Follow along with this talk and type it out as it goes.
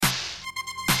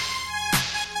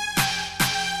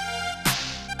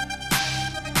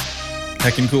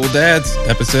Heckin' Cool Dads,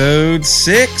 episode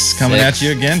 6, coming at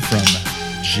you again from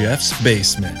Jeff's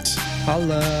basement.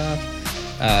 Holla.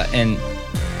 And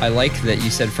I like that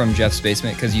you said from Jeff's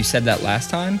basement because you said that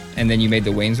last time and then you made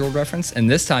the Wayne's World reference.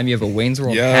 And this time you have a Wayne's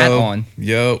World hat on.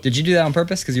 Yo. Did you do that on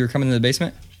purpose because you were coming in the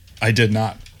basement? I did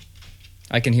not.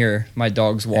 I can hear my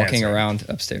dogs walking around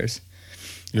upstairs.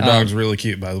 Your dog's really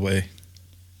cute, by the way.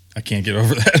 I can't get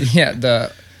over that. Yeah,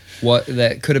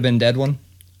 that could have been dead one.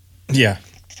 Yeah.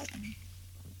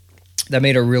 That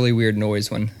made a really weird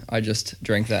noise when I just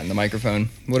drank that in the microphone.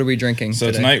 What are we drinking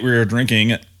today? Tonight we are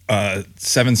drinking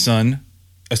Seven Sun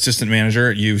Assistant Manager.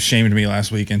 You shamed me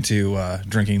last week into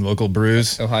drinking local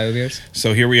brews. Ohio beers.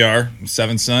 So here we are,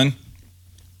 Seven Sun.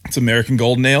 It's American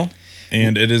Golden Ale,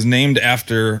 and it is named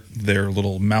after their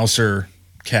little mouser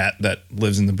cat that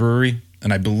lives in the brewery.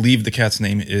 And I believe the cat's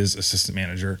name is Assistant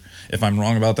Manager. If I'm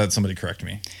wrong about that, somebody correct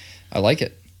me. I like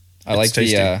it. I like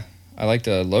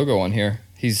the logo on here.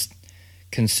 He's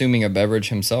consuming a beverage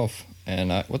himself.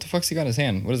 And what the fuck's he got in his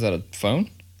hand? What is that, a phone?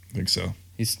 I think so.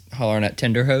 He's hollering at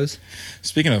Tinder hose.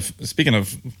 Speaking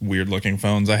of weird looking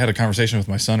phones, I had a conversation with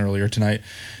my son earlier tonight,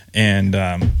 and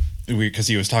because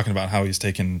he was talking about how he's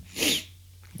taking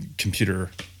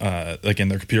computer, like in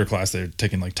their computer class, they're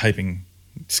taking like typing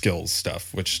skills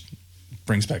stuff, which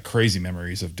brings back crazy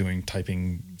memories of doing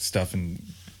typing stuff and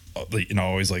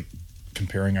always like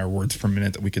comparing our words per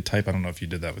minute that we could type. I don't know if you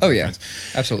did that with your friends.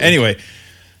 Absolutely. Anyway,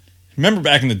 remember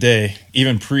back in the day,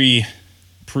 even pre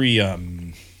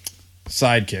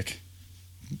Sidekick,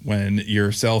 when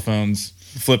your cell phones,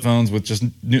 flip phones with just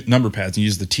number pads, you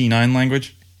use the T9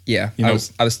 language? Yeah, I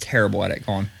was terrible at it.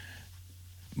 Go on.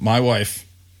 My wife,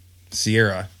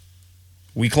 Sierra,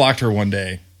 we clocked her one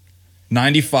day,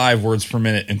 95 words per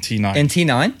minute in T9. In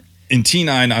T9? In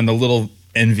T9 on the little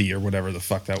Envy or whatever the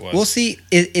fuck that was. Well, see,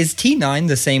 is T9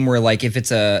 the same where like if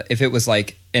it was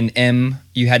like an M,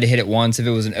 you had to hit it once. If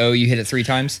it was an O, you hit it 3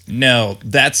 times? No,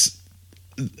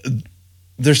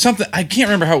 there's something, I can't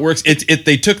remember how it works.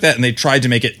 They took that and they tried to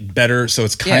make it better, so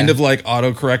it's kind of like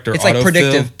autocorrect or it's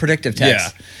autofill. Like predictive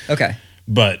text. Yeah. Okay.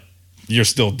 But you're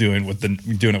still doing it with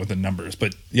the numbers.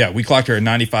 But yeah, we clocked her at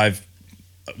 95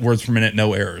 words per minute,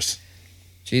 no errors.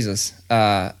 Jesus.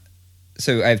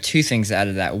 So I have 2 things to add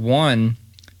to that. One,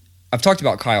 I've talked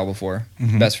about Kyle before,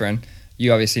 best friend.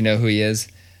 You obviously know who he is.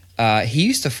 He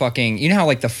used to fucking, you know how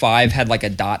like the 5 had like a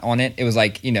dot on it? It was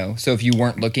like, so if you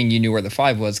weren't looking, you knew where the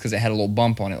 5 was because it had a little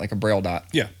bump on it, like a braille dot.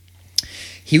 Yeah.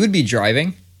 He would be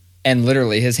driving and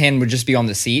literally his hand would just be on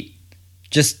the seat,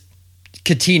 just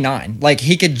T9. Like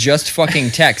he could just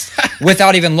fucking text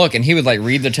without even looking. He would like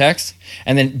read the text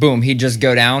and then boom, he'd just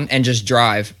go down and just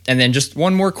drive. And then just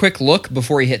one more quick look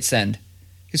before he hit send.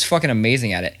 He's fucking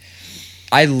amazing at it.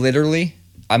 I'm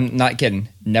not kidding,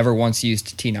 never once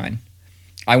used T9.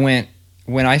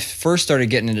 When I first started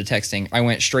getting into texting, I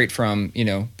went straight from,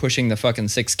 pushing the fucking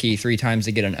 6 key 3 times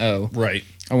to get an O. Right.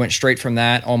 I went straight from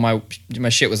that. All my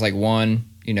shit was like 1,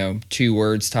 2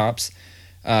 words tops.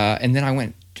 And then I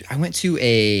went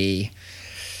to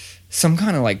some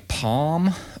kind of like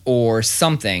Palm or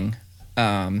something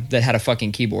that had a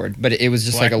fucking keyboard, but it was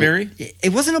just BlackBerry?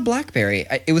 It wasn't a BlackBerry.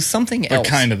 It was something else.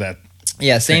 But kind of that.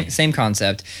 Yeah, same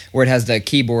concept, where it has the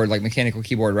keyboard, like mechanical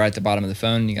keyboard right at the bottom of the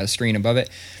phone. You got a screen above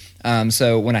it.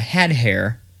 So when I had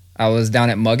hair, I was down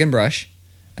at Mug and Brush,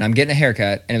 and I'm getting a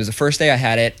haircut, and it was the first day I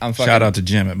had it. Shout out to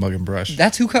Jim at Mug and Brush.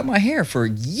 That's who cut my hair for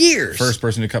years. First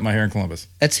person to cut my hair in Columbus.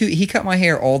 That's who he cut my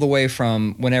hair all the way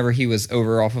from whenever he was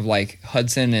over off of like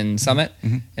Hudson and Summit,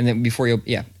 and then before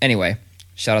Anyway,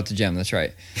 shout out to Jim. That's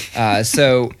right.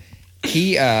 So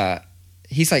he's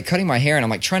like cutting my hair and I'm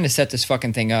like trying to set this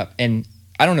fucking thing up. And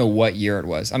I don't know what year it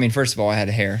was. I mean, first of all, I had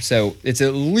hair. So it's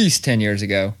at least 10 years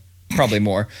ago, probably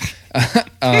more.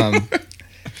 I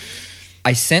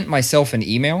sent myself an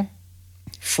email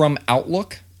from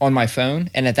Outlook on my phone.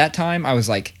 And at that time I was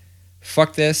like,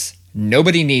 fuck this.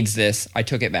 Nobody needs this. I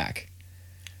took it back.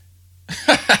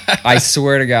 I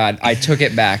swear to God, I took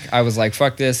it back. I was like,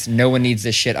 fuck this. No one needs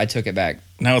this shit. I took it back.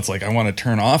 Now it's like, I want to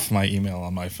turn off my email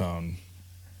on my phone.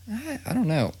 I don't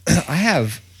know.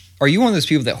 Are you one of those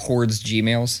people that hoards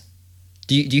Gmails?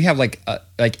 Do you have like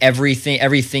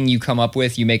everything you come up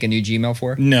with, you make a new Gmail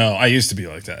for? No, I used to be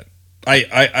like that.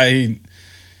 I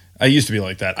used to be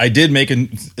like that. I did make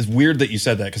it's weird that you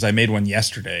said that because I made one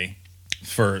yesterday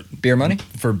for Beer Money?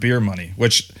 For Beer Money,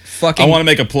 which I want to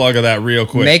make a plug of that real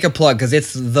quick. Make a plug because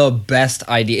it's the best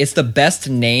idea. It's the best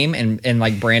name and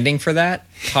like branding for that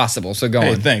possible. So go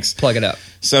on. Thanks. Plug it up.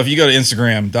 So if you go to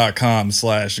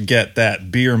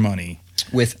Instagram.com/getThatBeerMoney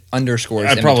with underscores.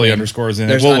 I probably underscores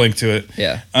in it. We'll link to it.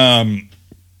 Yeah. I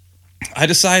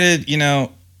decided,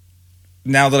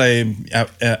 now that I'm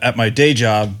at my day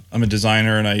job, I'm a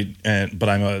designer but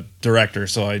I'm a director,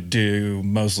 so I do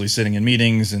mostly sitting in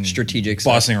meetings and strategic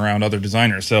bossing around other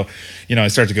designers. So, I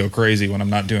start to go crazy when I'm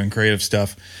not doing creative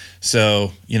stuff.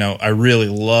 So, I really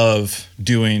love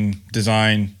doing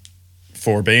design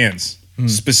for bands,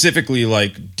 specifically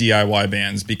like DIY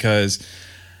bands, because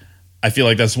I feel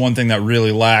like that's one thing that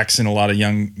really lacks in a lot of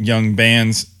young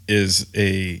bands is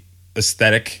a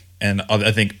aesthetic. And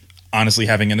I think honestly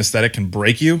having an aesthetic can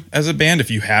break you as a band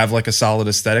if you have like a solid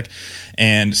aesthetic.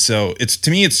 And so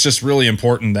to me it's just really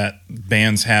important that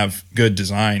bands have good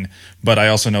design, but I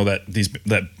also know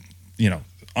that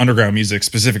underground music,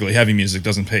 specifically heavy music,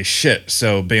 doesn't pay shit.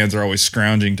 So bands are always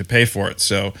scrounging to pay for it.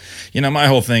 So, my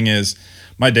whole thing is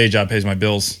my day job pays my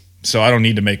bills, so I don't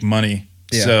need to make money.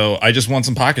 Yeah. So I just want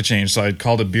some pocket change. So I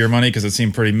called it Beer Money because it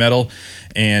seemed pretty metal.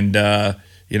 And,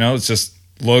 it's just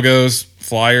logos,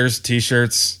 flyers,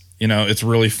 T-shirts. It's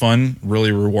really fun,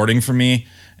 really rewarding for me.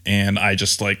 And I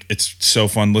just it's so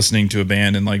fun listening to a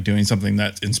band and like doing something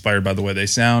that's inspired by the way they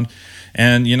sound.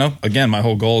 And, again, my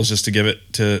whole goal is just to give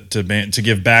it to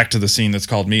give back to the scene that's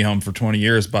called Me Home for 20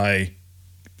 years by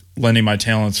lending my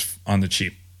talents on the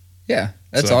cheap. Yeah,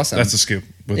 that's awesome. That's a scoop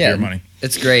with Beer Money.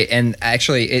 It's great. And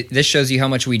actually, this shows you how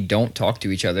much we don't talk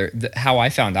to each other. How I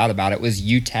found out about it was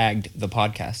you tagged the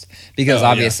podcast because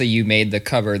obviously you made the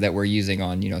cover that we're using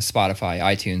on, Spotify,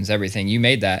 iTunes, everything. You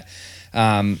made that.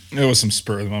 It was some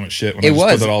spur of the moment shit when I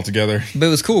just put it all together. But it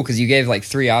was cool because you gave like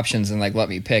 3 options and like let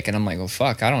me pick. And I'm like, well,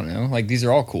 fuck, I don't know. Like these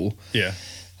are all cool. Yeah.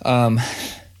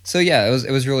 So yeah,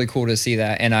 it was really cool to see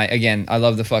that. And I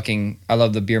love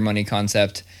the Beer Money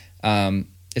concept.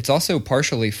 It's also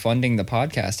partially funding the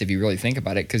podcast if you really think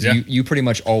about it, because you pretty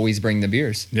much always bring the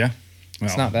beers. Yeah. Well,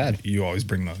 it's not bad. You always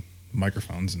bring the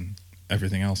microphones and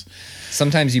everything else.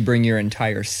 Sometimes you bring your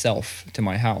entire self to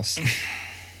my house.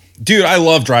 Dude, I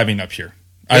love driving up here.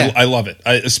 Yeah. I love it.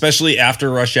 Especially after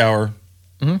rush hour,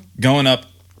 going up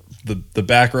the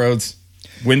back roads,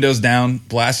 windows down,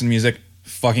 blasting music.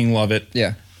 Fucking love it.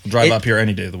 Yeah. I'll drive up here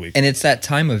any day of the week. And it's that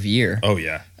time of year. Oh,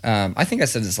 yeah. I think I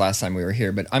said this last time we were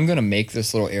here, but I'm going to make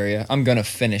this little area. I'm going to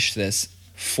finish this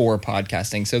for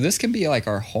podcasting. So this can be like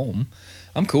our home.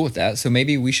 I'm cool with that. So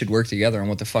maybe we should work together on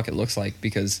what the fuck it looks like,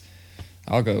 because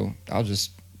I'll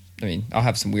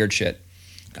have some weird shit.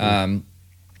 Cool.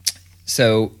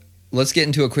 So let's get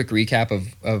into a quick recap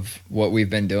of what we've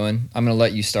been doing. I'm going to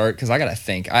let you start because I got to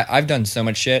think. I've done so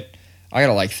much shit. I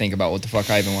got to think about what the fuck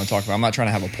I even want to talk about. I'm not trying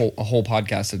to have a whole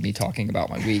podcast of me talking about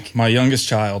my week. My youngest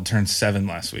child turned 7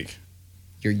 last week.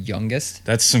 Your youngest?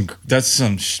 That's some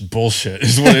bullshit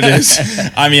is what it is.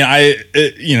 I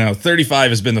mean,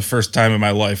 35 has been the first time in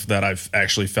my life that I've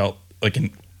actually felt like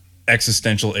an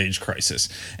existential age crisis.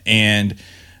 And,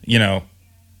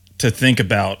 to think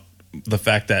about the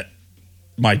fact that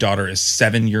my daughter is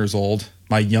 7 years old.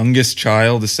 My youngest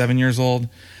child is 7 years old.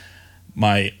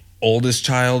 My oldest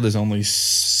child is only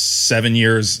 7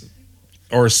 years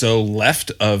or so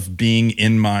left of being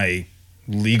in my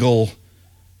legal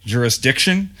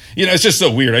jurisdiction. It's just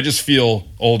so weird. I just feel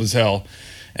old as hell.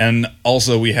 And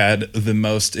also we had the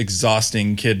most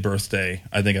exhausting kid birthday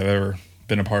I think I've ever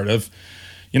been a part of.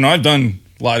 I've done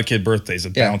a lot of kid birthdays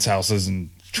at bounce houses and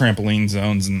trampoline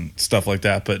zones and stuff like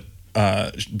that, but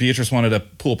Beatrice wanted a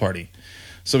pool party.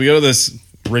 So we go to this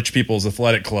rich people's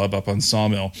athletic club up on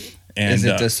Sawmill. And, is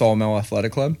it the Sawmill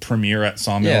Athletic Club? Premier at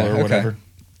Sawmill or whatever.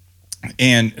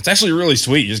 And it's actually really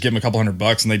sweet. You just give them a couple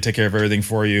 $100 and they take care of everything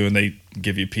for you, and they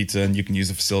give you pizza and you can use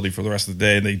the facility for the rest of the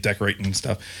day, and they decorate and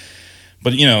stuff.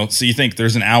 But, so you think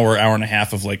there's an hour and a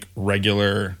half of like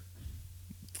regular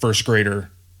first grader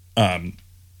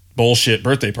bullshit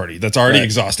birthday party. That's already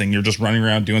exhausting. You're just running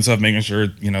around doing stuff, making sure,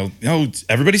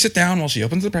 everybody sit down while she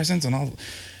opens the presents, and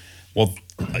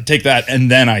I take that. And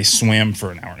then I swam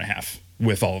for an hour and a half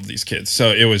with all of these kids.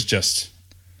 So it was just,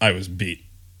 I was beat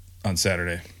on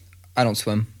Saturday. I don't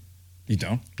swim. You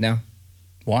don't? No.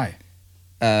 Why?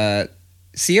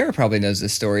 Sierra probably knows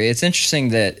this story. It's interesting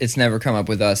that it's never come up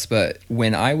with us, but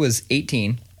when I was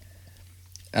 18,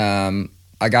 I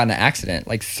got in an accident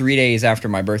like 3 days after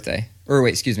my birthday.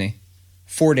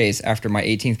 4 days after my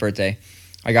 18th birthday.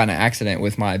 I got in an accident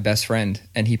with my best friend,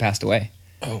 and he passed away.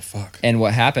 Oh, fuck. And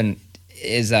what happened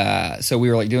is, so we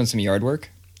were like doing some yard work,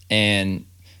 and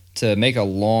to make a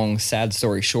long, sad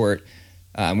story short,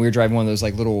 we were driving one of those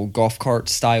like little golf cart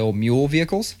style mule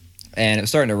vehicles, and it was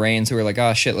starting to rain. So we were like,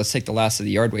 oh shit, let's take the last of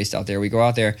the yard waste out there. We go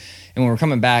out there, and when we're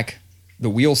coming back, the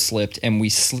wheel slipped and we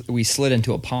slid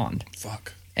into a pond.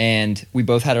 Fuck. And we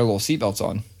both had our little seatbelts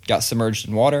on, got submerged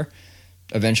in water.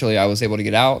 Eventually I was able to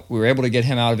get out. We were able to get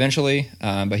him out eventually,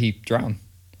 but he drowned.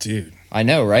 Dude. I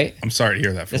know, right? I'm sorry to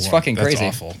hear that. It's fucking crazy.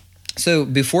 That's awful. So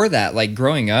before that, like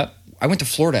growing up, I went to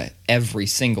Florida every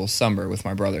single summer with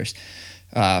my brothers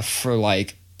for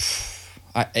like,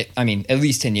 I mean, at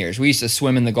least 10 years. We used to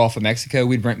swim in the Gulf of Mexico.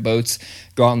 We'd rent boats,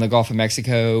 go out in the Gulf of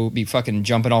Mexico, be fucking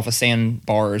jumping off of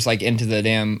sandbars like into the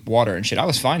damn water and shit. I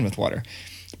was fine with water.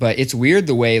 But it's weird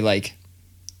the way like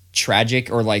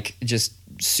tragic or like just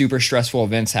super stressful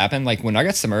events happen. Like when I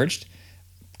got submerged,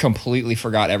 completely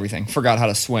forgot everything. Forgot how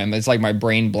to swim. It's like my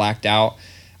brain blacked out.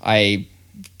 I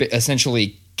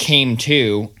essentially came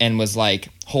to and was like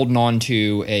holding on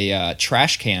to a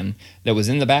trash can that was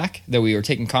in the back that we were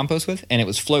taking compost with, and it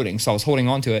was floating. So I was holding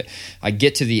on to it. I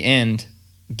get to the end,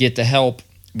 get the help.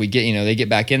 We get, they get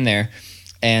back in there,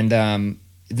 and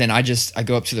then I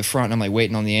go up to the front and I'm like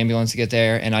waiting on the ambulance to get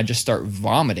there, and I just start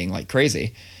vomiting like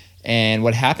crazy. And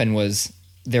what happened was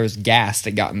there was gas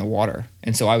that got in the water,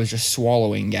 and so I was just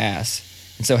swallowing gas.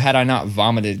 And so had I not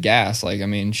vomited gas, like, I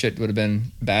mean, shit would have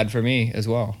been bad for me as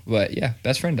well. But yeah,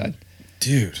 best friend died.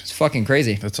 Dude. It's fucking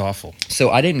crazy. That's awful.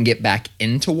 So I didn't get back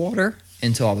into water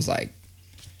until I was like,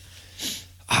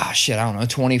 I don't know,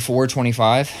 24,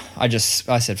 25. I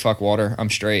said, fuck water,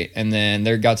 I'm straight. And then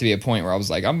there got to be a point where I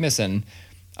was like, I'm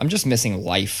just missing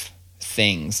life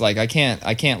things. Like I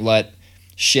can't let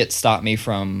shit stop me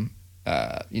from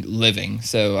living.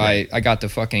 So right. I got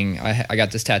this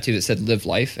tattoo that said live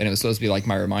life, and it was supposed to be like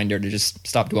my reminder to just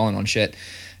stop dwelling on shit.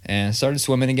 And I started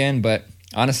swimming again, but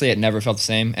honestly it never felt the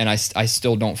same, and I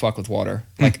still don't fuck with water.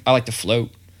 Like I like to float.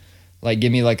 Like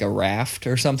give me like a raft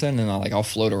or something and I'll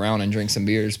float around and drink some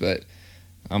beers, but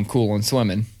I'm cool on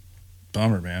swimming.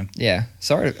 Bummer, man. Yeah.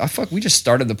 Sorry. We just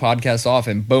started the podcast off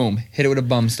and boom, hit it with a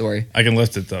bum story. I can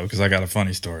lift it though, because I got a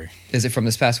funny story. Is it from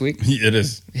this past week? It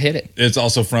is. Hit it. It's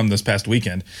also from this past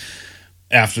weekend.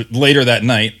 Later that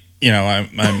night,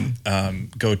 I'm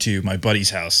go to my buddy's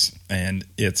house, and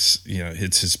it's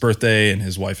his birthday, and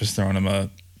his wife is throwing him a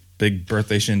big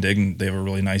birthday shindig, and they have a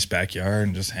really nice backyard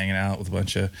and just hanging out with a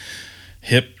bunch of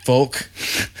hip folk,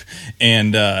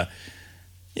 and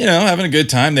having a good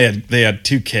time. They had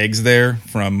 2 kegs there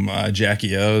from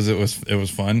Jackie O's. It was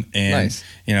fun, and nice.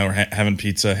 We're having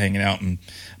pizza, hanging out, and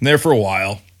I'm there for a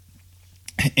while.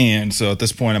 And so at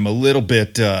this point, I'm a little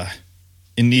bit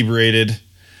inebriated,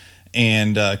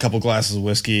 and a couple glasses of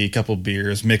whiskey, a couple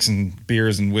beers, mixing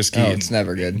beers and whiskey. Oh, it's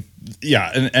never good.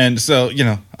 Yeah, and so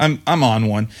I'm on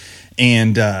one,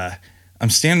 and I'm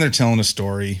standing there telling a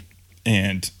story,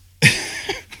 and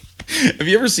have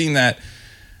you ever seen that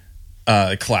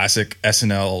classic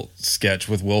SNL sketch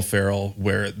with Will Ferrell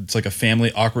where it's like a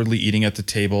family awkwardly eating at the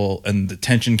table and the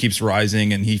tension keeps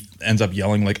rising and he ends up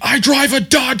yelling like, "I drive a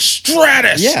Dodge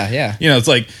Stratus." Yeah. It's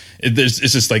like it's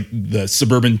just like the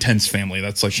suburban tense family.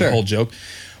 That's like sure. The whole joke.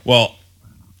 Well,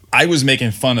 I was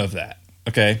making fun of that.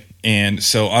 Okay. And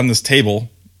so on this table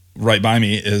right by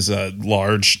me is a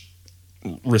large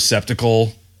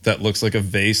receptacle that looks like a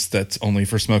vase that's only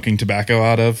for smoking tobacco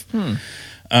out of.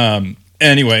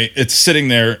 Anyway, it's sitting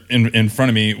there in front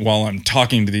of me while I'm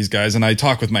talking to these guys, and I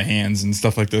talk with my hands and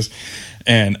stuff like this.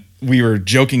 And we were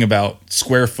joking about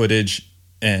square footage,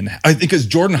 and I think because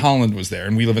Jordan Holland was there,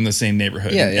 and we live in the same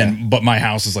neighborhood. Yeah. But my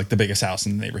house is like the biggest house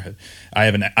in the neighborhood. I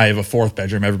have a 4th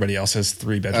bedroom. Everybody else has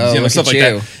 3 bedrooms. Oh, look stuff at like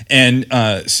you. that.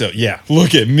 And so yeah,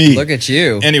 look at me. Look at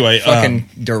you. Anyway, fucking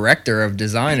director of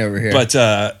design over here. But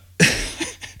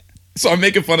so I'm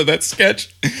making fun of that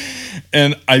sketch,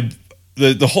 and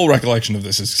The whole recollection of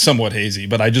this is somewhat hazy,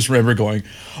 but I just remember going,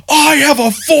 "I have a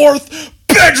 4th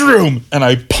bedroom!" And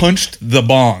I punched the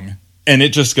bong, and it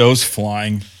just goes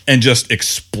flying and just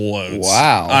explodes.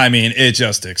 Wow. I mean, it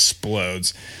just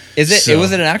explodes. Was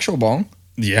it an actual bong?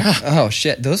 Yeah. Oh,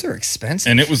 shit. Those are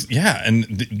expensive. And it was, yeah. And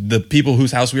the people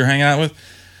whose house we were hanging out with,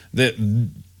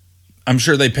 I'm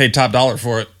sure they paid top dollar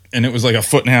for it. And it was like a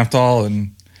 1.5 feet tall,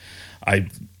 and I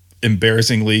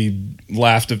embarrassingly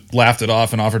laughed it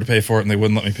off and offered to pay for it, and they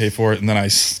wouldn't let me pay for it, and then I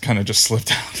kind of just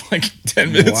slipped out like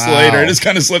 10 minutes later. I just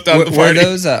kind of slipped out the party.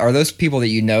 Are those people that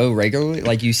you know regularly,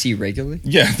 like you see regularly?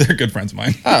 Yeah, they're good friends of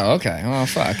mine. Oh, okay. Well,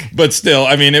 fuck. But still,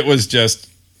 I mean, it was just,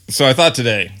 so I thought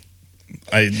today,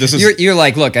 you're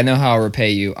like, look, I know how I'll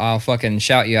repay you. I'll fucking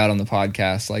shout you out on the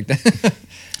podcast like that.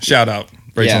 Shout out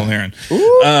Rachel and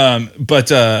Aaron.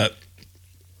 But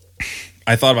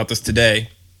I thought about this today,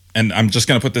 and I'm just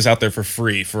going to put this out there for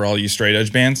free for all you straight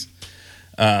edge bands.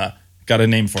 Got a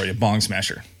name for you, Bong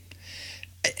Smasher.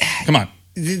 Come on.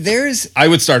 I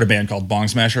would start a band called Bong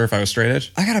Smasher if I was straight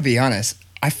edge. I got to be honest.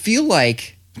 I feel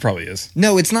like... It probably is.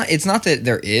 No, it's not. It's not that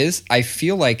there is. I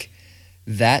feel like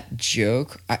that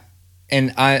joke...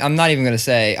 I'm not even going to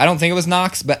say... I don't think it was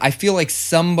Knox, but I feel like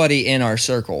somebody in our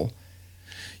circle...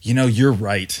 You're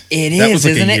right. That was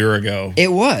like a year ago.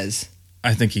 It was.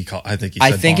 I think he said I think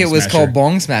Bong it was Smasher. called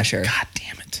Bong Smasher. God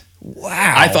damn it.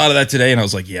 Wow. I thought of that today and I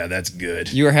was like, yeah, that's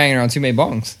good. You were hanging around too many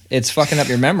bongs. It's fucking up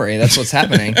your memory. That's what's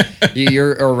happening.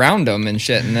 You're around them and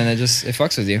shit, and then it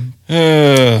fucks with you.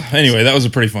 Anyway, that was a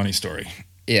pretty funny story.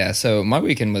 Yeah, so my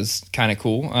weekend was kind of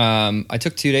cool. I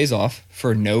took 2 days off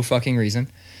for no fucking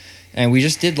reason. And we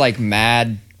just did like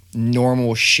mad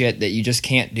normal shit that you just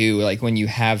can't do like when you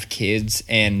have kids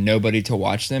and nobody to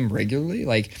watch them regularly.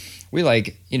 Like we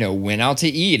went out to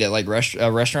eat at like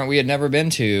a restaurant we had never been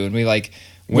to, and we like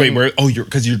wait, where? Oh, you're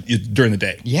during the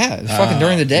day. Yeah, it was fucking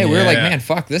during the day. We were like, yeah. man,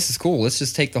 fuck, this is cool. Let's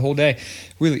just take the whole day.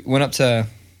 We went up to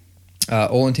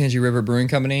Olentangy River Brewing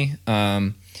Company,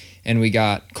 and we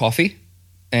got coffee,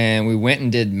 and we went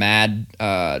and did mad.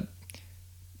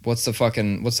 What's the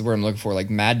word I'm looking for? Like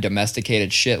mad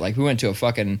domesticated shit. Like we went to a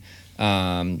fucking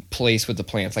place with the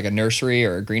plants, like a nursery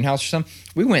or a greenhouse or something.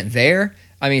 We went there.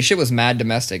 I mean, shit was mad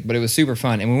domestic, but it was super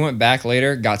fun. And we went back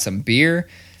later, got some beer.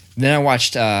 Then I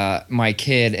watched my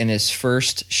kid in his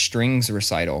first strings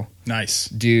recital. Nice.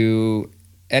 Do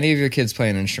any of your kids play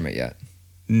an instrument yet?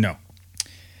 No.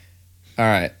 All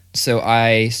right. So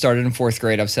I started in 4th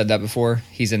grade. I've said that before.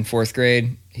 He's in 4th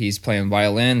grade. He's playing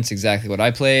violin. It's exactly what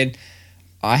I played.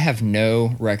 I have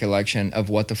no recollection of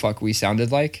what the fuck we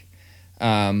sounded like.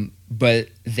 But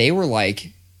they were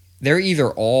like, they're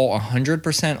either all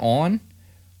 100% on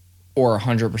or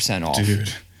 100% off.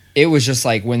 Dude. It was just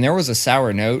like when there was a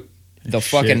sour note, the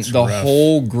rough.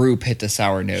 whole group hit the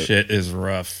sour note. Shit is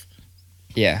rough.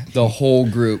 Yeah, the whole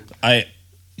group. My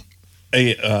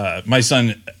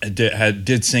son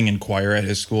did sing in choir at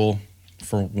his school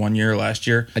for 1 year last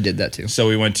year. I did that too. So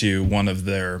we went to one of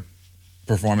their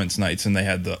performance nights, and they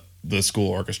had the school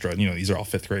orchestra. You know, these are all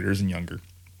 5th graders and younger.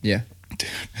 Yeah. Dude,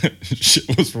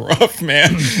 shit was rough,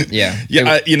 man. Yeah.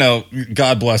 Yeah,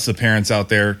 God bless the parents out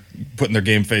there putting their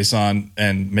game face on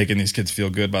and making these kids feel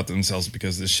good about themselves,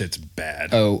 because this shit's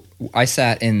bad. Oh, I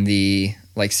sat in the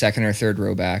like 2nd or 3rd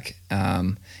row back,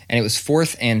 and it was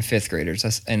 4th and 5th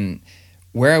graders. And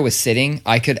where I was sitting,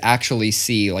 I could actually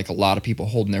see like a lot of people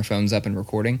holding their phones up and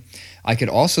recording. I could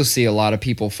also see a lot of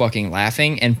people fucking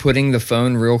laughing and putting the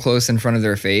phone real close in front of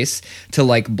their face to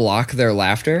like block their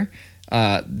laughter.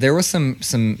 There was some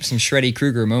Shreddy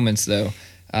Krueger moments though.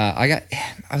 I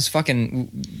was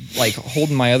fucking like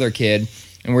holding my other kid,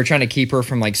 and we're trying to keep her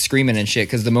from like screaming and shit,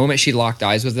 because the moment she locked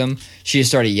eyes with him, she just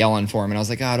started yelling for him, and I was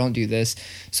like, oh, don't do this.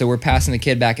 So we're passing the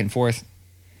kid back and forth.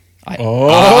 Look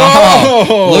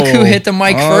who hit the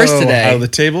mic first today. How the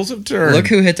tables have turned. Look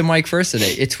who hit the mic first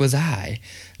today. It was I.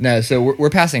 No, so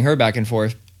we're passing her back and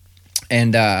forth,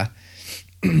 and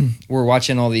we're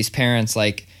watching all these parents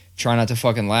like try not to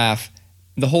fucking laugh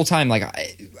the whole time. Like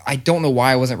I don't know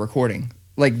why I wasn't recording.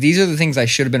 Like these are the things I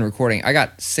should have been recording. I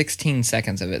got 16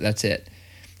 seconds of it. That's it.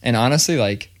 And honestly,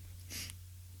 like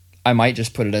I might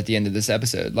just put it at the end of this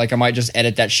episode. Like I might just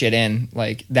edit that shit in.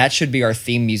 Like that should be our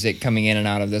theme music coming in and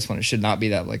out of this one. It should not be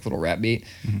that like little rap beat.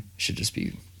 Mm-hmm. It should just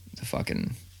be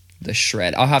the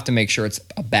shred. I'll have to make sure it's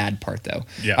a bad part though.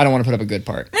 Yeah. I don't want to put up a good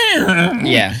part.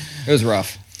 Yeah, it was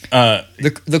rough.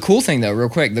 The cool thing though, real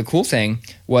quick, the cool thing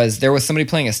was there was somebody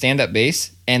playing a stand-up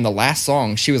bass, and the last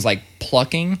song she was like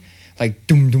plucking, like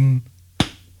doom doom,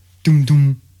 doom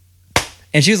doom,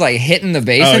 and she was like hitting the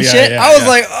bass and shit. I was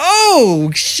like,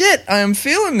 oh shit, I am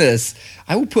feeling this.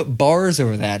 I will put bars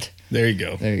over that. There you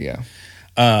go. There you go.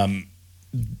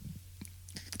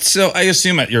 So I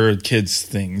assume at your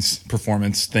kids'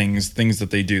 performance things that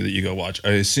they do that you go watch,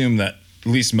 I assume that at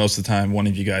least most of the time one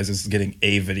of you guys is getting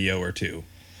a video or two,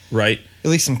 right? At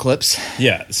least some clips.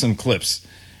 Yeah, some clips.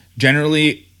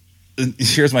 Generally,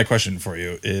 here's my question for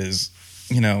you is,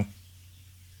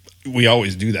 we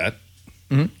always do that.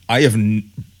 Mm-hmm.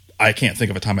 I can't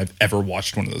think of a time I've ever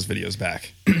watched one of those videos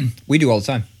back. We do all the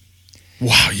time.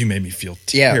 Wow, you made me feel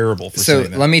terrible for saying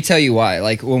that. So let me tell you why.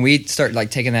 Like when we start like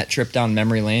taking that trip down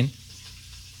memory lane,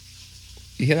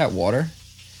 you hear that water?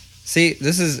 See,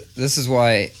 this is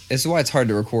why it's hard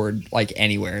to record like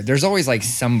anywhere. There's always like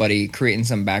somebody creating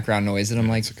some background noise, and I'm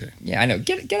like, okay. Yeah, I know.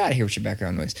 Get out of here with your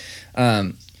background noise.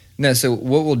 No, so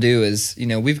what we'll do is,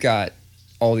 we've got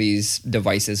all these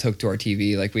devices hooked to our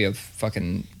TV. Like we have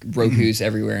fucking Roku's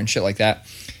everywhere and shit like that.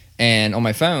 And on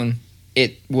my phone,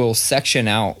 it will section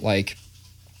out like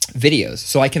videos,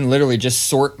 so I can literally just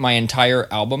sort my entire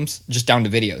albums just down to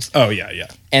videos. Oh yeah.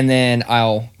 And then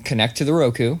I'll connect to the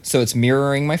Roku, so it's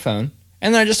mirroring my phone,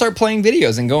 and then I just start playing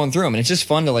videos and going through them, and it's just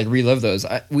fun to like relive those.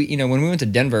 When we went to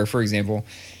Denver, for example,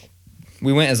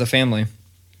 we went as a family,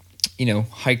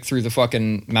 hiked through the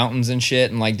fucking mountains and shit,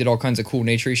 and like did all kinds of cool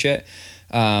nature shit.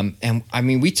 And I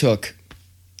mean, I took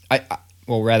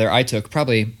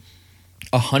probably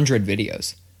 100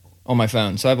 videos. on my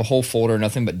phone. So I have a whole folder,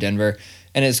 nothing but Denver.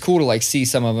 And it's cool to like see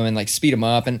some of them and like speed them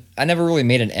up. And I never really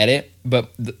made an edit,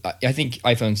 but I think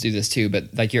iPhones do this too.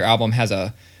 But like your album has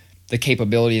the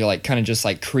capability to like kind of just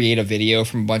like create a video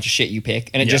from a bunch of shit you pick,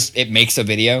 and it makes a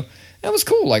video. That was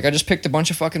cool. Like I just picked a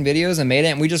bunch of fucking videos and made it,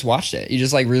 and we just watched it. You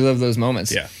just like relive those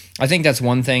moments. Yeah. I think that's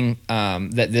one thing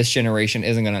that this generation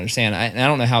isn't going to understand. And I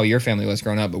don't know how your family was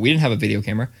growing up, but we didn't have a video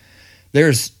camera.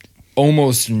 There's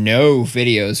almost no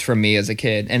videos from me as a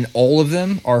kid, and all of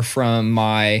them are from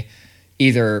my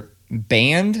either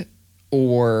band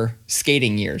or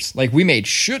skating years. Like we made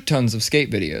shit tons of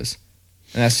skate videos,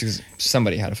 and that's because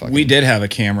somebody had a fucking. We did have a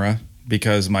camera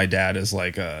because my dad is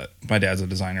like my dad's a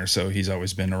designer, so he's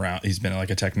always been around. He's been like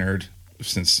a tech nerd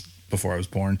since before I was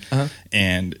born,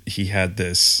 and he had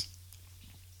this.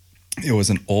 It was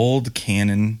an old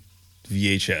Canon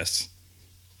VHS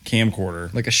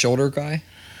camcorder, like a shoulder guy.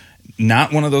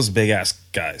 Not one of those big ass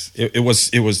guys. It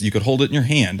was you could hold it in your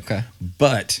hand. Okay,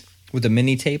 but with a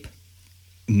mini tape.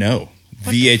 No,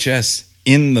 VHS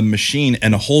in the machine,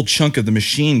 and a whole chunk of the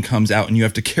machine comes out, and you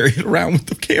have to carry it around with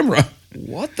the camera.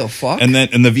 What the fuck? And the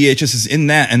VHS is in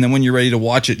that, and then when you're ready to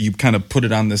watch it, you kind of put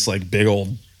it on this like big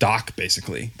old dock,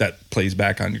 basically, that plays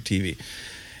back on your TV.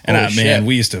 And man,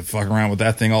 we used to fuck around with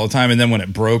that thing all the time. And then when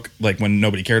it broke, like when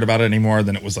nobody cared about it anymore,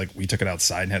 then it was like we took it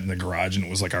outside and had it in the garage, and it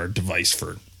was like our device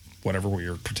for whatever we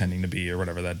were pretending to be or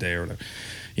whatever that day or whatever,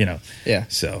 you know. Yeah.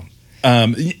 So,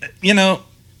 you know.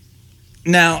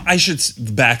 Now, I should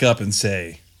back up and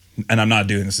say, and I'm not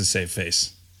doing this to save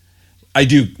face, we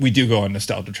do go on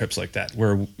nostalgia trips like that,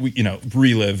 where we, you know,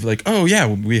 relive, like, oh yeah,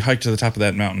 we hiked to the top of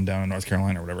that mountain down in North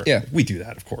Carolina or whatever. Yeah. We do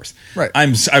that, of course. Right. I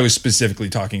was specifically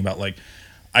talking about, like,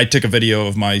 I took a video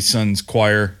of my son's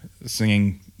choir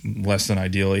singing less than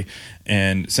ideally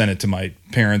and sent it to my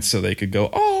parents so they could go,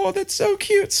 oh, that's so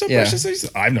cute, so precious.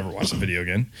 I've never watched the video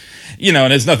again, you know.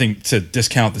 And it's nothing to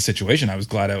discount the situation. I was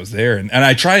glad I was there, and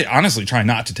I honestly try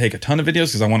not to take a ton of videos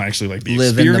because I want to actually like be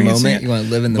live in the moment. You want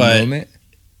to live in the moment.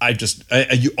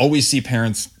 You always see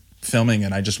parents filming,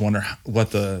 and I just wonder what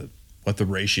the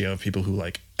ratio of people who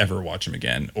like ever watch them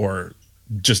again or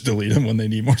just delete them when they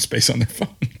need more space on their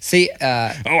phone. See,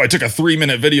 I took a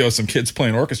 3-minute video of some kids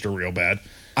playing orchestra real bad.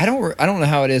 I don't know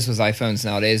how it is with iPhones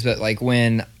nowadays, but like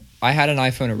when I had an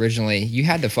iPhone originally, you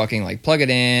had to fucking like plug it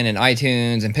in and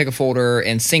iTunes and pick a folder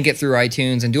and sync it through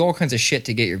iTunes and do all kinds of shit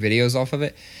to get your videos off of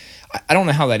it. I don't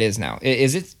know how that is now.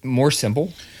 Is it more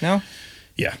simple now?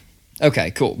 Yeah.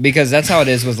 Okay, cool. Because that's how it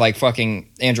is with like fucking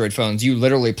Android phones. You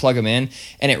literally plug them in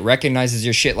and it recognizes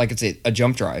your shit like it's a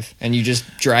jump drive, and you just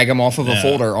drag them off of a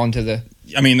folder onto the.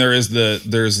 I mean, there's the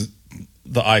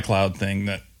iCloud thing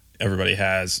that everybody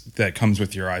has that comes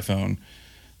with your iPhone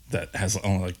that has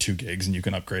only like 2 gigs, and you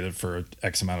can upgrade it for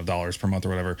X amount of dollars per month or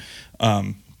whatever.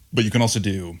 But you can also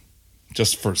do,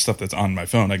 just for stuff that's on my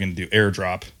phone, I can do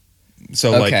AirDrop.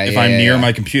 So like if I'm near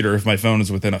my computer, if my phone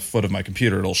is within a foot of my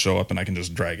computer, it'll show up and I can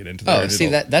just drag it into there. Oh, see,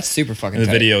 that's super fucking tight.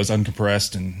 The video is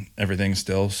uncompressed and everything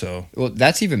still, so. Well,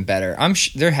 that's even better.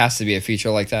 There has to be a feature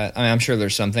like that. I mean, I'm sure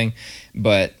there's something,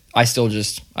 but I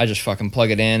just fucking plug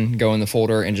it in, go in the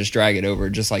folder, and just drag it over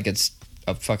just like it's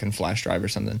a fucking flash drive or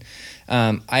something.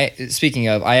 Speaking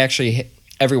of, I actually,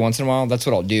 every once in a while, that's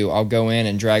what I'll do. I'll go in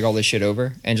and drag all this shit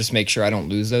over and just make sure I don't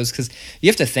lose those, because you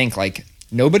have to think, like,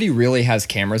 nobody really has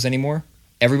cameras anymore.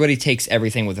 Everybody takes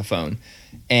everything with a phone.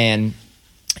 And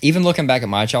even looking back at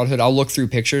my childhood, I'll look through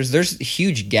pictures. There's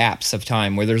huge gaps of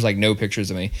time where there's like no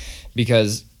pictures of me,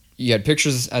 because you had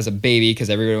pictures as a baby because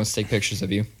everybody wants to take pictures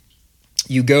of you.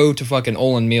 You go to fucking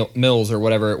Olin Mills or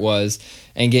whatever it was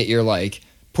and get your like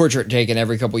portrait taken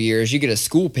every couple years. You get a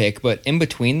school pic, but in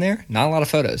between there, not a lot of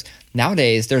photos.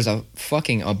 Nowadays, there's a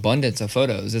fucking abundance of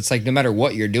photos. It's like no matter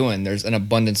what you're doing, there's an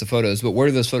abundance of photos. But where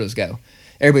do those photos go?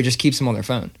 Everybody just keeps them on their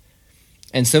phone.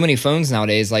 And so many phones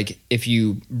nowadays, like if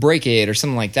you break it or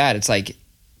something like that, it's like,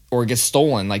 or it gets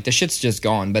stolen, like the shit's just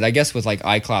gone. But I guess with like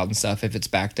iCloud and stuff, if it's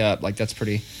backed up, like that's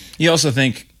pretty. You also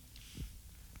think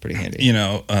pretty handy. You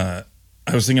know, I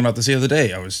was thinking about this the other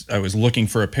day. I was looking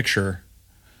for a picture.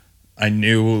 I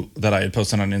knew that I had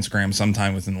posted on Instagram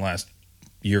sometime within the last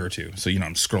year or two. So, you know,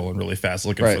 I'm scrolling really fast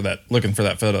looking for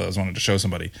that photo I was wanted to show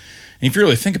somebody. And if you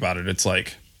really think about it, it's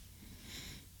like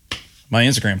my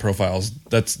Instagram profiles,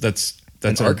 that's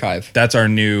an archive. That's our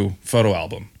new photo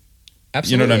album.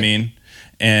 Absolutely. You know what I mean?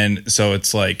 And so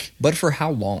it's like, but for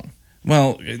how long?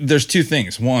 Well, there's two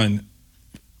things. One,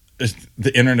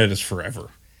 the internet is forever.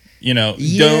 You know,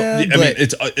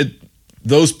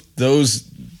 those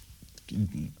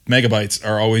megabytes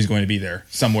are always going to be there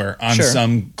somewhere on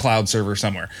some cloud server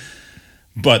somewhere.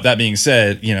 But that being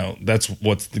said, you know, that's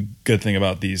what's the good thing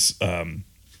about these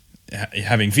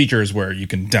having features where you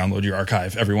can download your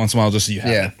archive every once in a while just so you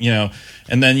have Yeah. it, you know.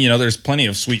 And then, you know, there's plenty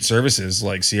of sweet services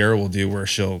like Sierra will do where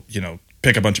she'll, you know,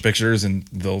 pick a bunch of pictures and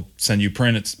they'll send you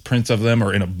prints of them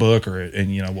or in a book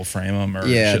and, you know, we'll frame them or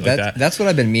shit like that. That's what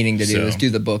I've been meaning to do, So- is do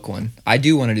the book one. I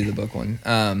do want to do the book one.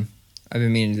 I've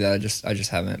been meaning to do that. I just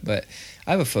haven't. But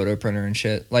I have a photo printer and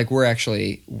shit. Like, we're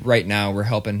actually right now we're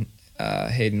helping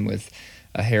Hayden with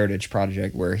a heritage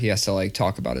project where he has to like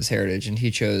talk about his heritage, and he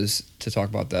chose to talk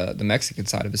about the Mexican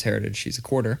side of his heritage. He's a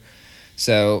quarter,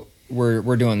 so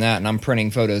we're doing that, and I'm printing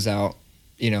photos out.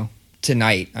 You know,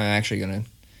 tonight I'm actually gonna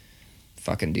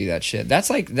fucking do that shit. That's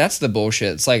the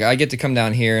bullshit. It's like I get to come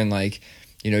down here and like,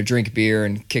 you know, drink beer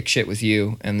and kick shit with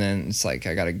you, and then it's like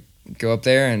I gotta go up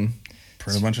there and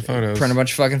Print a bunch of photos. print a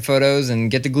bunch of fucking photos and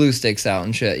get the glue sticks out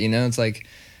and shit. You know, it's like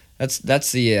that's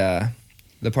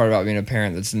the part about being a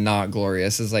parent that's not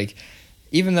glorious. Is like,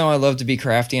 even though I love to be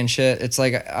crafty and shit, it's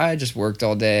like I just worked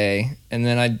all day and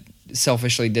then I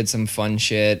selfishly did some fun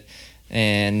shit,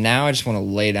 and now I just want to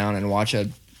lay down and watch a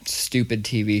stupid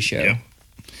TV show.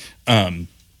 Yeah.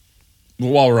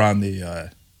 While we're on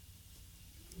the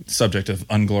subject of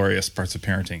unglorious parts of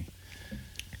parenting,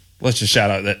 let's just shout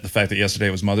out the fact that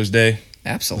yesterday was Mother's Day.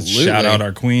 Absolutely. Let's shout out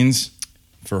our queens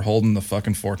for holding the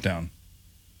fucking fort down.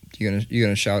 You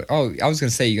gonna shout? Oh, I was gonna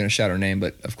say you're gonna shout her name,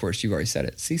 but of course you've already said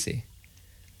it. Cece.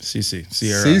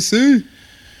 Sierra. Cece.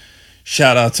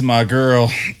 Shout out to my girl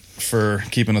for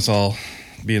keeping us all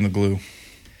being the glue.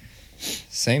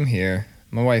 Same here.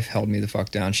 My wife held me the fuck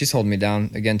down. She's holding me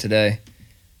down again today.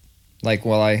 Like,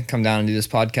 while I come down and do this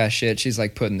podcast shit, she's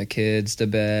like putting the kids to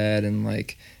bed and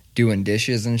like doing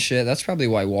dishes and shit. That's probably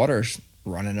why water's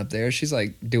running up there. She's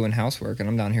like doing housework and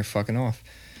I'm down here fucking off.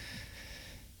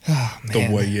 Oh, man.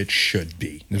 The way it should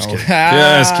be. Just Oh. kidding.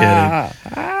 Just kidding.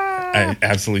 I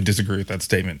absolutely disagree with that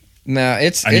statement. No,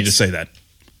 I need to say that.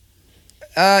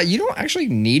 You don't actually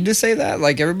need to say that.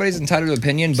 Like, everybody's entitled to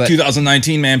opinion, but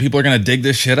 2019, man, people are going to dig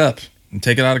this shit up and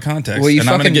take it out of context. Well, you and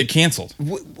I'm going fucking- to get canceled.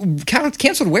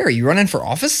 Canceled where? You running for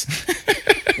office?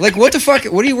 Like, what the fuck?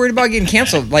 What are you worried about getting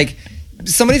canceled? Like,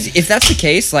 if that's the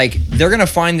case, like, they're gonna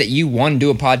find that you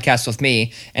do a podcast with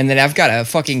me, and then I've got a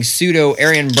fucking pseudo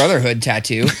Aryan Brotherhood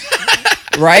tattoo,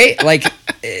 right? Like,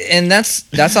 and that's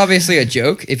obviously a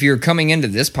joke. If you're coming into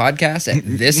this podcast at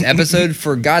this episode,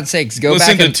 for God's sakes, go Listen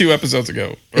back to and 2 episodes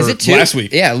ago. is Or it 2? last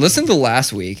week. Yeah, listen to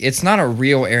last week. It's not a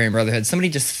real Aryan Brotherhood. Somebody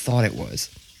just thought it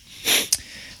was.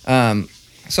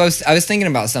 So I was thinking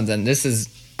about something.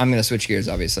 I'm going to switch gears,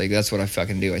 obviously. That's what I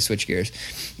fucking do. I switch gears.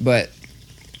 But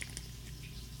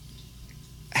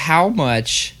how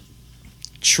much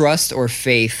trust or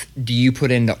faith do you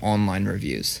put into online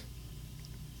reviews?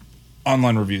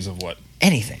 Online reviews of what?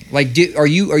 Anything. Like, are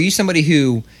you somebody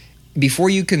who, before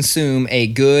you consume a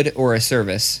good or a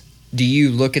service, do you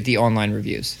look at the online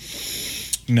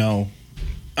reviews? No.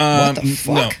 What the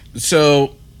fuck? No.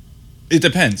 So it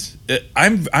depends.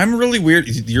 I'm really weird.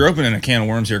 You're opening a can of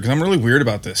worms here because I'm really weird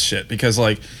about this shit because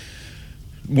when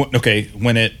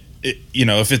it you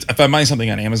know, if I'm buying something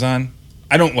on Amazon,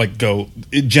 I don't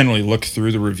generally look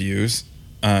through the reviews,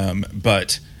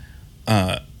 but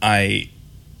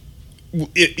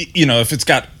you know, if it's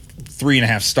got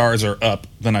 3.5 stars or up,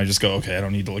 then I just go, okay, I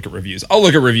don't need to look at reviews. I'll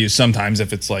look at reviews sometimes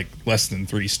if it's like less than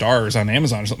 3 stars on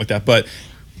Amazon or something like that. But,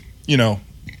 you know,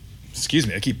 excuse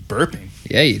me, I keep burping.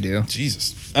 Yeah, you do.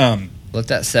 Jesus. Let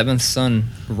that seventh sun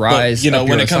rise. But, you know, up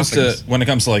when your it comes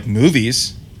esophagus. to like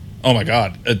movies, oh my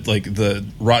God, like the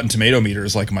Rotten Tomato meter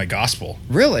is like my gospel.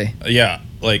 Really? Yeah,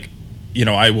 like, you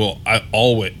know, I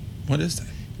always. What is that?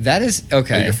 That is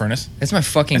okay. Your furnace? It's my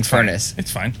fucking It's fine. furnace.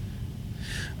 It's fine.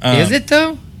 Is it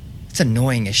though? It's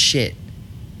annoying as shit.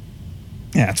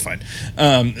 Yeah, it's fine.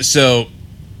 So,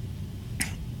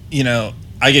 you know,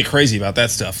 I get crazy about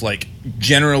that stuff. Like,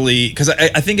 generally, because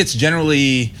I think it's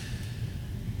generally,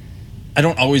 I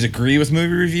don't always agree with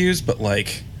movie reviews, but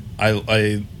like,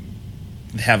 I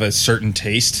have a certain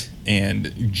taste,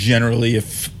 and generally,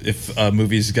 if a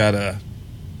movie's got a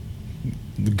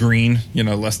green, you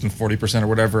know, less than 40% or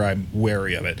whatever, I'm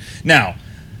wary of it. Now,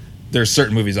 there's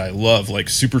certain movies I love, like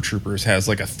Super Troopers has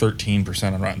like a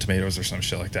 13% on Rotten Tomatoes or some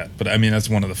shit like that. But I mean, that's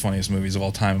one of the funniest movies of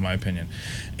all time, in my opinion.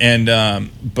 And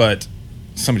but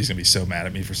somebody's gonna be so mad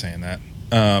at me for saying that.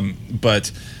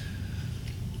 But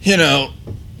you know,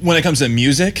 when it comes to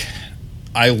music,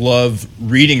 I love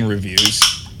reading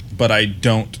reviews, but I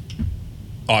don't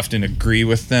often agree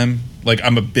with them. Like,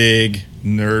 I'm a big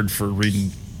nerd for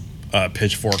reading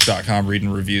pitchfork.com, reading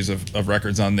reviews of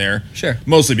records on there. Sure.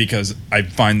 Mostly because I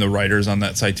find the writers on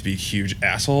that site to be huge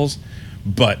assholes,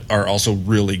 but are also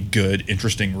really good,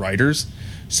 interesting writers.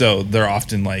 So they're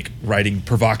often like writing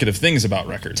provocative things about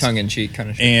records. Tongue-in-cheek kind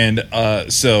of shit.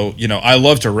 And so, I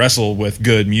love to wrestle with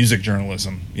good music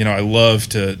journalism. I love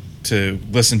to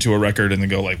listen to a record and then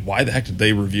go like, why the heck did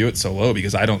they review it so low?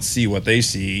 Because I don't see what they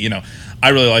see. I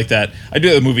really like that. I do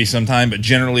that with movies sometime, but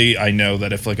generally I know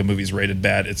that if like a movie's rated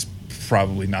bad, it's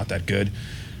probably not that good,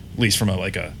 at least from a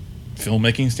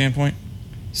filmmaking standpoint.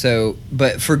 So,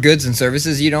 but for goods and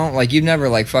services, you've never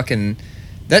like fucking,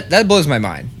 that blows my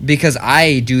mind because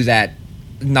I do that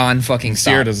non-fucking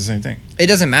stop. Sierra does the same thing. It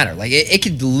doesn't matter. Like it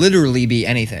could literally be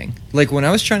anything. Like when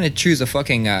I was trying to choose a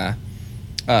fucking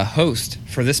host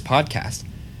for this podcast,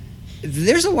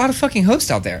 there's a lot of fucking hosts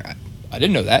out there. I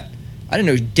didn't know that. I didn't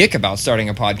know dick about starting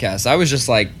a podcast. I was just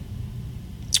like,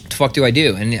 what the fuck do I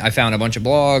do? And I found a bunch of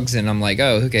blogs and I'm like,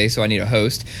 oh, okay, so I need a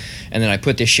host. And then I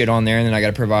put this shit on there and then I got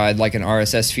to provide like an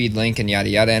RSS feed link and yada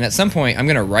yada. And at some point I'm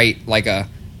going to write like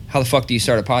how the fuck do you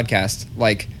start a podcast?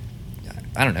 Like,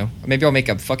 I don't know. Maybe I'll make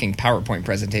a fucking PowerPoint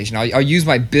presentation. I'll use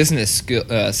my business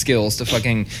skills to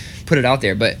fucking put it out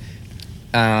there. But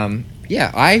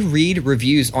yeah, I read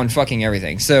reviews on fucking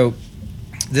everything. So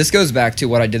this goes back to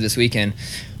what I did this weekend.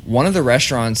 One of the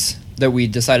restaurants that we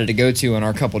decided to go to on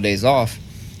our couple days off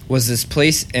was this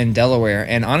place in Delaware.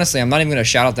 And honestly, I'm not even going to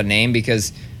shout out the name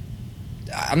because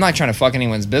I'm not trying to fuck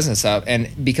anyone's business up. And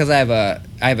because I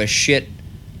have a shit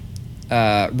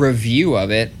review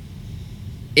of it,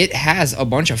 it has a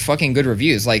bunch of fucking good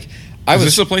reviews. Like, Is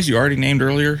this a place you already named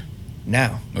earlier?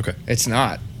 No. Okay. It's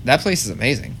not. That place is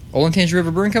amazing. Olentangy River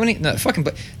Brewing Company? No, fucking.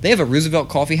 But they have a Roosevelt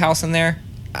Coffee House in there.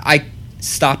 I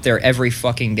stop there every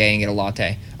fucking day and get a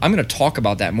latte. I'm going to talk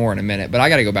about that more in a minute, but I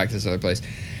got to go back to this other place.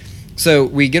 So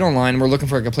we get online and we're looking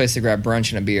for like a place to grab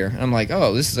brunch and a beer. And I'm like,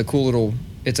 oh, this is a cool little.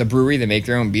 It's a brewery. They make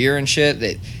their own beer and shit.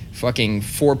 That fucking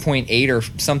 4.8 or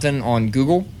something on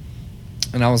Google.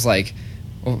 And I was like,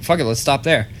 well, fuck it, let's stop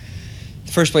there.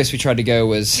 The first place we tried to go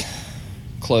was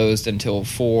closed until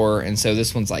 4, and so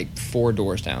this one's like 4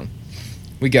 doors down.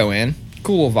 We go in,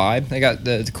 cool little vibe. They got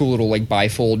the cool little like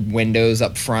bifold windows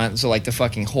up front, so like the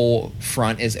fucking whole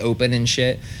front is open and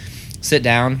shit. Sit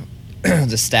down.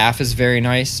 The staff is very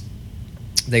nice.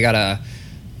 They got a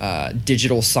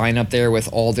digital sign up there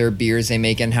with all their beers they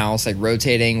make in-house, like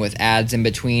rotating with ads in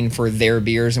between for their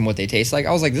beers and what they taste like.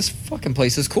 I was like, this fucking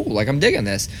place is cool. Like, I'm digging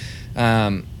this.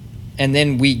 And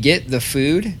then we get the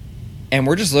food, and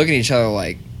we're just looking at each other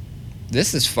like,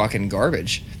 this is fucking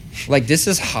garbage. Like, this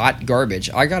is hot garbage.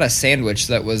 I got a sandwich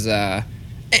that was,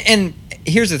 and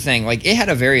here's the thing, like, it had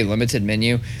a very limited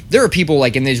menu. There are people,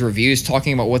 like, in these reviews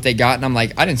talking about what they got, and I'm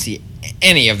like, I didn't see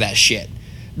any of that shit.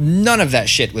 None of that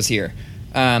shit was here.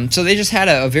 So they just had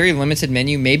a very limited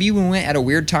menu. Maybe we went at a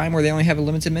weird time where they only have a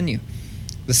limited menu.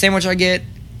 The sandwich I get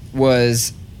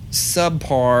was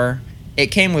subpar. It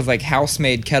came with like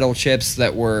house-made kettle chips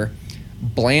that were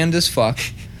bland as fuck.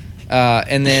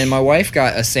 And then my wife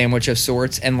got a sandwich of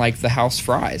sorts and like the house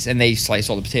fries. And they sliced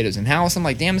all the potatoes in-house. I'm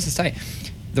like, damn, this is tight.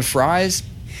 The fries,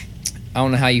 I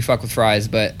don't know how you fuck with fries,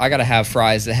 but I gotta have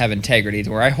fries that have integrity to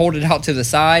where I hold it out to the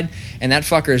side and that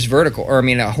fucker is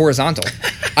horizontal.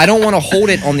 I don't want to hold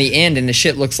it on the end and the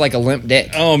shit looks like a limp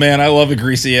dick. Oh man, I love a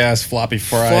greasy ass floppy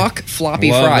fry. Fuck floppy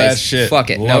love fries. That shit. Fuck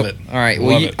it. Love nope. it. All right.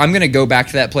 Well, I'm gonna go back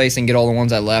to that place and get all the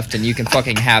ones I left, and you can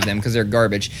fucking have them because they're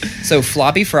garbage. So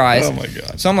floppy fries. Oh my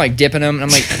god. So I'm like dipping them, and I'm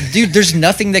like, dude, there's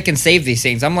nothing that can save these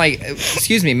things. I'm like,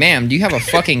 excuse me, ma'am, do you have a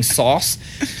fucking sauce?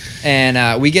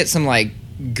 And we get some like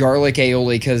garlic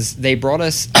aioli because they brought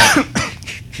us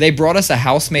a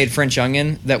house-made French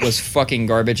onion that was fucking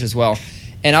garbage as well.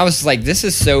 And I was like, this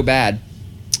is so bad.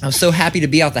 I was so happy to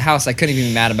be out the house. I couldn't even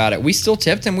be mad about it. We still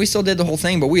tipped him. We still did the whole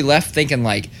thing, but we left thinking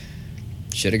like,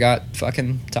 should have got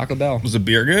fucking Taco Bell. Was the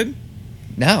beer good?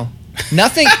 No,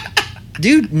 nothing.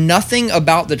 Dude, nothing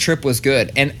about the trip was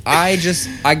good. And I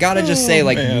gotta just say,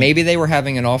 like, man. Maybe they were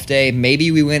having an off day. Maybe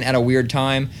we went at a weird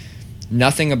time.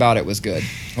 Nothing about it was good.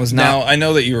 It was not. Now, I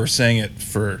know that you were saying it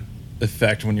for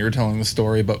effect when you were telling the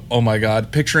story, but oh my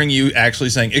god, picturing you actually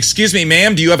saying, excuse me,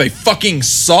 ma'am, do you have a fucking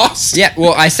sauce? Yeah,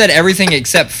 well, I said everything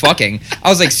except fucking. I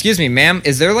was like, excuse me, ma'am,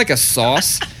 is there like a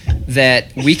sauce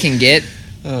that we can get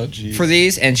for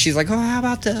these? And she's like, oh, how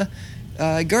about the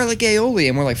garlic aioli?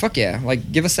 And we're like, fuck yeah,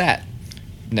 like, give us that.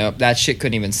 Nope, that shit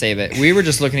couldn't even save it. We were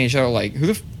just looking at each other like, who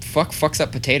the fuck fucks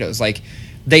up potatoes? Like,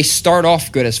 they start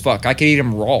off good as fuck. I could eat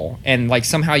them raw, and like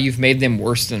somehow you've made them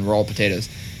worse than raw potatoes.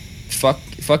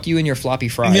 Fuck you and your floppy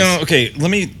fries. You know, okay,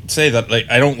 let me say that like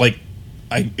I don't like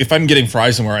if I'm getting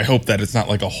fries somewhere, I hope that it's not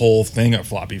like a whole thing of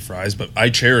floppy fries, but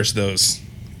I cherish those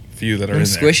few that are in there.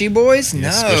 Squishy boys? Yeah, no.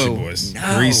 Squishy boys.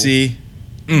 No. Greasy.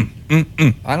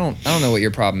 I don't know what your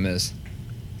problem is.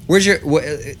 Where's your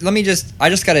let me get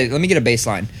a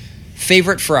baseline.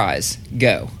 Favorite fries?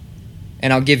 Go.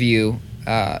 And I'll give you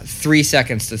 3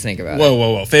 seconds to think about it.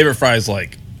 Whoa. Favorite fries,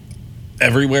 like,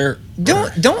 everywhere?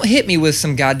 Don't hit me with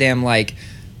some goddamn, like,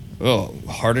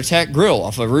 Heart Attack Grill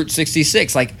off of Route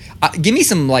 66. Like, give me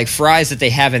some, like, fries that they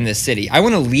have in this city. I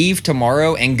want to leave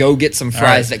tomorrow and go get some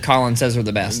fries that Colin says are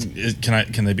the best.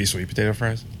 Can they be sweet potato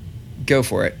fries? Go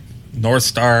for it. North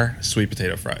Star sweet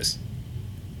potato fries.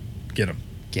 Get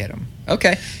them.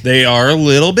 Okay. They are a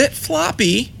little bit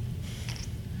floppy,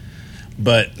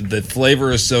 but the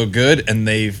flavor is so good, and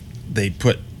they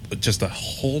put just a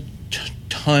whole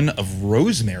ton of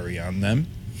rosemary on them,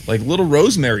 like little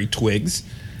rosemary twigs.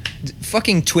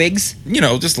 Fucking twigs.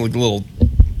 Just like little.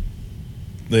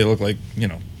 They look like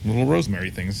little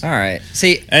rosemary things. All right.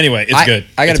 See. Anyway, it's good.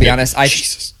 I got to be honest.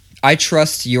 Jesus. I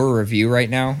trust your review right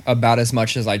now about as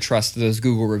much as I trust those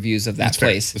Google reviews of that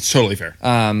place. It's totally fair.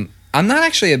 I'm not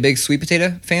actually a big sweet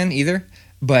potato fan either,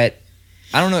 but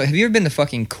I don't know. Have you ever been to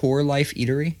fucking Core Life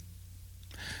Eatery?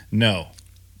 No,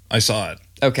 I saw it.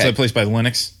 Okay, it's a place by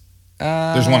Lennox.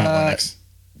 There's one at Lennox.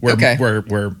 Where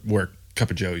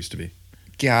Cup of Joe used to be.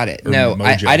 Got it. Or no,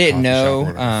 Mojo I didn't Coffee know.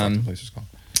 Shop, whatever the place is called.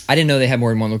 I didn't know they had more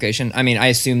than one location. I mean, I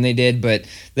assume they did, but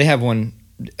they have one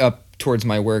up towards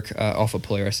my work off of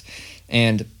Polaris,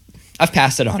 and I've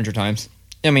passed it 100 times.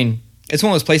 I mean, it's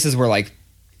one of those places where like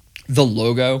the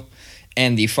logo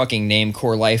and the fucking name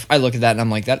Core Life, I look at that and I'm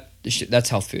like, that's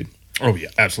health food. Oh yeah,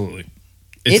 absolutely.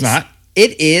 It's not.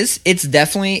 It is. It's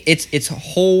definitely. It's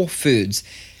Whole Foods.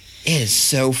 It is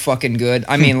so fucking good.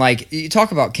 I mean, like, you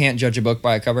talk about can't judge a book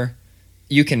by a cover.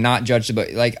 You cannot judge the book.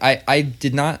 Like, I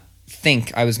did not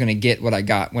think I was going to get what I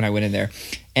got when I went in there.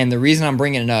 And the reason I'm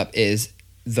bringing it up is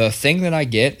the thing that I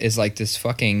get is like this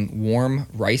fucking warm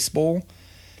rice bowl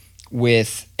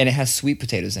and it has sweet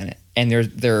potatoes in it. And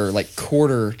they're like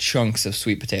quarter chunks of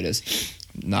sweet potatoes.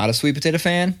 Not a sweet potato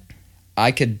fan.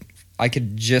 I could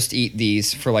just eat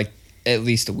these for like at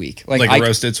least a week. Like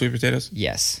roasted sweet potatoes?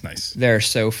 Yes. Nice. They're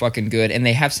so fucking good. And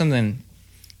they have something,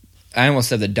 I almost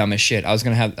said the dumbest shit. I was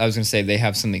gonna say they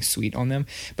have something sweet on them.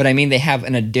 But I mean they have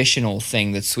an additional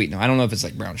thing that's sweet. Now I don't know if it's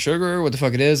like brown sugar or what the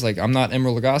fuck it is. Like I'm not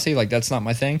Emeril Lagasse, like that's not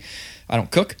my thing. I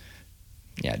don't cook.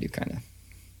 Yeah, I do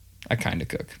I kinda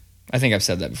cook. I think I've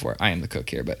said that before. I am the cook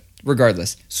here, but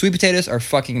regardless, sweet potatoes are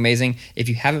fucking amazing. If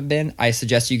you haven't been, I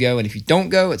suggest you go. And if you don't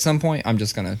go at some point, I'm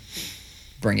just going to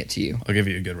bring it to you. I'll give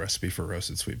you a good recipe for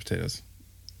roasted sweet potatoes.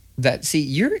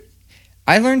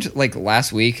 I learned like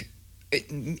last week.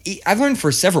 I've learned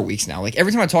for several weeks now. Like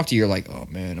every time I talk to you, you're like, oh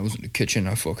man, I was in the kitchen.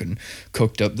 I fucking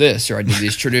cooked up this, or I did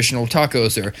these traditional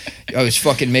tacos, or I was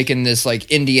fucking making this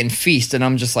like Indian feast. And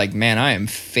I'm just like, man, I am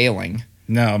failing.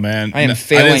 No, man. I am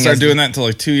failing. I didn't start doing that until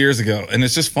like 2 years ago, and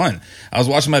it's just fun. I was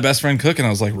watching my best friend cook, and I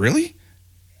was like, really?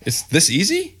 It's this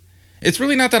easy? It's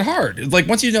really not that hard. It's like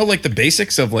once you know like the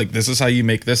basics of like this is how you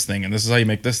make this thing, and this is how you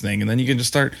make this thing, and then you can just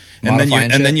start, and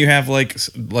then you have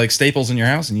like staples in your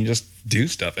house, and you just do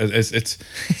stuff. It's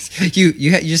you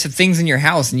just have things in your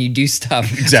house, and you do stuff.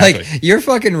 Exactly. Like your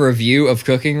fucking review of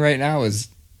cooking right now is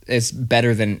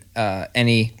better than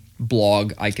any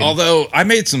blog I can. Although I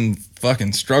made some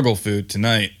fucking struggle food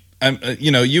tonight.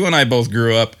 You and I both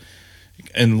grew up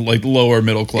in like lower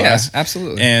middle class. Yeah,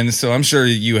 absolutely. And so I'm sure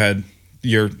you had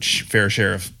your fair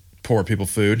share of poor people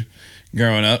food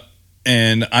growing up.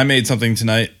 And I made something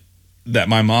tonight that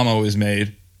my mom always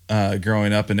made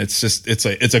growing up, and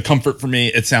it's a comfort for me.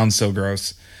 It sounds so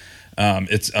gross. You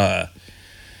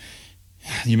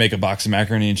make a box of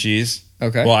macaroni and cheese.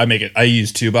 Okay. Well, I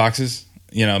use 2 boxes.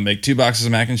 Make 2 boxes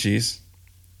of mac and cheese.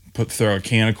 Throw a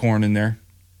can of corn in there,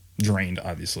 drained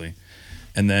obviously,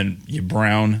 and then you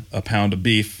brown a pound of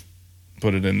beef,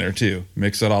 put it in there too.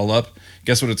 Mix it all up.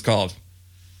 Guess what it's called?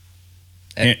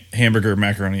 Hamburger,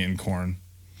 macaroni, and corn.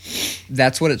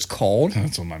 That's what it's called?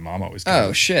 That's what my mom always called it.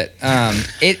 Oh shit!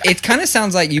 It kind of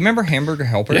sounds like, you remember Hamburger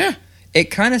Helper? Yeah.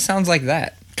 It kind of sounds like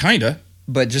that, Kinda,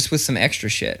 but just with some extra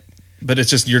shit. but it's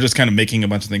just you're just kind of making a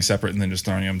bunch of things separate and then just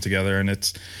throwing them together, and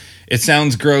it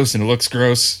sounds gross and it looks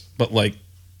gross, but like.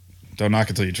 Don't knock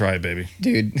it till you try it, baby.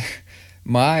 Dude,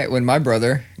 when my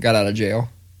brother got out of jail,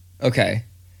 okay.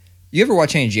 You ever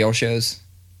watch any jail shows?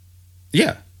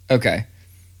 Yeah. Okay.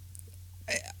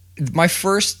 My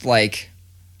first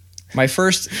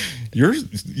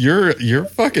Your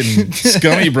fucking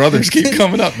scummy brothers keep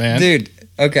coming up, man. Dude,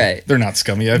 okay. They're not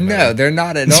scummy. No, they're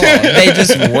not at all. They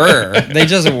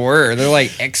just were. They're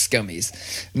like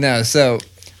ex-scummies. No, so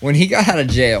when he got out of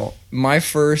jail, my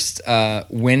first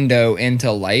window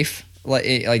into life, like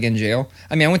in jail.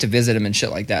 I mean, I went to visit him and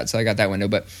shit like that, so I got that window.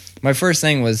 But my first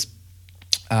thing was,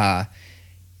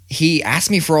 he asked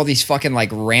me for all these fucking like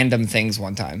random things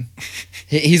one time.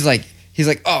 He's like, He's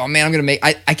like, oh man, I'm gonna make.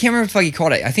 I can't remember what the fuck he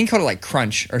called it. I think he called it like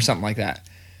crunch or something like that.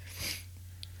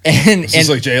 And Is this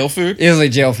like jail food? It was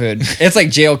like jail food. It's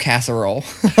like jail casserole.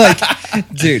 Like,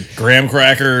 dude, Graham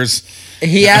crackers.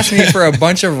 he asked me for a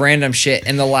bunch of random shit,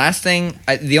 and the last thing,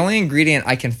 the only ingredient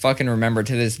I can fucking remember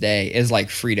to this day is like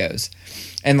Fritos.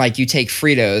 And like you take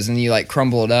Fritos and you like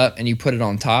crumble it up and you put it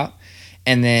on top,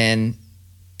 and then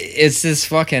it's this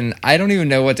fucking, I don't even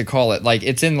know what to call it. Like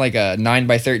it's in like a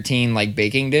 9x13 like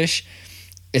baking dish.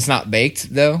 It's not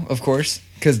baked though, of course,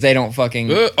 because they don't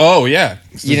fucking. Oh yeah,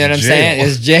 You know what I'm saying?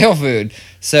 It's jail food.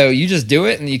 So you just do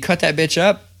it and you cut that bitch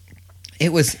up.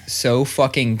 It was so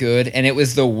fucking good, and it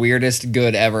was the weirdest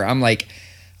good ever. I'm like,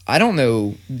 I don't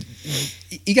know.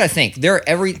 You gotta think.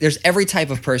 There's every type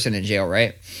of person in jail,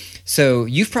 right? So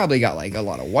you've probably got like a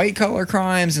lot of white collar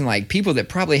crimes and like people that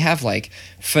probably have like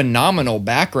phenomenal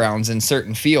backgrounds in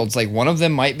certain fields. Like one of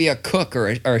them might be a cook or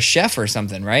a chef or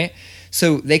something, right?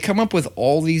 So they come up with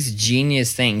all these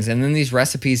genius things, and then these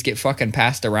recipes get fucking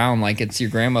passed around like it's your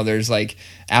grandmother's like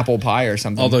apple pie or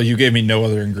something. Although you gave me no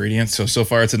other ingredients, so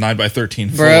far it's a 9x13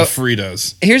 full Bro, of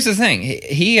Fritos. Here's the thing.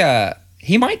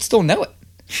 He might still know it.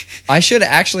 I should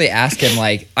actually ask him,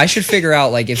 like, I should figure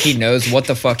out like if he knows what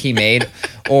the fuck he made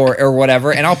or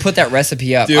whatever, and I'll put that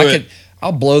recipe up.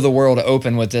 I'll blow the world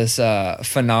open with this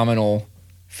phenomenal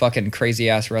fucking crazy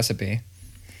ass recipe.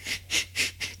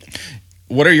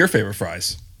 What are your favorite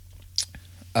fries?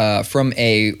 From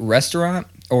a restaurant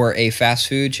or a fast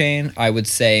food chain, I would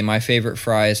say my favorite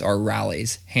fries are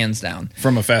Rally's, hands down.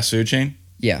 From a fast food chain?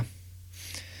 Yeah.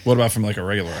 What about from like a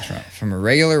regular restaurant? From a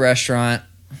regular restaurant,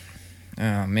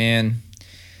 oh man.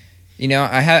 You know,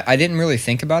 I didn't really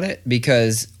think about it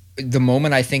because the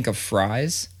moment I think of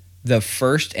fries, the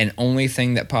first and only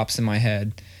thing that pops in my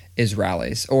head is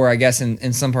Rally's. Or I guess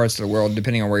in some parts of the world,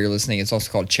 depending on where you're listening, it's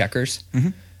also called Checkers.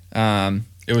 Mm-hmm.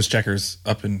 It was Checkers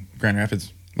up in Grand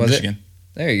Rapids, Michigan.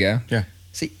 There you go. Yeah.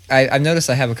 See, I've noticed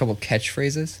I have a couple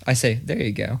catchphrases. I say, there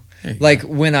you go. Like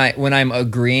when I'm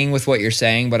agreeing with what you're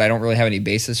saying, but I don't really have any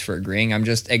basis for agreeing. I'm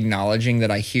just acknowledging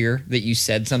that I hear that you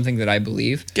said something that I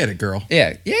believe. Get it, girl.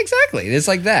 Yeah, exactly. It's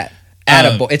like that.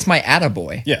 Attaboy. It's my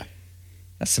attaboy. Yeah.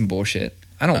 That's some bullshit.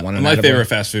 I don't want to. My favorite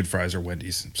fast food fries are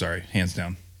Wendy's. Sorry, hands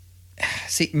down.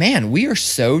 See, man, we are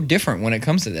so different when it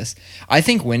comes to this. I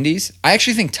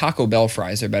actually think Taco Bell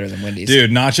fries are better than Wendy's.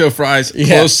 Dude, nacho fries,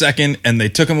 close second, and they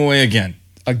took them away again.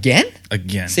 Again?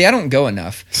 Again. See, I don't go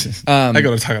enough. I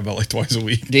go to Taco Bell like twice a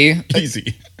week. Do you?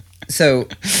 Easy. So,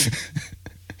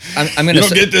 I'm going to... You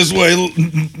don't get this way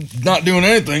not doing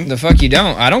anything. The fuck you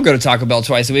don't. I don't go to Taco Bell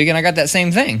twice a week, and I got that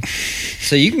same thing.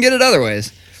 So you can get it other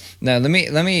ways. Now, let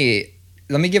me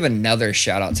give another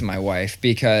shout out to my wife,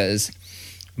 because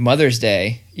Mother's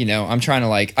Day, you know, I'm trying to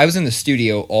like, I was in the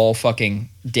studio all fucking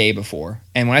day before.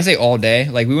 And when I say all day,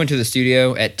 like we went to the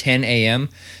studio at 10 a.m.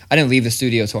 I didn't leave the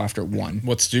studio till after 1.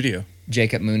 What studio?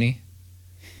 Jacob Mooney.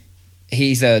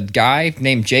 He's a guy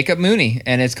named Jacob Mooney,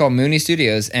 and it's called Mooney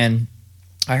Studios. And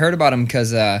I heard about him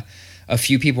because a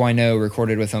few people I know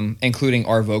recorded with him, including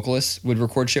our vocalist would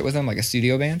record shit with him, like a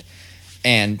studio band.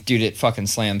 And dude, it fucking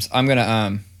slams.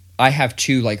 I have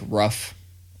 2 like rough,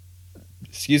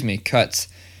 cuts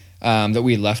that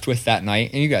we left with that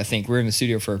night. And you gotta think, we were in the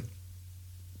studio for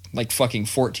like fucking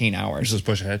 14 hours. Just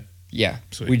push ahead. Yeah.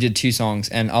 Sweet. We did 2 songs,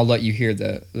 and I'll let you hear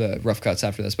the rough cuts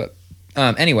after this. But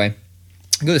anyway,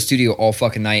 I go to the studio all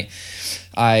fucking night.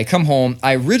 I come home.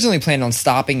 I originally planned on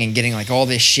stopping and getting like all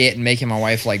this shit and making my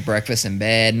wife like breakfast in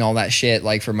bed and all that shit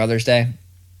like for Mother's Day.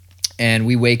 And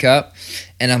we wake up,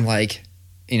 and I'm like,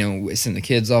 you know, we send the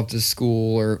kids off to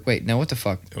school, or wait, no, what the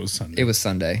fuck? It was Sunday. It was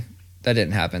Sunday. That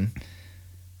didn't happen.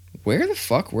 Where the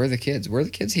fuck were the kids? Were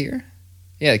the kids here?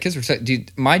 Yeah, the kids were...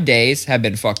 Dude, my days have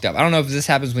been fucked up. I don't know if this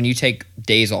happens when you take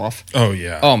days off. Oh,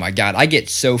 yeah. Oh, my God. I get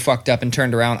so fucked up and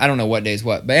turned around. I don't know what day's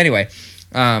what. But anyway,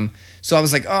 so I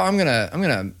was like, oh, I'm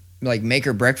gonna like make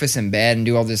her breakfast in bed and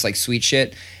do all this like sweet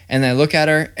shit. And then I look at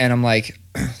her, and I'm like,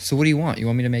 so what do you want? You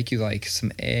want me to make you like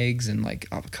some eggs and like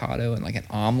avocado and like an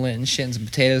omelet and shit and some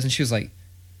potatoes? And she was like,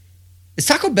 is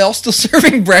Taco Bell still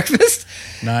serving breakfast?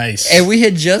 Nice. And we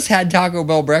had just had Taco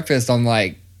Bell breakfast on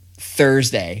like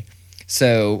Thursday.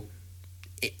 So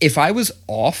if I was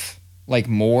off like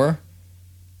more,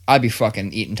 I'd be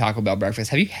fucking eating Taco Bell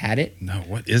breakfast. Have you had it? No,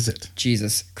 what is it?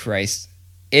 Jesus Christ.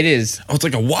 It is. Oh, it's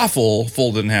like a waffle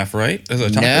folded in half, right? As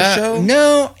a taco show?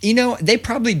 No, you know, they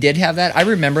probably did have that. I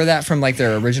remember that from like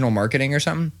their original marketing or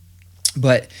something.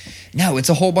 But no, it's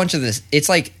a whole bunch of this. It's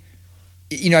like,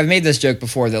 you know, I've made this joke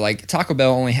before that like Taco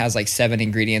Bell only has like 7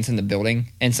 ingredients in the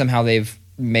building, and somehow they've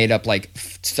made up like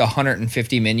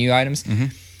 150 menu items. Mm-hmm.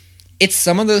 It's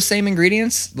some of those same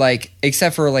ingredients, like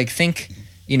except for like think,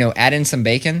 you know, add in some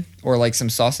bacon or like some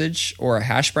sausage or a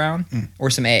hash brown or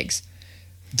some eggs.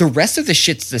 The rest of the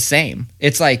shit's the same.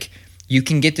 It's like you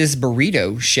can get this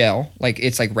burrito shell, like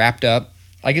it's like wrapped up.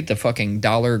 I get the fucking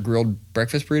dollar grilled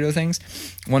breakfast burrito things.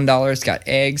 $1. It's got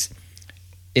eggs.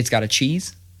 It's got a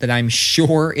cheese that I'm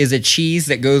sure is a cheese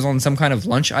that goes on some kind of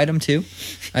lunch item too.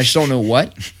 I just don't know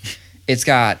what. It's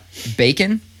got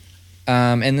bacon.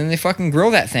 And then they fucking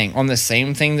grill that thing on the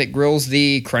same thing that grills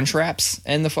the Crunch Wraps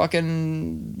and the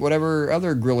fucking whatever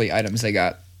other grilly items they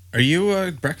got. Are you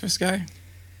a breakfast guy?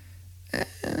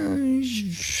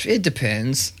 It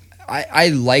depends. I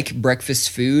like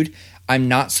breakfast food. I'm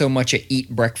not so much a eat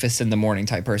breakfast in the morning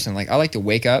type person. Like, I like to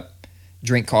wake up,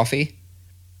 drink coffee.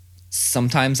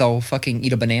 Sometimes I'll fucking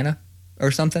eat a banana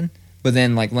or something. But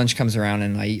then, like, lunch comes around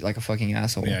and I eat like a fucking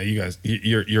asshole. Yeah, you guys,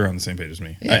 you're on the same page as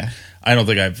me. Yeah. I don't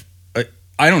think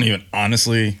I don't even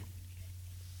honestly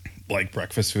like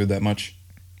breakfast food that much.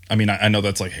 I mean, I know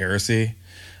that's like heresy.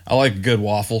 I like a good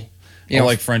waffle. I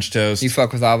like French toast. You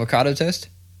fuck with avocado toast?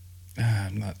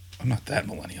 I'm not that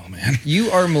millennial, man.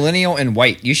 You are millennial and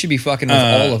white. You should be fucking with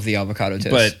all of the avocado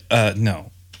toast. But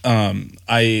no.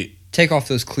 I take off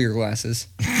those clear glasses.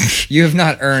 You have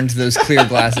not earned those clear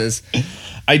glasses.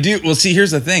 I do. Well, see,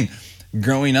 here's the thing.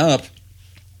 Growing up,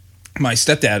 my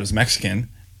stepdad was Mexican,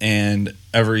 and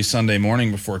every Sunday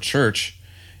morning before church,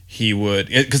 he would,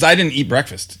 because I didn't eat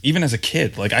breakfast even as a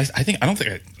kid. Like I don't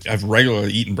think I've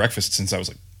regularly eaten breakfast since I was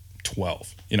like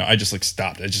 12. You know, I just like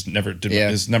stopped. I just never did. Yeah.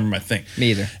 It was never my thing.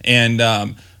 Me either.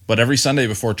 And but every Sunday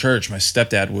before church, my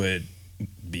stepdad would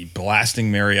be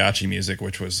blasting mariachi music,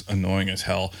 which was annoying as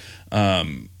hell,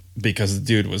 because the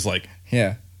dude was like,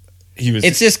 yeah.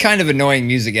 It's just kind of annoying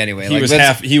music anyway.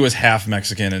 He was half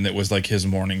Mexican, and it was like his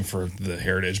mourning for the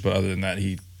heritage. But other than that,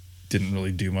 he didn't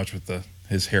really do much with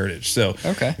his heritage. So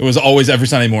okay. It was always every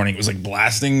Sunday morning. It was like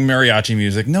blasting mariachi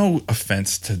music. No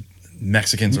offense to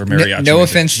Mexicans or mariachi. No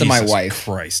music. offense to my Jesus wife.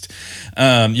 Christ,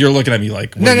 you're looking at me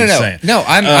like, what are you saying? No,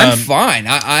 I'm fine.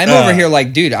 I'm over here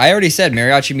like, dude. I already said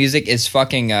mariachi music is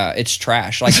fucking. It's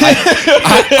trash. Like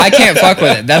I can't fuck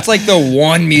with it. That's like the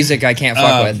one music I can't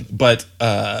fuck with. But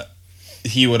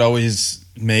he would always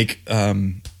make.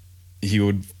 He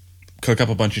would cook up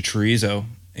a bunch of chorizo,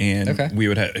 and we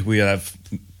would have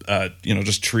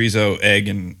just chorizo, egg,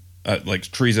 and like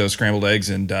chorizo, scrambled eggs,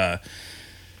 and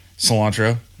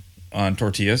cilantro on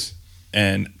tortillas,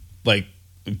 and like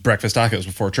breakfast tacos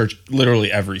before church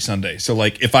literally every Sunday. So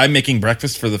like if I'm making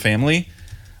breakfast for the family,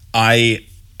 I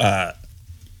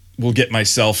will get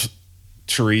myself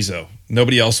chorizo.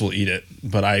 Nobody else will eat it,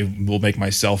 but I will make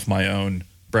myself my own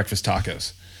breakfast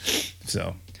tacos.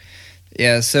 So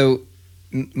yeah, so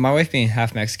my wife being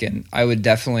half Mexican, I would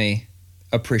definitely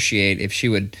appreciate if she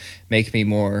would make me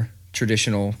more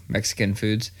traditional Mexican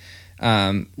foods.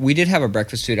 We did have a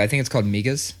breakfast food. I think it's called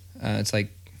migas. It's like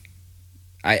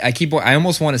I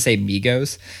almost want to say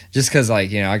Migos just because like,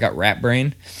 you know, I got rat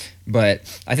brain, but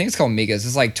I think it's called migas.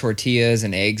 It's like tortillas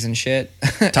and eggs and shit.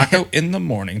 Taco in the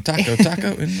morning. Taco in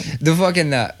the morning. The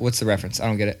fucking what's the reference? I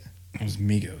don't get it. It was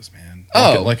Migos, man.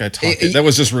 Like I talked it. That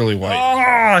was just really white.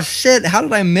 Oh shit! How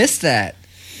did I miss that?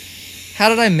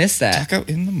 Taco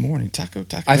in the morning. Taco.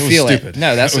 I feel stupid. it.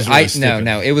 No, that's that was really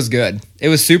no. It was good. It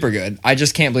was super good. I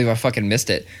just can't believe I fucking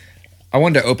missed it. I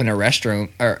wanted to open a restroom,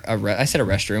 or I said a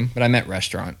restroom, but I meant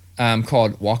restaurant.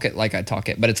 Called Walk It Like I Talk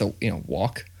It, but it's a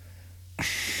walk.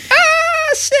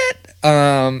 Shit.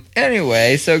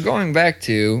 Anyway, so going back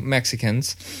to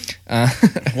Mexicans.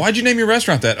 Why'd you name your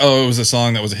restaurant that? Oh, it was a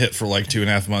song that was a hit for like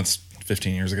 2.5 months,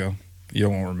 15 years ago. You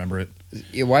don't want to remember it.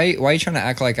 Why are you trying to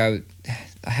act like I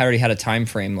already had a time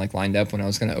frame like lined up when I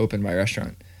was going to open my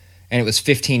restaurant? And it was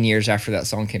 15 years after that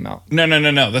song came out. No.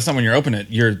 That's not when you're opening it.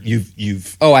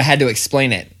 You've. Oh, I had to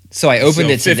explain it. So I opened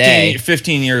it today.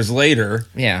 15 years later.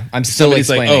 Yeah, I'm still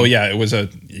explaining. Like, oh yeah, it was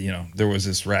there was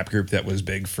this rap group that was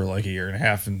big for like a year and a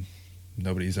half and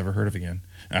nobody's ever heard of again.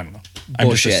 I don't know.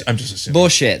 Bullshit. I'm just assuming.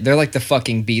 Bullshit. They're like the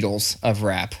fucking Beatles of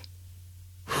rap.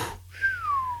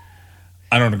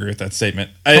 I don't agree with that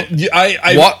statement.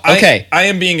 Okay. I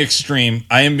am being extreme.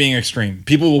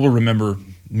 People will remember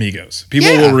Migos.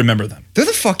 People will remember them. They're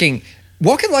the fucking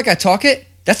Walk It Like I Talk It.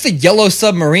 That's the Yellow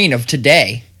Submarine of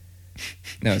today.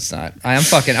 No, it's not.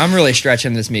 I'm really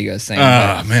stretching this Migos thing.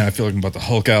 Man, I feel like I'm about to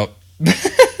Hulk out.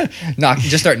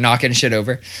 Just start knocking shit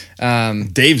over.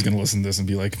 Dave's gonna listen to this and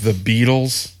be like, the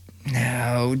Beatles.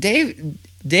 No, Dave.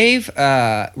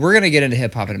 We're gonna get into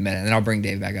hip hop in a minute, and then I'll bring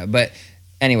Dave back up. But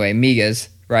anyway, Migas,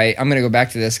 right? I'm gonna go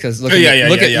back to this because look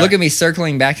at me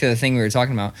circling back to the thing we were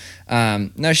talking about.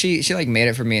 No, she like made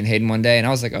it for me and Hayden one day, and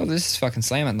I was like, oh, this is fucking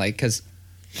slamming, like, because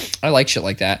I like shit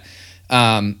like that.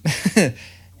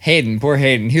 Hayden, poor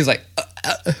Hayden, he was like,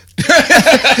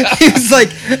 He was like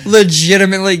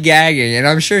legitimately gagging, and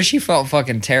I'm sure she felt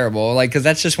fucking terrible. Like, because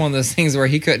that's just one of those things where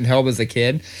he couldn't help as a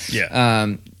kid.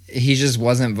 Yeah. He just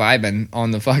wasn't vibing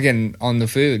on the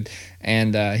food,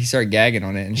 and he started gagging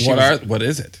on it. And what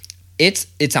is it?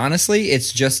 It's honestly,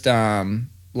 it's just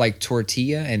like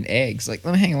tortilla and eggs. Like,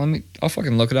 I'll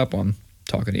fucking look it up on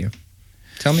talking to you.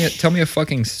 Tell me a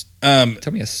fucking tell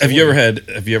me a story.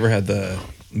 Have you ever had the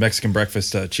Mexican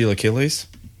breakfast chilaquiles?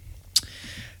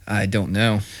 I don't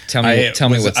know. Tell me what's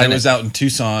in it. I was out in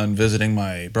Tucson visiting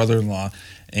my brother-in-law,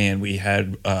 and we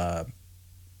had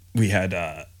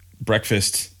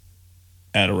breakfast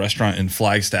at a restaurant in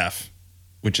Flagstaff,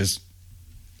 which is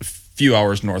a few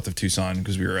hours north of Tucson,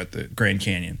 because we were at the Grand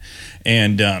Canyon,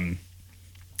 and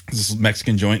this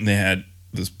Mexican joint, and they had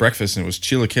this breakfast, and it was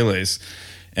chilaquiles,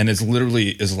 and it's literally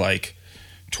is like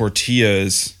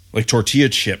tortillas, like tortilla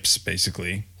chips,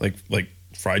 basically, like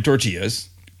fried tortillas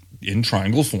in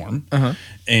triangle form,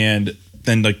 and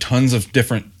then like tons of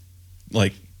different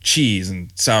like cheese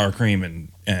and sour cream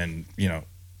and you know,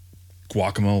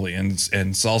 guacamole and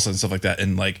salsa and stuff like that,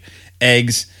 and like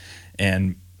eggs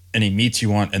and any meats you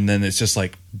want, and then it's just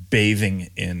like bathing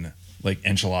in like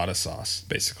enchilada sauce,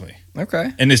 basically.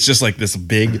 Okay. And it's just like this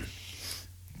big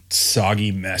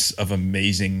soggy mess of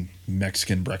amazing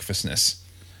Mexican breakfastness.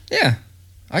 Yeah,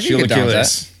 I can get down with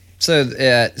that. So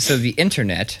the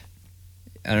internet,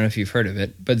 I don't know if you've heard of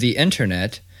it, but the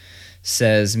internet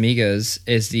says migas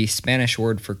is the Spanish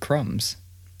word for crumbs.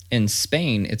 In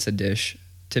Spain, it's a dish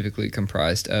typically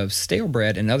comprised of stale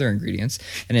bread and other ingredients.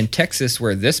 And in Texas,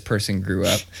 where this person grew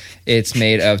up, it's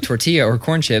made of tortilla or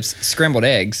corn chips, scrambled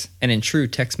eggs, and in true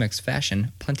Tex-Mex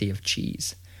fashion, plenty of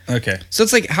cheese. Okay. So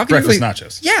it's like, how can breakfast you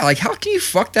nachos? Yeah, like how can you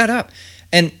fuck that up?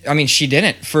 And I mean, she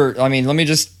didn't. Let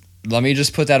me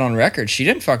just put that on record. She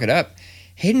didn't fuck it up.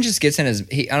 Hayden just gets in his.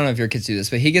 I don't know if your kids do this,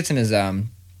 but he gets in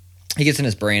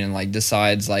his brain and like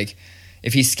decides like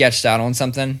if he's sketched out on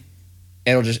something,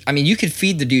 it'll just. I mean, you could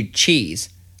feed the dude cheese,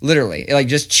 literally, like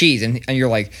just cheese, and you're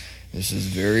like, this is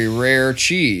very rare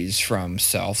cheese from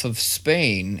south of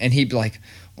Spain, and he'd be like,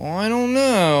 well, I don't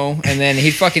know, and then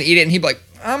he'd fucking eat it, and he'd be like,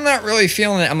 I'm not really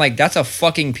feeling it. I'm like, that's a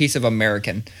fucking piece of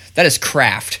American. That is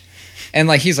craft. And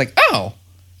like, he's like, oh.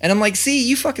 And I'm like, see,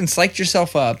 you fucking psyched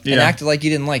yourself up and acted like you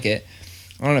didn't like it.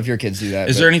 I don't know if your kids do that.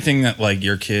 Is there anything that like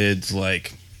your kids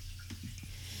like,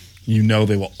 you know,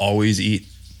 they will always eat?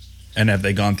 And have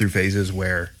they gone through phases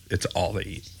where it's all they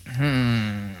eat?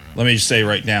 Let me just say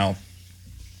right now,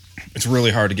 it's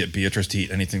really hard to get Beatrice to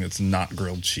eat anything that's not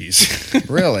grilled cheese.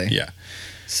 Really? Yeah.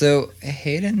 So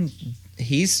Hayden,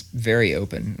 he's very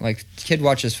open. Like, kid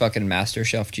watches fucking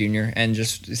MasterChef Junior and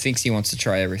just thinks he wants to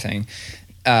try everything.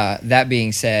 That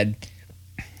being said,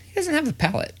 he doesn't have the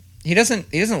palate. He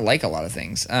doesn't like a lot of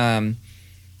things.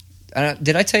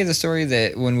 Did I tell you the story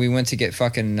that when we went to get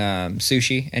fucking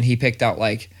sushi and he picked out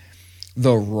like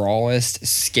the rawest,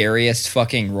 scariest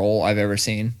fucking roll I've ever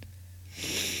seen?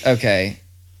 Okay,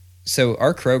 so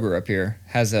our Kroger up here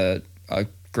has a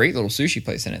great little sushi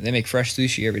place in it. They make fresh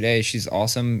sushi every day. She's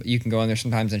awesome. You can go in there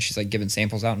sometimes and she's like giving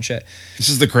samples out and shit. This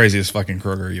is the craziest fucking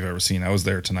Kroger you've ever seen. I was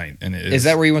there tonight, and is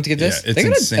that where you went to get this? Yeah, it's they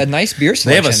got insane. A nice beer selection.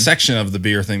 They have a section of the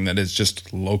beer thing that is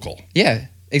just local. Yeah,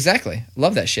 exactly.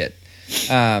 Love that shit.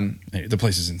 The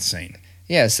place is insane.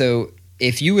 Yeah, so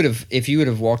if you would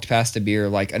have walked past a beer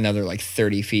like another like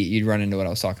 30 feet, you'd run into what I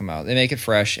was talking about. They make it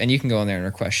fresh, and you can go in there and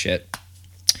request shit.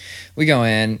 We go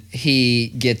in, he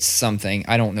gets something.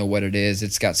 I don't know what it is.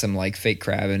 It's got some like fake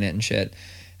crab in it and shit.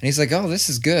 And he's like, oh, this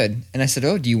is good. And I said,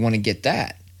 oh, do you want to get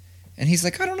that? And he's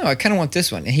like, I don't know. I kind of want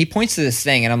this one. And he points to this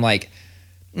thing, and I'm like,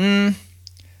 I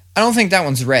don't think that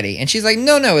one's ready. And she's like,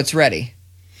 no, it's ready.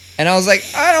 And I was like,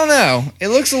 I don't know. It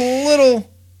looks a little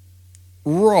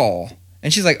raw.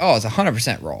 And she's like, oh, it's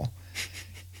 100% raw.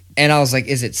 And I was like,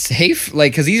 is it safe?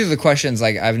 Like, because these are the questions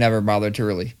like I've never bothered to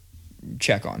really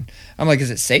check on. I'm like, is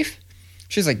it safe?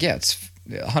 She's like, yeah, it's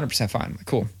 100% fine. I'm like,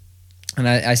 cool. And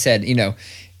I said,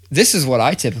 this is what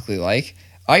I typically like.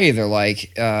 I either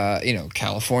like,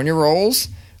 California rolls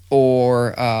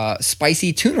or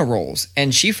spicy tuna rolls.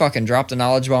 And she fucking dropped a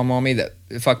knowledge bomb on me that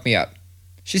fucked me up.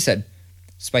 She said,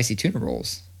 spicy tuna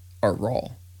rolls are raw.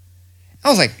 I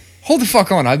was like, hold the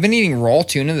fuck on. I've been eating raw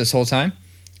tuna this whole time.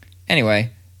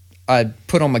 Anyway, I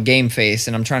put on my game face,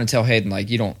 and I'm trying to tell Hayden, like,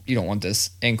 you don't want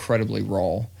this incredibly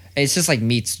raw. And it's just like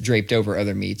meats draped over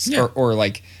other meats, yeah. or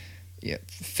like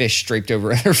fish draped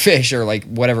over other fish, or like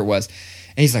whatever it was.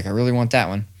 And he's like, I really want that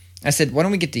one. I said, why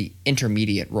don't we get the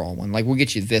intermediate raw one? Like, we'll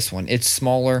get you this one. It's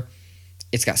smaller.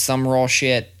 It's got some raw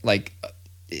shit. Like,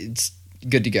 it's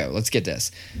good to go. Let's get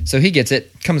this. So he gets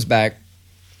it, comes back,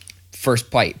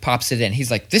 first bite, pops it in. He's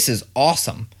like, this is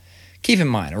awesome. Keep in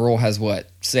mind, a roll has what,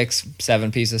 6,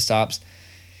 7 pieces tops.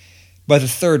 By the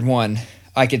third one,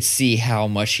 I could see how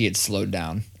much he had slowed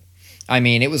down. I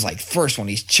mean, it was like first one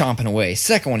he's chomping away.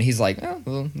 Second one he's like, oh, a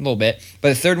little bit. But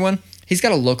the third one, he's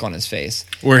got a look on his face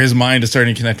where his mind is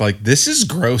starting to connect. Like, this is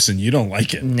gross, and you don't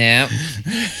like it. No.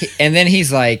 And then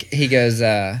he's like, he goes,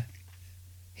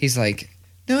 he's like,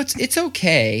 no, it's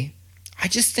okay. I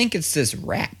just think it's this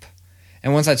wrap.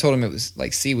 And once I told him it was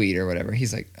like seaweed or whatever,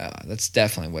 he's like, oh, that's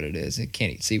definitely what it is. It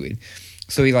can't eat seaweed.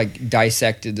 So he like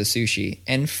dissected the sushi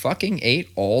and fucking ate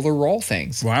all the raw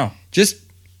things. Wow. Just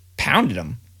pounded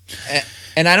them.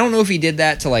 And I don't know if he did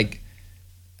that to like,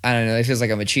 I don't know, it feels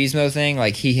like a machismo thing.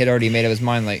 Like he had already made up his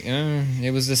mind like,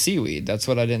 it was the seaweed. That's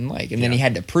what I didn't like. And then he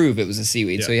had to prove it was a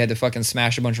seaweed. Yeah. So he had to fucking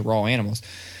smash a bunch of raw animals.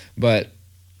 But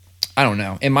I don't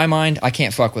know. In my mind, I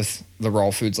can't fuck with the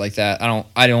raw foods like that.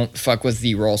 I don't fuck with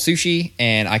the raw sushi,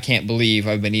 and I can't believe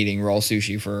I've been eating raw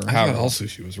sushi for I thought all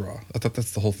sushi was raw. I thought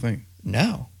that's the whole thing.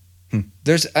 No.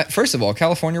 There's first of all,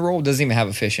 California roll doesn't even have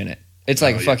a fish in it. It's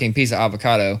like a fucking piece of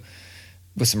avocado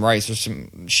with some rice or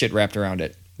some shit wrapped around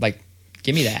it. Like,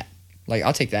 give me that. Like,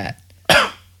 I'll take that.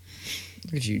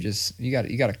 Look at you, you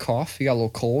got a cough? You got a little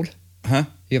cold? Huh?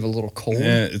 You have a little cold?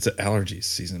 Yeah, it's an allergy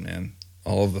season, man.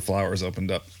 All of the flowers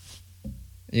opened up.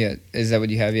 Yeah, is that what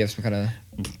you have? You have some kind of...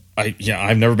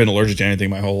 I've never been allergic to anything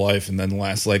my whole life, and then the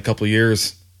last like couple of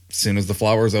years, as soon as the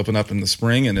flowers open up in the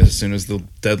spring and as soon as the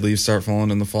dead leaves start falling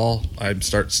in the fall, I'd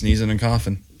start sneezing and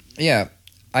coughing. Yeah,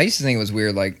 I used to think it was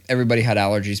weird, like everybody had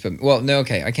allergies, but well, no,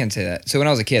 okay, I can't say that. So when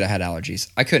I was a kid, I had allergies.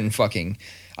 I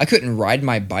couldn't ride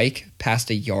my bike past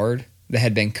a yard that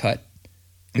had been cut,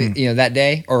 that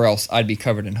day, or else I'd be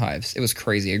covered in hives. It was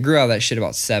crazy. I grew out of that shit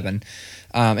about 7.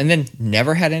 And then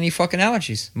never had any fucking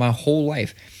allergies my whole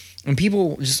life. And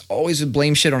people just always would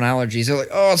blame shit on allergies. They're like,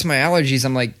 oh, it's my allergies.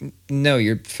 I'm like, no,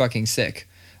 you're fucking sick.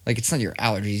 Like, it's not your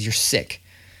allergies. You're sick.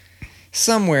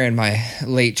 Somewhere in my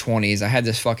late 20s, I had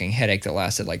this fucking headache that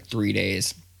lasted like 3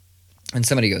 days. And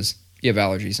somebody goes, you have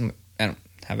allergies. I'm like, I don't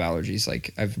have allergies.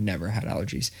 Like, I've never had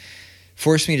allergies.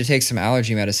 Forced me to take some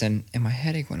allergy medicine, and my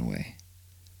headache went away.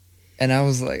 And I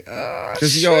was like, oh,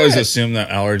 because you always assume that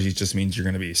allergies just means you're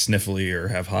going to be sniffly or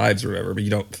have hives or whatever, but you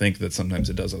don't think that sometimes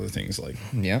it does other things like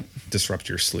disrupt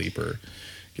your sleep or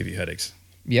give you headaches.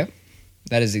 Yep.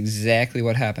 That is exactly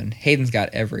what happened. Hayden's got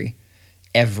every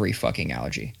fucking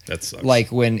allergy. That sucks.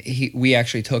 Like when we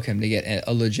actually took him to get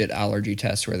a legit allergy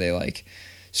test where they like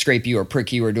scrape you or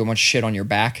prick you or do a bunch of shit on your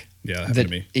back. Yeah, that happened to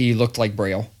me. He looked like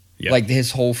Braille. Yeah. Like his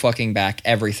whole fucking back,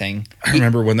 everything. I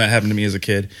remember when that happened to me as a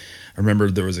kid. I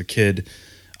remember there was a kid,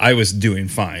 I was doing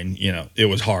fine, it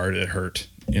was hard, it hurt,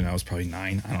 I was probably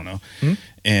 9, I don't know. Mm-hmm.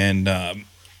 And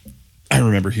I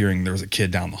remember hearing there was a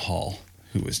kid down the hall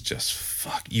who was just,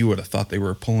 you would have thought they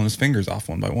were pulling his fingers off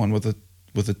one by one with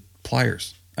the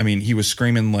pliers. I mean, he was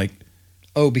screaming like...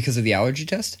 Oh, because of the allergy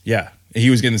test? Yeah, he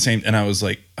was getting the same, and I was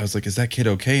like, is that kid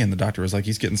okay? And the doctor was like,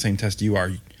 he's getting the same test you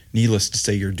are. Needless to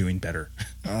say, you're doing better.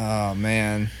 Oh,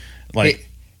 man. Like... Hey,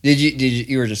 Did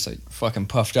you were just like fucking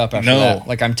puffed up after that?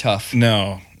 Like, I'm tough.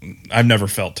 No, I've never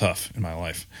felt tough in my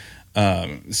life.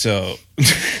 So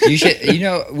you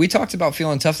should, we talked about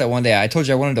feeling tough that one day. I told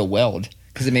you I wanted to weld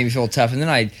because it made me feel tough. And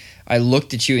then I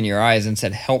looked at you in your eyes and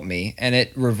said, help me. And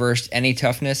it reversed any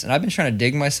toughness. And I've been trying to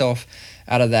dig myself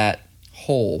out of that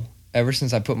hole ever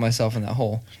since I put myself in that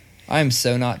hole. I am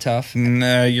so not tough.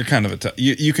 No, you're kind of a tough.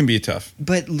 You can be tough.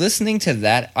 But listening to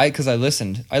that, because I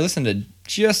listened to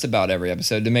just about every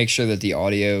episode to make sure that the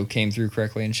audio came through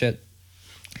correctly and shit.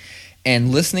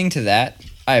 And listening to that,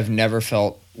 I have never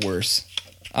felt worse.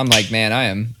 I'm like, man, I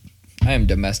am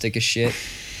domestic as shit.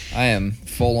 I am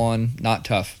full on not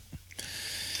tough.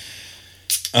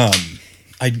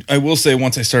 I will say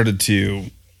once I started to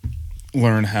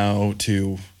learn how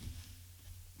to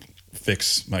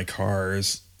fix my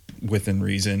cars within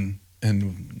reason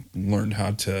and learned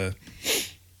how to,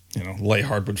 lay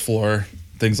hardwood floor,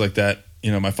 things like that.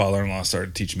 My father-in-law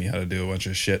started teaching me how to do a bunch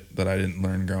of shit that I didn't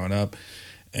learn growing up.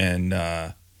 And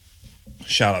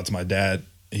shout out to my dad.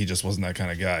 He just wasn't that kind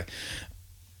of guy.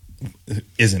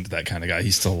 Isn't that kind of guy.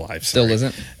 He's still alive. Still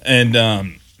isn't.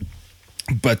 And,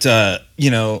 but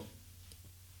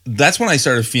that's when I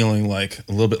started feeling like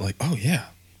a little bit like, oh yeah,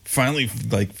 finally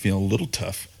like feeling a little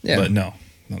tough. Yeah. But no,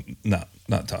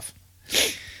 not tough.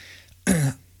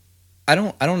 I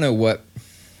don't know what.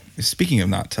 Speaking of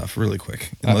not tough, really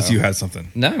quick, unless you had something.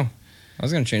 No, I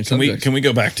was going to change subjects. Can we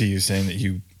go back to you saying that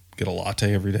you get a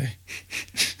latte every day?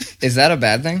 Is that a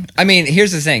bad thing? I mean,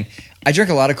 here's the thing. I drink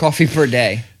a lot of coffee per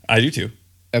day. I do too.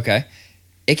 Okay.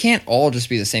 It can't all just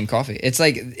be the same coffee. It's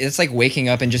like waking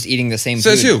up and just eating the same food.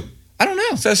 Says who? I don't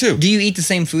know. Says who? Do you eat the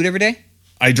same food every day?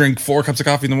 I drink 4 cups of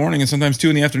coffee in the morning and sometimes 2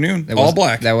 in the afternoon, all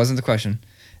black. That wasn't the question.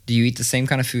 Do you eat the same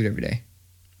kind of food every day?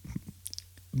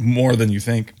 More than you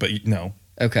think, but no.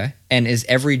 Okay. And is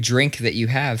every drink that you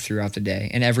have throughout the day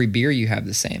and every beer you have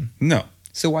the same? No.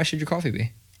 So why should your coffee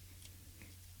be?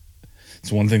 It's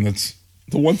the one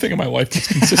thing in my life that's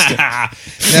consistent.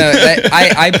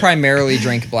 I primarily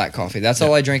drink black coffee. That's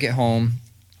all I drink at home.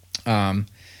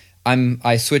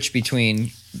 I switch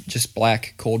between just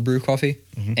black cold brew coffee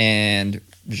and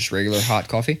just regular hot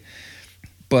coffee.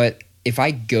 But if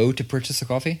I go to purchase a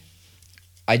coffee,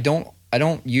 I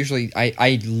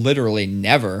literally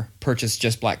never purchase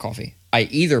just black coffee. I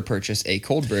either purchase a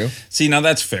cold brew. See, now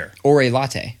that's fair. Or a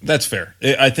latte. That's fair.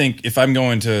 I think if I'm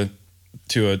going to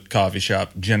a coffee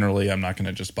shop, generally I'm not going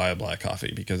to just buy a black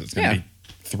coffee because it's going to be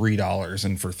 $3,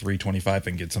 and for $3.25 I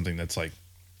can get something that's like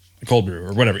a cold brew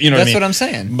or whatever. You know, that's what I mean? What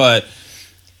I'm saying. But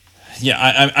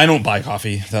yeah, I don't buy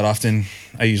coffee that often.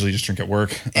 I usually just drink at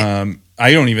work. I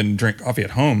don't even drink coffee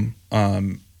at home,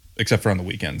 except for on the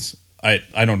weekends.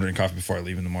 I don't drink coffee before I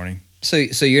leave in the morning. So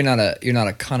you're not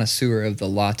a connoisseur of the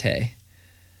latte.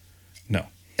 No.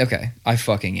 Okay, I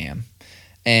fucking am.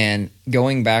 And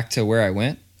going back to where I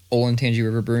went, Olentangy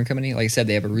River Brewing Company, like I said,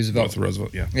 they have a Roosevelt. Oh, it's a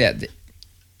Roosevelt, yeah. Yeah.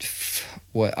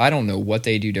 I don't know what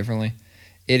they do differently.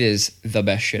 It is the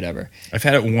best shit ever. I've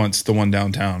had it once, the one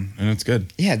downtown, and it's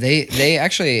good. Yeah, they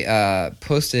actually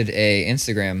posted a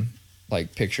Instagram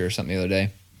like picture or something the other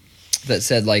day that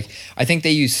said like I think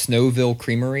they use Snowville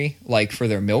Creamery like for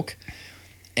their milk.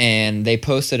 And they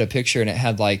posted a picture and it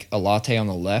had like a latte on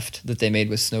the left that they made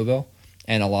with Snowville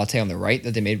and a latte on the right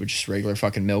that they made with just regular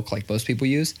fucking milk like most people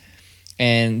use.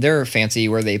 And they're fancy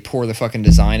where they pour the fucking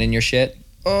design in your shit.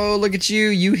 Oh, look at you.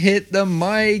 You hit the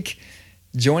mic.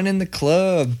 Join the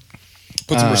club.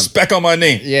 Put some respect on my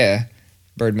name. Yeah.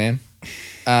 Birdman.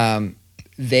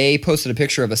 They posted a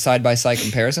picture of a side-by-side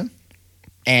comparison.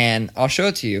 And I'll show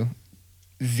it to you.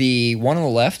 The one on the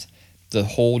left, the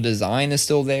whole design is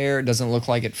still there. It doesn't look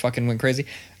like it fucking went crazy.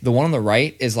 The one on the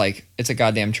right is like, it's a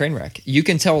goddamn train wreck. You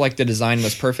can tell like the design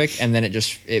was perfect and then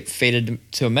it faded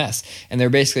to a mess. And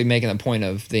they're basically making a point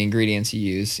of the ingredients you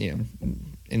use, you know,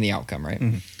 in the outcome, right?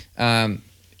 Mm-hmm.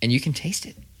 And you can taste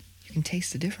it. You can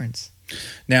taste the difference.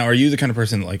 Now, are you the kind of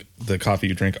person that, like, the coffee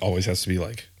you drink always has to be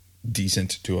like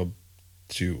decent to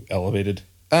elevated?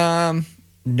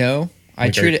 No. I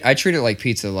treat it like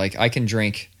pizza. Like I can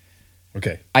drink.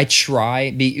 Okay. I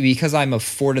try because I'm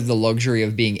afforded the luxury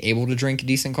of being able to drink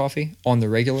decent coffee on the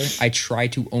regular. I try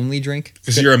to only drink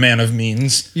because you're a man of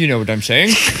means. You know what I'm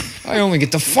saying? I only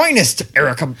get the finest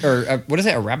Erica or what is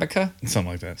it, Arabica?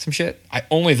 Something like that. Some shit.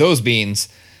 Only those beans.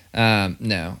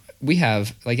 No, we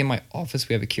have like in my office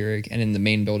we have a Keurig, and in the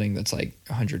main building that's like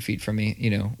 100 feet from me, you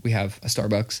know, we have a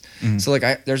Starbucks. Mm-hmm. So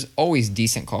like there's always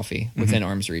decent coffee within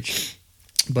arm's reach.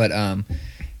 But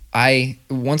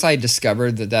once I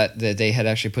discovered that they had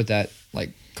actually put that like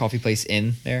coffee place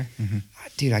in there,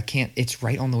 dude, I can't. It's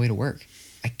right on the way to work.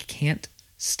 I can't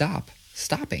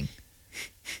stopping.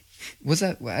 What's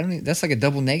that? I don't. That's like a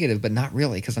double negative, but not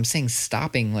really because I'm saying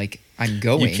stopping like I'm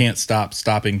going. You can't stop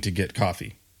stopping to get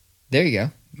coffee. There you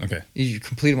go. Okay, you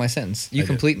completed my sentence. You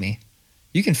complete me.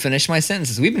 You can finish my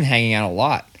sentences. We've been hanging out a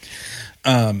lot.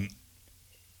 I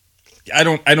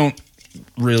don't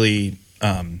really.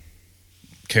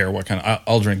 Care what kind of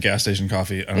I'll drink gas station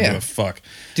coffee. I don't give a fuck,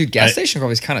 dude. Gas station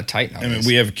coffee is kind of tight nowadays. I mean,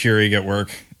 we have a Keurig at work.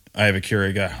 I have a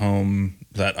Keurig at home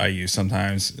that I use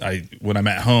sometimes. When I'm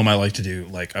at home, I like to do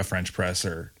like a French press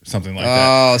or something like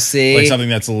that. Oh, see, like something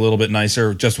that's a little bit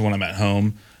nicer just when I'm at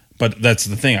home. But that's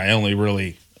the thing. I only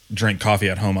really drink coffee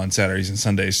at home on Saturdays and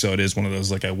Sundays, so it is one of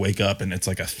those like I wake up and it's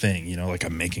like a thing, you know, like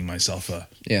I'm making myself a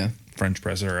French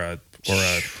press or a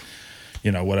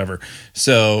you know, whatever.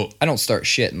 So I don't start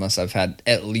shit unless I've had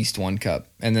at least one cup.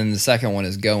 And then the second one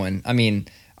is going. I mean,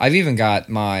 I've even got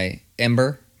my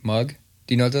Ember mug.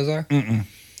 Do you know what those are? Mm-mm.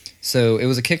 So it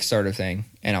was a Kickstarter thing,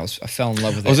 and I fell in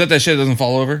love with it. Was that shit doesn't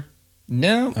fall over?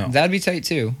 No, that'd be tight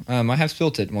too. I have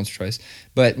spilt it once or twice.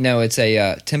 But no, it's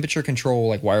a temperature control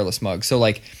like wireless mug. So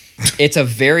like it's a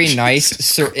very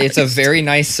nice it's a very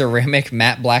nice ceramic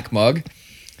matte black mug.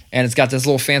 And it's got this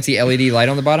little fancy LED light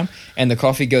on the bottom, and the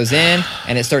coffee goes in,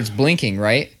 and it starts blinking,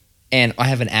 right? And I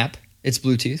have an app. It's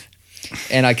Bluetooth.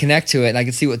 And I connect to it, and I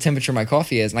can see what temperature my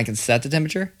coffee is, and I can set the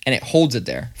temperature, and it holds it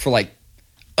there for like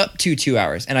up to 2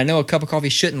 hours. And I know a cup of coffee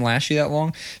shouldn't last you that long.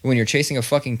 But when you're chasing a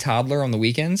fucking toddler on the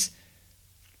weekends,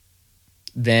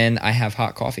 then I have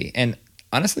hot coffee. And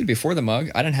honestly, before the mug,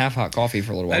 I didn't have hot coffee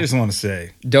for a little while. I just want to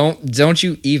say. Don't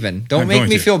you even. Don't make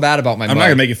me feel bad about my mug. I'm not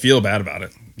going to make you feel bad about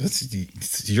it.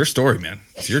 It's your story, man.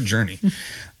 It's your journey.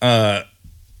 But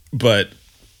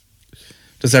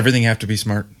does everything have to be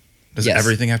smart? Does Yes.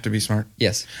 everything have to be smart?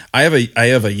 Yes. I have a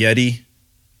Yeti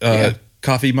Yeah.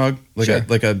 coffee mug, like Sure. a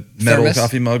metal Thermos?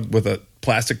 coffee mug with a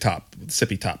plastic top,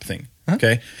 sippy top thing. Huh?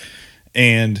 Okay,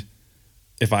 and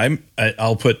if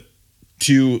I'll put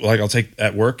two, like I'll take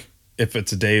at work if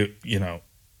it's a day,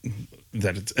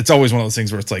 that it's always one of those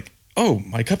things where it's like, oh,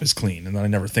 my cup is clean, and then I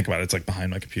never think about it. It's like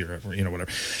behind my computer, or,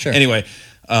 whatever. Sure. Anyway,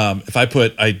 if I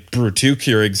brew 2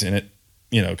 Keurigs in it,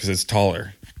 because it's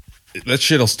taller, that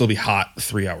shit'll still be hot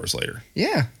 3 hours later.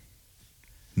 Yeah.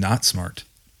 Not smart.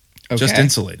 Okay. Just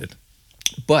insulated.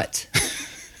 But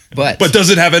But does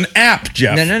it have an app,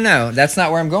 Jeff? No. That's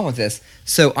not where I'm going with this.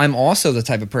 So I'm also the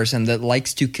type of person that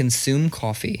likes to consume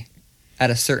coffee at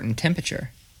a certain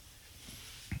temperature.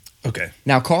 Okay.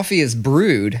 Now, coffee is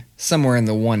brewed somewhere in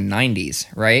the 190s,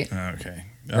 right? Okay.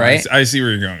 Right? I see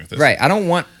where you're going with this. Right. I don't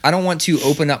want to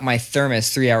open up my thermos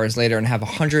 3 hours later and have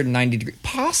 190 degree,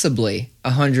 possibly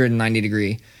 190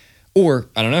 degree, or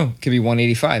I don't know, it could be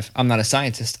 185. I'm not a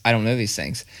scientist. I don't know these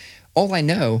things. All I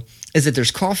know is that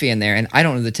there's coffee in there and I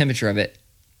don't know the temperature of it.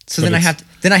 So then I have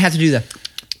to do the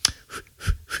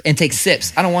and take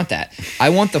sips. I don't want that. I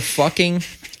want the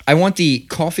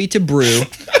coffee to brew.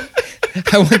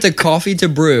 I want the coffee to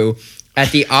brew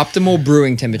at the optimal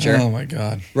brewing temperature. Oh my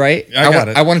God. Right? I got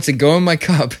it. I want it to go in my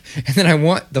cup, and then I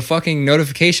want the fucking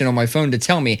notification on my phone to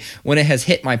tell me when it has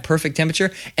hit my perfect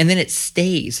temperature, and then it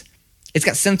stays. It's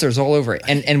got sensors all over it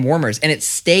and warmers, and it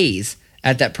stays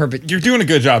at that perfect. You're doing a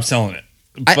good job selling it.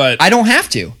 But I don't have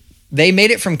to. They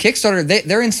made it from Kickstarter.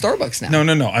 They're in Starbucks now.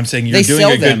 No. I'm saying They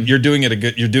sell them. You're doing a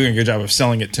good job of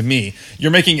selling it to me.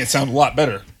 You're making it sound a lot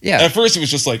better. Yeah. At first it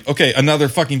was just like, okay, another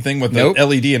fucking thing with Nope. an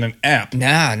LED and an app.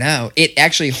 No. It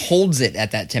actually holds it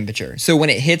at that temperature. So when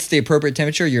it hits the appropriate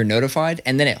temperature, you're notified,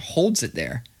 and then it holds it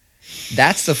there.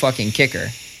 That's the fucking kicker.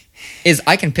 Is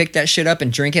I can pick that shit up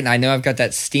and drink it, and I know I've got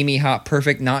that steamy, hot,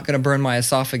 perfect, not going to burn my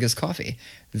esophagus coffee.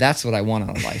 That's what I want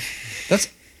out of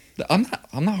life. I'm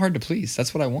not hard to please.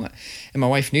 That's what I want. And my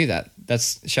wife knew that.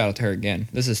 That's shout out to her again.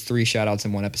 This is 3 shout outs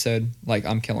in one episode. Like,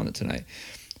 I'm killing it tonight.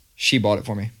 She bought it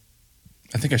for me.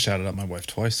 I think I shouted out my wife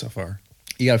twice so far.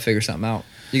 You got to figure something out.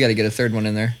 You got to get a third one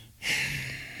in there.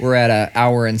 We're at an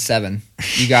hour and 7.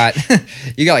 You got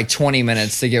like 20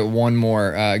 minutes to get one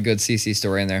more good CC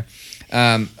story in there.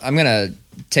 I'm gonna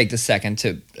take the second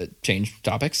to change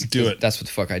topics. Do it. That's what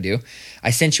the fuck I do. I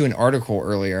sent you an article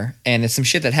earlier, and it's some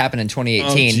shit that happened in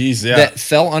 2018 Oh, geez, yeah. that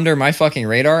fell under my fucking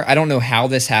radar. I don't know how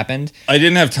this happened. I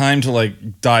didn't have time to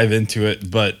like dive into it,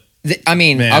 but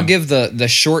Man. I'll give the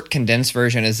short condensed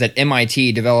version is that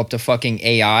MIT developed a fucking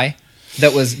AI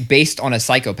that was based on a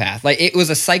psychopath. Like, it was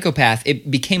a psychopath.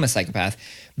 It became a psychopath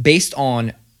based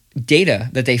on data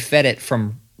that they fed it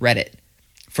from Reddit,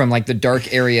 from like the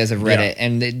dark areas of Reddit. Yeah.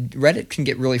 And Reddit can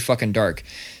get really fucking dark.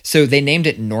 So they named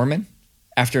it Norman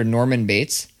after Norman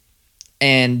Bates.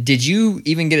 And did you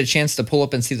even get a chance to pull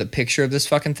up and see the picture of this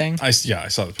fucking thing? I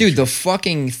saw the picture. Dude, the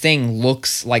fucking thing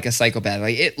looks like a psychopath.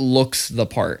 Like, it looks the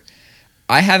part.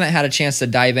 I haven't had a chance to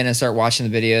dive in and start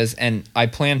watching the videos, and I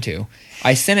plan to.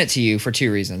 I sent it to you for 2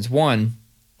 reasons. One,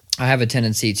 I have a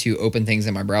tendency to open things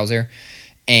in my browser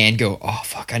and go, oh,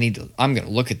 fuck, I'm going to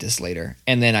look at this later.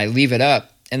 And then I leave it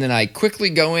up, and then I quickly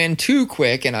go in too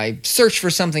quick, and I search for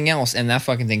something else, and that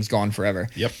fucking thing's gone forever.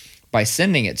 Yep. By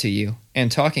sending it to you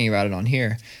and talking about it on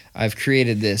here, I've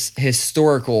created this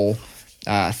historical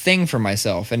thing for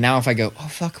myself. And now if I go, oh,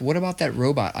 fuck, what about that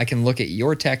robot? I can look at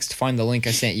your text, find the link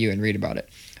I sent you, and read about it.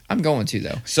 I'm going to,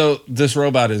 though. So this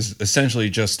robot is essentially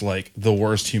just like the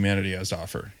worst humanity has to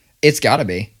offer. It's got to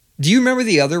be. Do you remember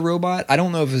the other robot? I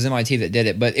don't know if it was MIT that did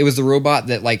it, but it was the robot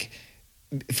that, like,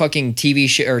 fucking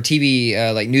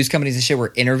TV like news companies and shit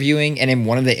were interviewing. And in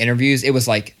one of the interviews, it was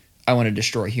like, I want to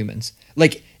destroy humans.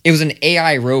 Like, it was an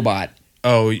AI robot.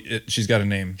 Oh, she's got a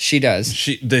name. She does.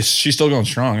 She's still going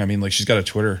strong. I mean, like, she's got a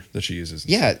Twitter that she uses.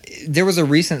 Yeah, there was a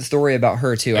recent story about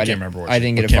her too. I can't remember what I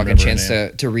didn't get a can't fucking remember her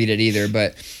chance to read it either.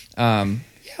 But yeah,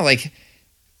 like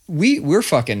we're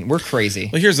crazy.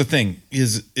 Well, here's the thing: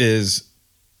 is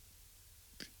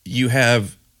you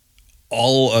have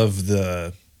all of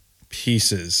the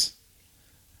pieces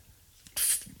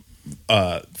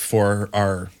for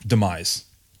our demise.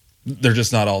 They're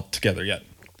just not all together yet.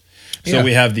 So Yeah.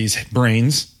 we have these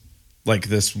brains, like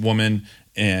this woman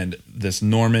and this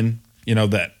Norman,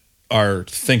 that are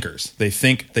thinkers. They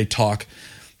think, they talk,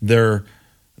 they're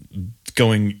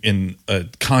going in a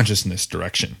consciousness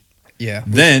direction. Yeah,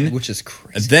 which is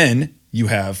crazy. Then you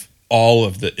have all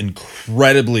of the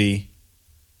incredibly,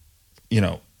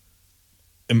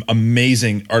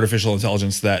 amazing artificial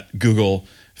intelligence that Google,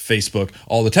 Facebook,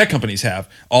 all the tech companies have,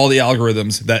 all the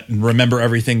algorithms that remember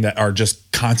everything, that are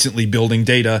just constantly building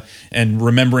data and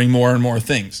remembering more and more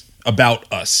things.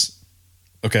 about us.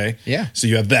 Okay? Yeah. So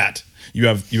you have that. You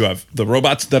have the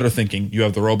robots that are thinking. You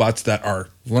have the robots that are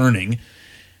learning.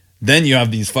 Then you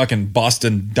have these fucking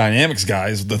Boston Dynamics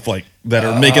guys with like that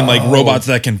are making like robots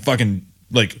that can fucking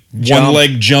like one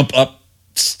leg jump up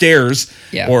stairs,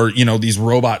 or these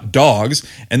robot dogs.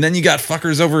 And then you got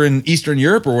fuckers over in Eastern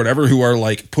Europe or whatever who are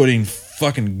like putting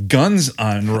fucking guns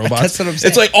on robots. That's what I'm saying.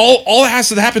 It's like all that has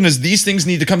to happen is these things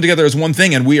need to come together as one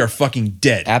thing, and we are fucking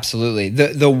dead. Absolutely.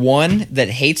 The one that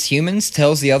hates humans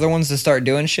tells the other ones to start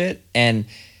doing shit, and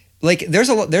like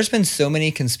there's been so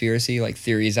many conspiracy like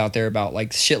theories out there about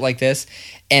like shit like this,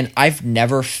 and I've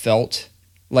never felt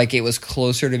like it was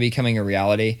closer to becoming a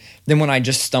reality than when I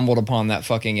just stumbled upon that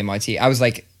fucking MIT. I was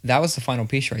like, that was the final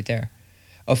piece right there.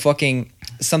 A fucking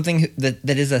something that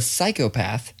is a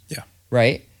psychopath. Yeah.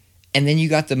 Right? And then you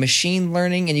got the machine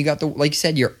learning, and you got the, like you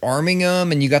said, you're arming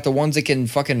them, and you got the ones that can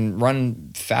fucking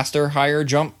run faster, higher,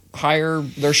 jump higher.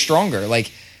 They're stronger.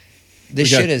 Like this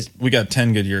shit is. We got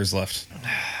 10 good years left.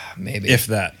 Maybe. If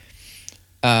that.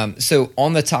 So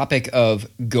on the topic of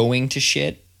going to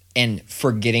shit and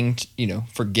forgetting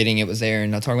it was there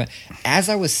and not talking about it, as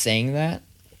I was saying that,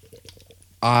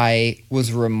 I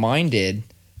was reminded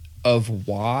of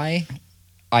why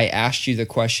I asked you the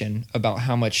question about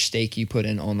how much stake you put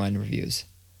in online reviews.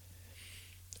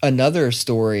 Another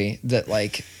story that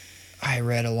like I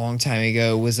read a long time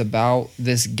ago was about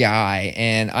this guy,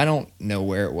 and I don't know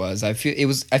where it was. I feel like it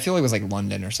was like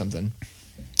London or something.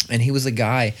 And he was a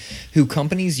guy who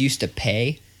companies used to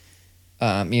pay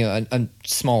a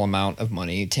small amount of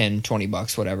money, $10,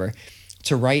 $20, whatever,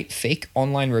 to write fake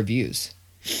online reviews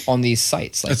on these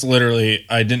sites. That's literally,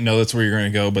 I didn't know that's where you're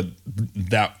going to go, but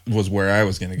that was where I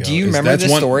was going to go. Do you remember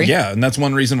this story? Yeah, and that's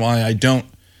one reason why I don't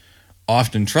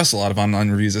often trust a lot of online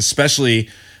reviews, especially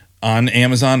on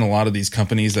Amazon. A lot of these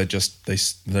companies that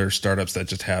they're startups that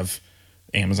just have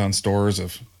Amazon stores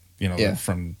of,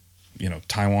 from,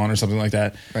 Taiwan or something like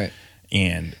that. Right.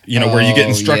 And, where you get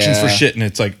instructions for shit and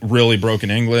it's like really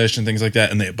broken English and things like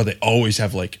that. But they always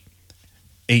have like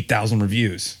 8,000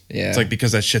 reviews. Yeah. It's like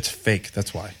because that shit's fake.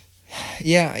 That's why.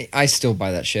 Yeah, I still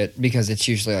buy that shit because it's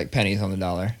usually like pennies on the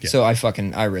dollar. Yeah. So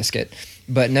I risk it.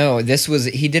 But no,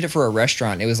 he did it for a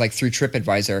restaurant. It was like through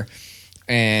TripAdvisor,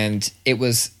 and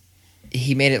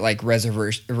he made it like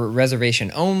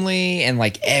reservation only, and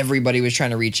like everybody was trying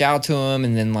to reach out to him,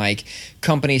 and then like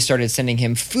companies started sending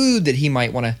him food that he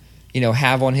might want to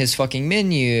have on his fucking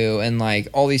menu, and like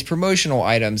all these promotional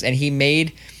items, and he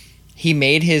made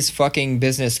his fucking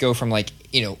business go from like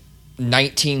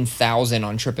 19,000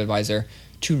 on TripAdvisor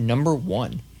to number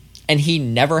 1. And he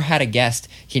never had a guest.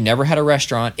 He never had a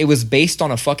restaurant. It was based on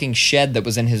a fucking shed that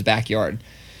was in his backyard.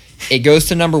 It goes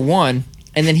to number 1,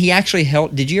 and then he actually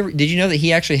held. Did you know that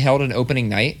he actually held an opening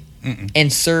night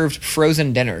and served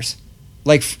frozen dinners,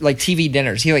 like TV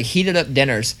dinners? He like heated up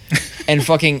dinners, and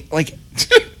fucking like.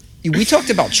 We talked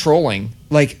about trolling.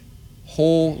 Like,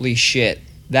 holy shit,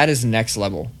 that is next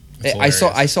level. I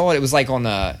saw it. It was like on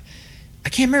I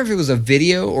can't remember if it was a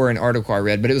video or an article I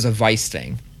read, but it was a Vice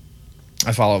thing.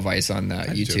 I follow Vice on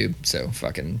YouTube, so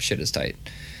fucking shit is tight.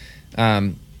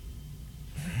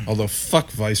 Although fuck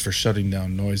Vice for shutting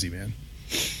down Noisy, man.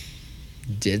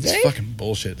 Did they? It's fucking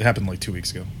bullshit. It happened like 2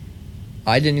 weeks ago.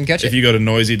 I didn't even catch it. If you go to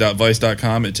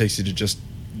noisy.vice.com, it takes you to just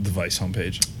the Vice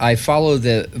homepage. I follow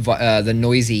the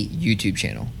Noisy YouTube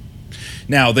channel.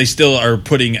 Now, they still are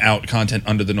putting out content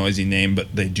under the Noisy name,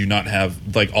 but they do not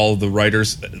have, like, all of the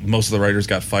writers. Most of the writers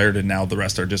got fired, and now the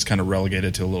rest are just kind of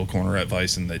relegated to a little corner at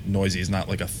Vice, and that Noisy is not,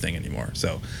 like, a thing anymore.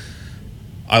 So,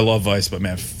 I love Vice, but,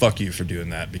 man, fuck you for doing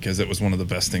that, because it was one of the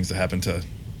best things that happened to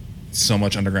so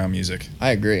much underground music.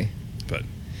 I agree. But,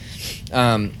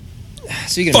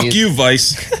 fuck you,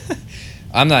 Vice.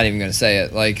 I'm not even going to say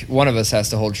it. Like, one of us has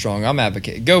to hold strong. I'm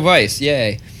advocate. Go Vice.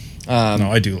 Yay. No,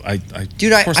 I do.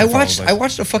 Dude, I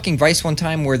watched a fucking Vice one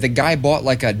time where the guy bought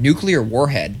like a nuclear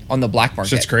warhead on the black market.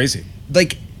 Shit's crazy.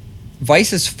 Like,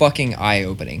 Vice is fucking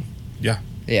eye-opening. Yeah.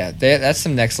 Yeah, that's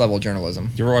some next level journalism.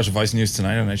 You ever watch Vice News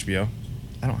Tonight on HBO?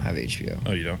 I don't have HBO.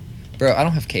 Oh, you don't? Bro, I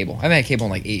don't have cable. I haven't had cable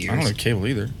in like 8 years. I don't have cable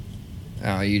either.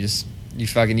 Oh, you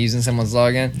fucking using someone's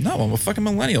login? No, I'm a fucking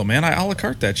millennial, man. I a la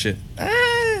carte that shit.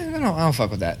 I don't fuck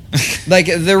with that. Like,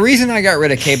 the reason I got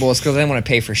rid of cable is because I didn't want to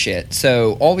pay for shit.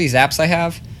 So all these apps I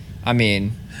have, I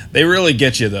mean, they really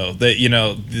get you though. That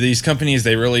these companies,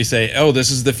 they really say, "Oh, this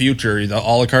is the future, the a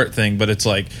la carte thing." But it's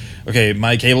like, okay,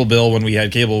 my cable bill when we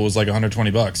had cable was like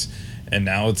 $120, and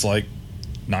now it's like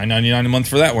 $9.99 a month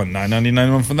for that one, $9.99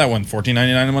 a month for that one,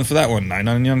 $14.99 a month for that one,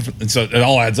 $9.99, and so it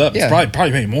all adds up. Yeah. It's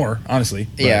probably paying more, honestly.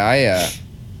 But. Yeah,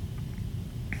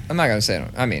 I'm not gonna say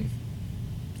it. I mean,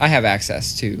 I have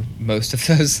access to most of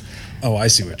those. Oh, I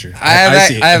see what you're. I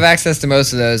see. have access to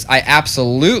most of those. I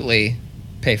absolutely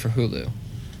pay for Hulu.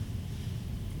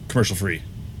 Commercial free.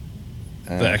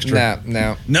 The extra.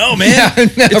 No, No, man. no,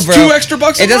 it's bro. $2 extra.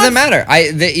 It doesn't matter.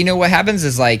 You know what happens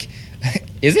is like,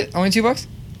 is it only $2?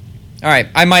 All right,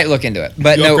 I might look into it,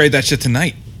 but You no, upgrade that shit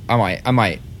tonight. I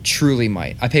might, truly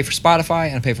might. I pay for Spotify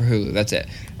and I pay for Hulu. That's it.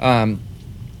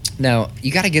 Now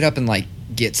you got to get up and like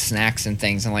get snacks and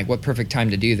things, and like what perfect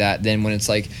time to do that than when it's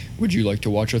like, would you like to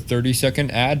watch a 30-second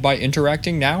ad by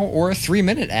interacting now, or a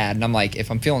 3-minute ad? And I'm like,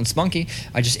 if I'm feeling spunky,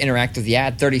 I just interact with the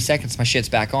ad. 30 seconds, my shit's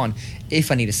back on.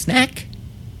 If I need a snack,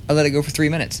 I let it go for 3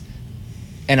 minutes,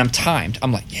 and I'm timed.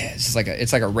 I'm like, yeah, it's like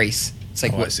a race. It's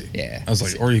like, I see. Yeah, I was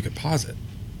like, or you could pause it.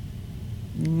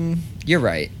 You're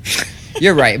right.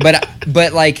 You're right.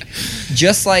 But like,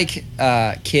 just like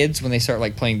kids when they start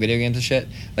like playing video games and shit,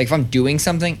 like if I'm doing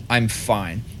something, I'm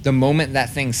fine. The moment that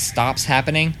thing stops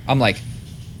happening, I'm like,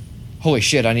 holy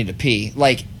shit, I need to pee.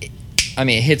 Like, I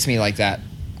mean, it hits me like that.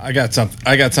 I got something.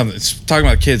 It's talking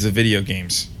about kids and video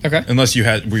games. Okay. Unless you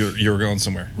were going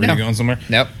somewhere. Were No. you going somewhere?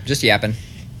 Nope. Just yapping.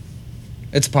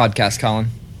 It's a podcast, Colin.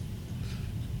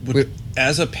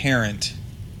 As a parent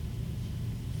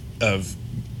of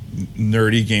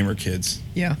nerdy gamer kids,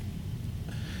 Yeah.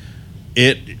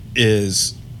 it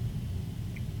is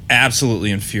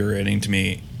absolutely infuriating to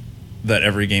me that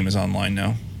every game is online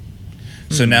now.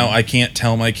 So now I can't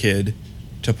tell my kid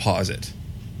to pause it.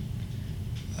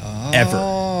 Ever.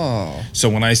 Oh. So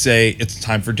when I say it's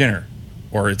time for dinner,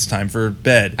 or it's time for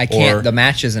bed, I can't. or The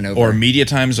match isn't over. or media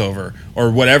time's over,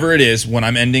 or whatever it is when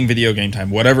I'm ending video game time,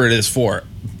 whatever it is for,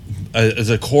 as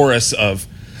a chorus of,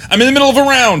 I'm in the middle of a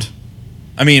round.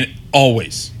 I mean,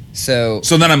 always. So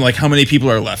then I'm like, how many people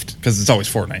are left? Because it's always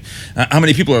Fortnite. How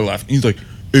many people are left? And he's like,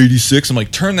 86. I'm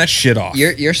like, turn that shit off.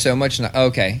 you're so much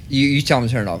okay. You tell him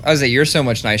to turn it off. I was like, you're so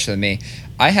much nicer than me.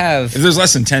 If there's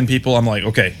less than 10 people, I'm like,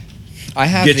 okay, I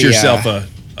have get the, yourself a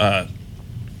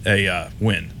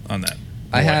win on that.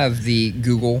 I have the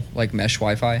Google like mesh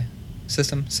Wi-Fi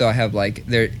system, so I have like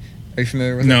there. Are you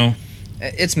familiar with it? No.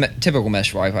 It's typical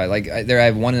mesh Wi-Fi. Like I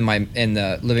have one in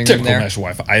the living room Typical there. mesh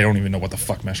Wi-Fi. I don't even know what the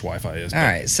fuck mesh Wi-Fi is. All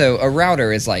right, so a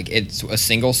router is like it's a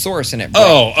single source and it.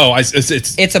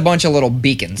 It's a bunch of little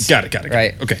beacons. Got it.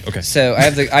 Right. Okay. So I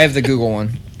have the Google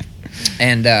one,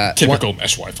 and Typical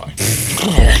mesh Wi-Fi.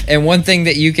 And one thing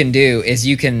that you can do is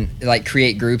you can like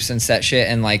create groups and set shit,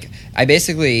 and like I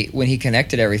basically, when he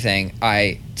connected everything,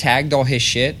 I tagged all his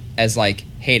shit as like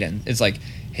Hayden. It's like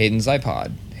Hayden's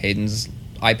iPod, Hayden's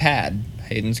iPad,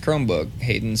 Hayden's Chromebook,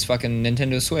 Hayden's fucking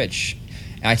Nintendo Switch,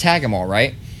 and I tag them all,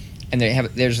 right? And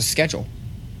there's a schedule.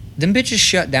 Them bitches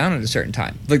shut down at a certain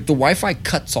time. Like the Wi-Fi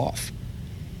cuts off.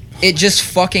 It just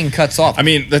fucking cuts off. I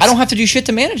mean, I don't have to do shit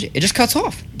to manage it. It just cuts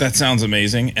off. That sounds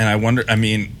amazing, and I wonder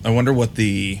what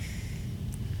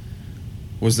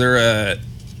was there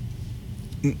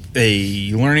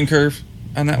a learning curve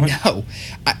on that one? No,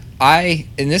 I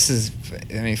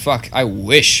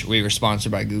wish we were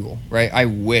sponsored by Google, right? I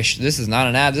wish. This is not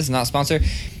an ad. This is not sponsored.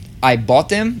 I bought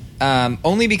them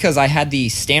only because I had the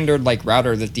standard like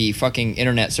router that the fucking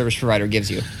internet service provider gives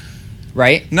you,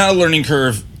 right? Not a learning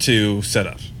curve to set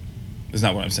up. Is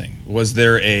not what I'm saying. Was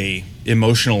there a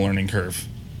emotional learning curve?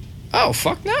 Oh,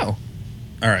 fuck no.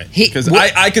 All right, because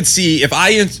I could see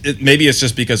maybe it's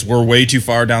just because we're way too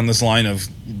far down this line of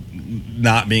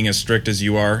not being as strict as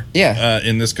you are. Yeah.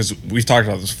 In this, because we've talked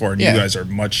about this before, and Yeah. you guys are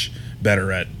much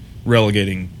better at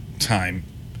relegating time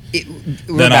We're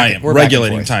than back- I am, we're back and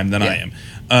regulating forth. time than Yeah.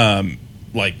 I am.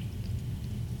 Like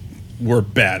we're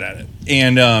bad at it.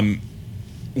 And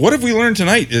what have we learned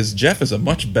tonight is Jeff is a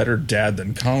much better dad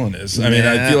than Colin is. I mean,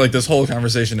 I Yeah. feel like this whole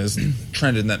conversation is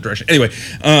trended in that direction. Anyway,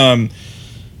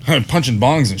 I'm punching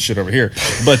bongs and shit over here,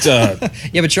 but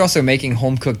Yeah, but you're also making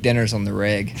home cooked dinners on the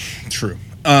reg. true.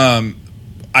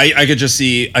 I could just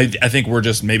see. I think we're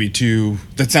just maybe too.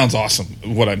 That sounds awesome.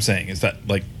 What I'm saying is that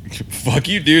like, fuck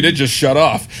you, dude. It just shut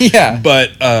off. Yeah.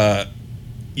 But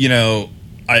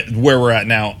where we're at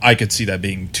now, I could see that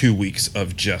being 2 weeks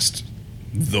of just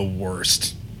the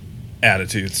worst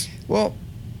attitudes. Well,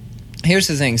 here's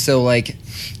the thing. So like,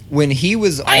 when he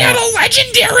was, I had a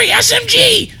legendary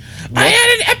SMG. I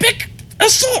had an epic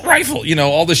assault rifle. You know,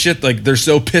 all the shit. Like they're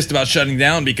so pissed about shutting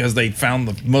down because they found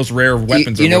the most rare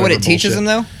weapons. You or know what whatever it teaches bullshit.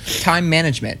 them though? Time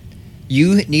management.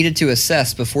 You needed to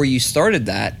assess before you started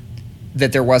that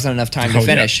there wasn't enough time to Oh, yeah.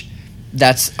 finish.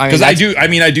 That's Because I do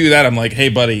that. I'm like, hey,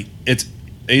 buddy, it's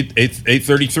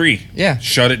 8:33. Yeah.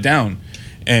 Shut it down.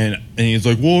 And he's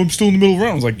like, well, I'm still in the middle of the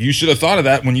round. I was like, you should have thought of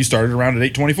that when you started around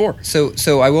at 8:24.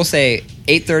 So I will say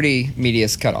 8:30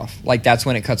 media's cut off. Like that's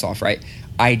when it cuts off, right?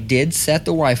 I did set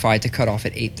the Wi-Fi to cut off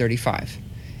at 8:35.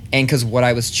 And because what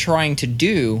I was trying to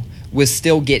do was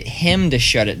still get him to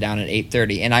shut it down at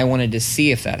 8:30, and I wanted to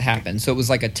see if that happened. So it was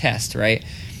like a test, right?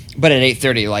 But at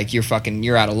 8:30, like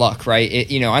you're out of luck, right?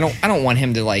 I don't want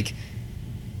him to like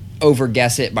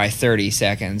overguess it by 30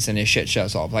 seconds and his shit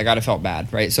shuts off. Like I'd have felt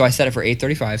bad, right? So I set it for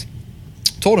 8:35.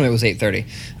 Told him it was 8:30.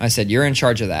 I said, "You're in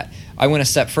charge of that." I went a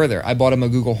step further. I bought him a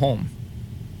Google Home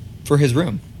for his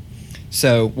room.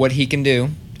 So what he can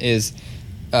do is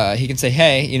he can say,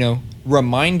 "Hey,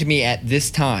 remind me at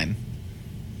this time,"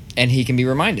 and he can be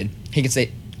reminded. He can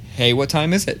say, "Hey, what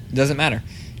time is it?" Doesn't matter.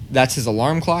 That's his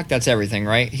alarm clock. That's everything,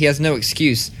 right? He has no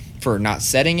excuse for not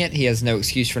setting it. He has no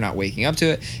excuse for not waking up to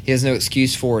it. He has no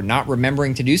excuse for not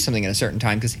remembering to do something at a certain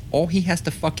time because all he has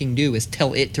to fucking do is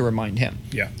tell it to remind him.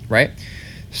 Yeah. Right?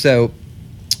 So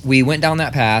we went down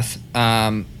that path,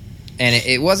 and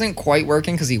it wasn't quite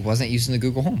working because he wasn't using the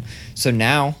Google Home. So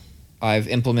now I've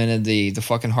implemented the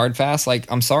fucking hard fast. Like,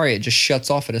 I'm sorry, it just shuts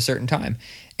off at a certain time.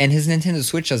 And his Nintendo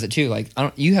Switch does it too. Like,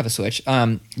 you have a Switch.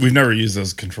 We've never used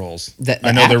those controls.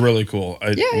 I know app, they're really cool.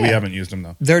 We haven't used them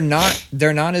though. They're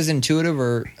not as intuitive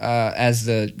or as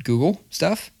the Google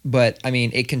stuff, but I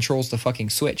mean, it controls the fucking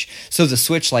Switch. So the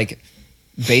Switch like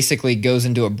basically goes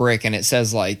into a brick and it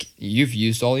says like you've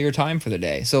used all your time for the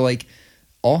day. So like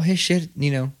all his shit,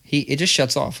 it just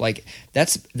shuts off. Like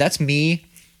that's me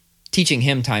teaching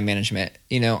him time management.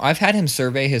 I've had him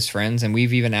survey his friends, and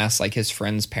we've even asked like his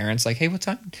friends' parents, like, "Hey, what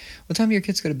time do your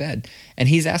kids go to bed?" And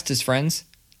he's asked his friends.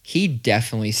 He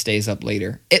definitely stays up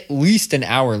later, at least an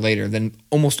hour later than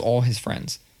almost all his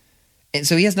friends. And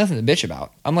so he has nothing to bitch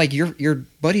about. I'm like, your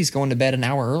buddy's going to bed an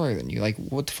hour earlier than you. Like,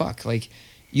 what the fuck? Like,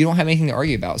 you don't have anything to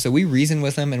argue about. So we reason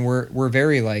with him, and we're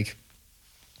very like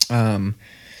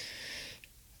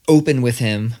open with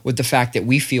him with the fact that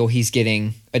we feel he's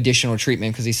getting additional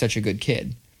treatment because he's such a good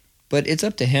kid. But it's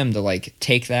up to him to like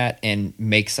take that and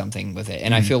make something with it.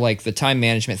 And I feel like the time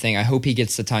management thing, I hope he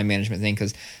gets the time management thing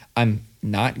because I'm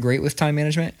not great with time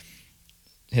management.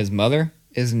 His mother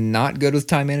is not good with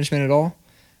time management at all.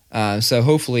 So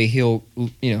hopefully he'll,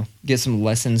 get some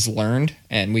lessons learned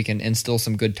and we can instill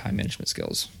some good time management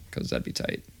skills because that'd be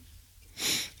tight.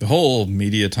 The whole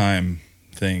media time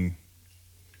thing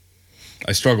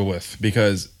I struggle with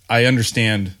because I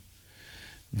understand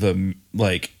the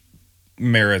like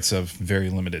merits of very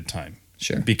limited time.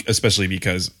 Sure. Especially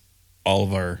because all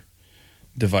of our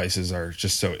devices are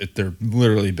just they're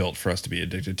literally built for us to be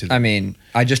addicted to them. I mean,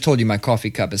 I just told you my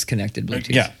coffee cup is connected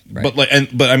Bluetooth. Yeah. Right?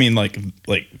 But I mean like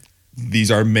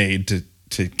these are made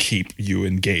to keep you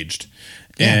engaged.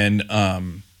 Yeah.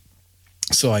 And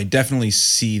so I definitely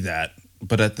see that,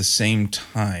 but at the same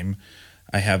time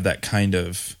I have that kind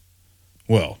of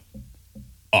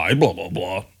I blah, blah,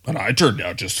 blah, and I turned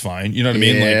out just fine. You know what I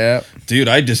mean? Yeah. Like, dude,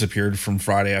 I disappeared from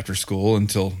Friday after school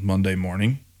until Monday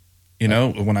morning.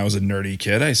 When I was a nerdy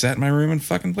kid, I sat in my room and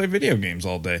fucking played video games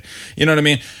all day. You know what I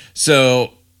mean?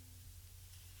 So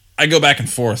I go back and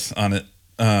forth on it.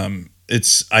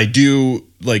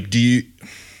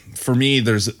 For me,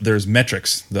 there's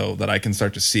metrics though that I can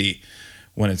start to see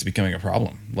when it's becoming a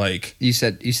problem. Like you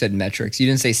said metrics. You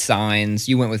didn't say signs.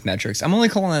 You went with metrics. I'm only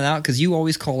calling it out because you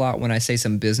always call out when I say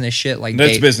some business shit. Like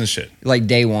that's business shit. Like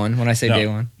day one when I say day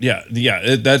one.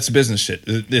 Yeah, that's business shit.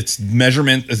 It's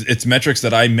measurement. It's metrics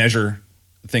that I measure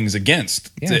things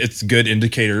against. Yeah. It's good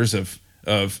indicators of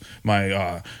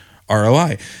my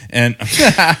ROI and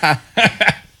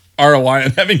ROI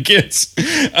on having kids.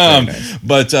 Nice.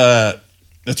 But.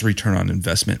 That's return on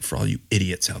investment for all you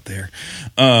idiots out there.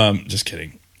 Just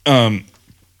kidding. But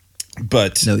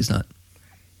no, he's not.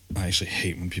 I actually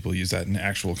hate when people use that in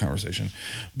actual conversation.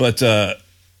 But I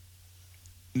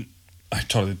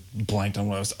totally blanked on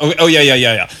what I was. Oh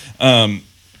yeah.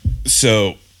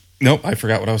 So nope, I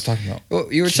forgot what I was talking about.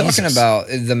 Well, you were talking about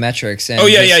the metrics. And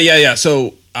yeah.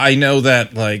 So I know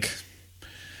that like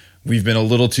we've been a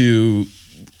little too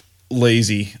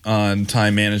lazy on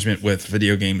time management with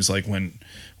video games. Like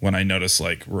when I notice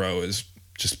like Ro is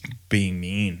just being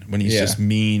mean, when he's just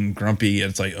mean, grumpy,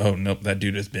 and it's like, oh nope, that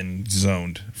dude has been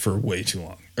zoned for way too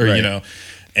long, or right.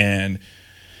 And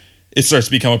it starts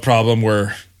to become a problem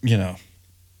where he'll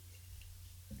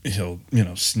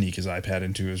sneak his iPad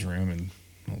into his room and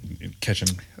I'll catch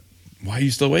him. Why are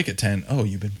you still awake at 10? Oh,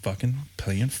 you've been fucking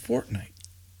playing Fortnite.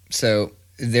 So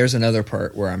there's another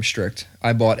part where I'm strict.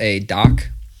 I bought a dock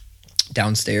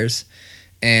downstairs,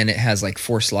 and it has like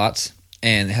 4 slots.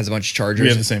 And it has a bunch of chargers. We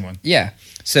have the same one. Yeah.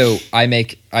 So I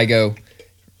go,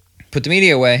 put the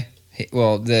media away.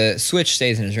 Well, the Switch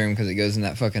stays in his room because it goes in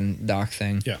that fucking dock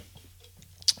thing. Yeah.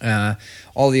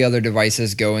 All the other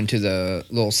devices go into the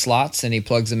little slots, and he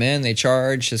plugs them in. They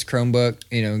charge. His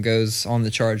Chromebook, goes on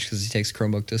the charge because he takes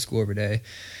Chromebook to school every day.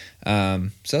 So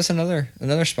that's another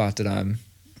spot that I'm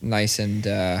nice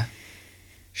and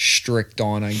strict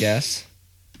on, I guess.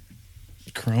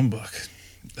 Chromebook.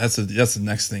 That's the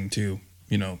next thing too.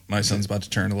 My son's about to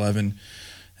turn 11,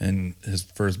 and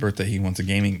for his birthday he wants a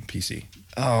gaming PC.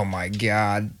 Oh my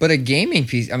god! But a gaming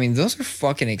PC, I mean, those are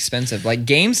fucking expensive. Like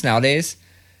games nowadays,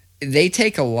 they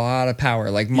take a lot of power.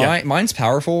 Like mine's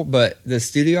powerful, but the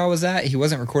studio I was at, he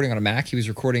wasn't recording on a Mac. He was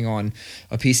recording on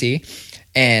a PC,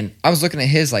 and I was looking at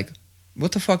his like,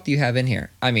 what the fuck do you have in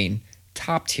here? I mean,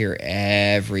 top tier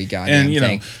every goddamn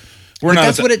thing.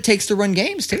 That's what it takes to run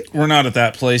games too. We're not at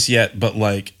that place yet, but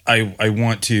like I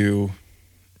want to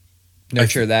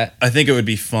nurture that. I think it would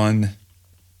be fun,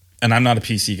 and I'm not a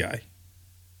PC guy,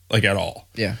 like at all.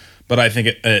 Yeah, but I think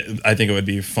it would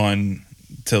be fun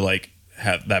to like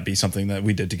have that be something that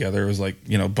we did together. It was like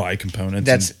buy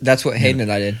components. That's what Hayden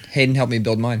and I did. Hayden helped me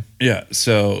build mine. Yeah,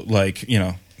 so like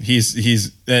he's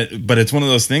but it's one of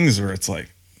those things where it's like,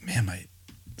 man,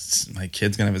 my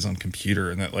kid's gonna have his own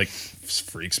computer, and that like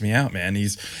freaks me out, man. He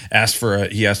asked for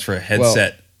a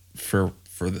headset for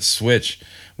the Switch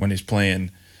when he's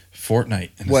playing Fortnite.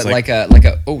 And what, it's like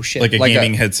a oh shit, like a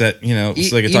gaming headset, so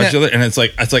they can talk to each other. And it's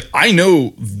like I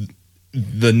know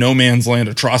the No Man's Land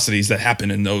atrocities that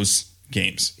happen in those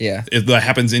games. Yeah, that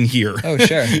happens in here. Oh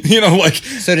sure.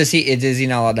 So is he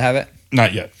not allowed to have it?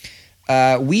 Not yet.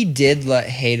 We did let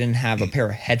Hayden have a pair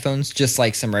of headphones, just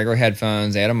like some regular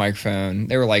headphones. They had a microphone.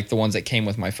 They were like the ones that came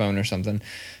with my phone or something.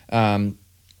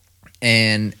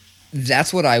 And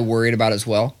that's what I worried about as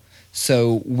well.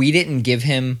 So we didn't give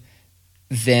him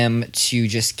them to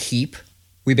just keep.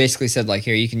 We basically said like,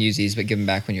 here, you can use these, but give them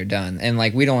back when you're done. And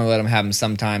like, we'd only let him have them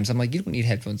sometimes. I'm like, you don't need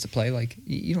headphones to play. Like,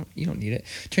 you don't need it.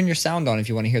 Turn your sound on if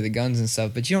you want to hear the guns and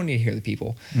stuff, but you don't need to hear the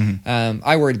people. Mm-hmm.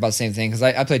 I worried about the same thing because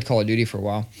I played Call of Duty for a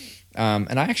while.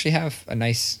 And I actually have a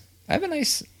nice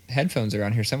headphones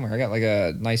around here somewhere. I got like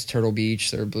a nice Turtle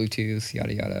Beach, they're Bluetooth,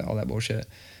 yada yada, all that bullshit.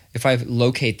 If I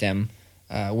locate them,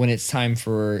 when it's time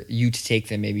for you to take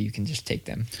them, maybe you can just take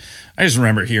them. I just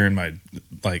remember hearing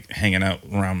hanging out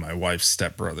around my wife's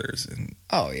stepbrothers, and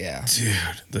oh yeah, dude,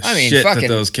 shit that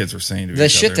those kids were saying to each other. The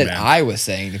shit that I was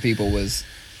saying to people was,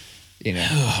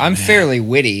 I'm fairly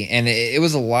witty, and it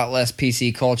was a lot less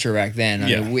PC culture back then.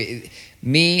 I mean,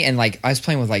 me and like I was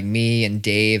playing with like me and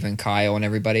Dave and Kyle and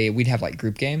everybody. We'd have like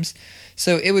group games,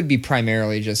 so it would be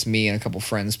primarily just me and a couple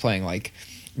friends playing like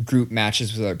group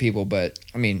matches with other people. But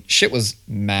I mean, shit was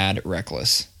mad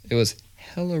reckless. It was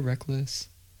hella reckless.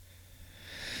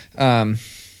 Let's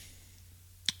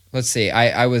see.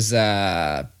 I was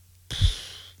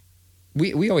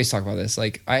we always talk about this.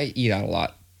 Like I eat out a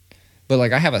lot, but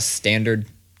like I have a standard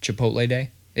Chipotle day.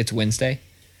 It's Wednesday.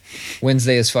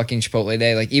 Wednesday is fucking Chipotle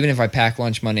day. Like even if I pack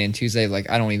lunch Monday and Tuesday, like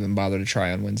I don't even bother to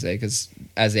try on Wednesday because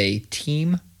as a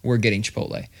team we're getting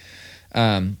Chipotle.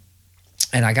 And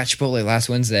I got Chipotle last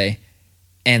Wednesday,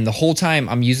 and the whole time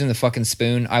I'm using the fucking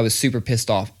spoon, I was super pissed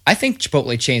off. I think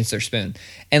Chipotle changed their spoon,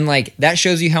 and like that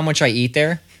shows you how much I eat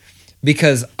there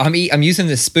because I'm using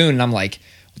this spoon and I'm like,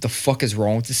 what the fuck is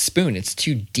wrong with this spoon? It's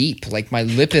too deep. Like my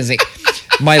lip isn't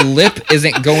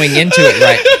going into it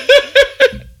right.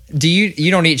 Do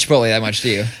you don't eat Chipotle that much, do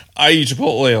you? I eat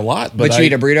Chipotle a lot, but you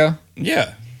eat a burrito?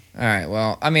 Yeah. All right.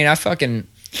 Well, I mean,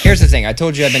 here's the thing. I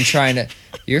told you I've been trying to.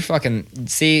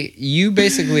 See, you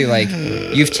basically like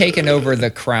you've taken over the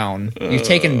crown. You've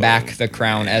taken back the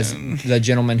crown as the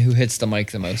gentleman who hits the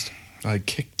mic the most. I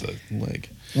kicked the leg.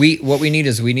 What we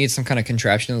need some kind of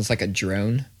contraption that's like a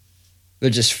drone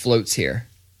that just floats here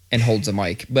and holds a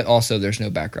mic, but also there's no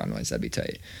background noise. That'd be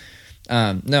tight.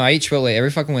 No, I eat Chipotle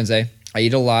every fucking Wednesday. I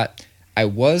eat a lot. I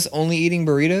was only eating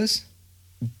burritos,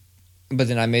 but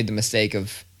then I made the mistake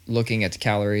of looking at the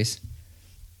calories,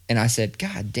 and I said,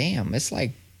 God damn, it's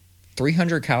like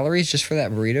 300 calories just for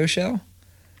that burrito shell.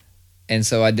 And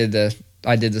so I did the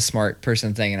smart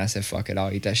person thing, and I said, fuck it,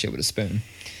 I'll eat that shit with a spoon.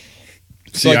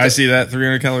 See, like I see that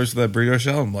 300 calories for that burrito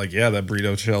shell. I'm like, yeah, that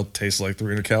burrito shell tastes like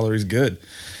 300 calories good.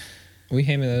 Will you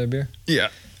hand me that other beer? Yeah.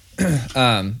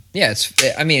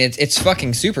 It's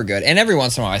fucking super good, and every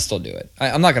once in a while I still do it.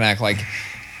 I'm not gonna act like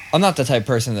I'm not the type of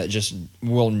person that just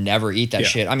will never eat that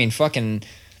shit. I mean, fucking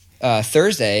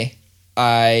Thursday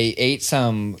I ate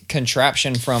some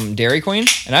contraption from Dairy Queen,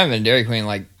 and I haven't been to Dairy Queen in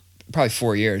like probably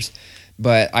 4 years.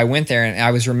 But I went there and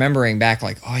I was remembering back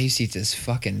like, oh, I used to eat this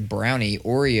fucking brownie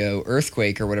Oreo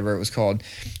earthquake or whatever it was called.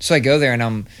 So I go there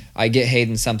and I get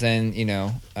Hayden something,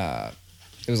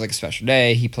 it was like a special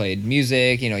day. He played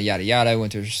music, yada yada.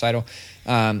 Went to a recital.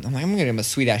 I'm like, I'm gonna give him a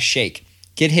sweet ass shake.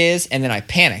 get his, and then I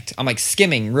panicked. I'm like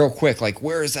skimming real quick, like,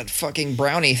 where is that fucking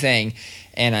brownie thing?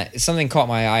 And something caught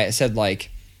my eye. It said like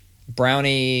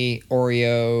brownie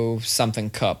Oreo something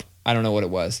cup. I don't know what it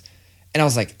was. And I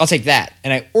was like, I'll take that.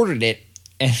 And I ordered it,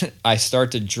 and I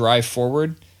start to drive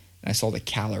forward, and I saw the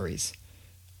calories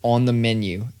on the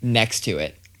menu next to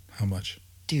it. How much?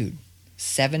 Dude,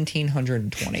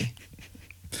 1,720.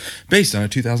 Based on a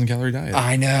 2,000 calorie diet.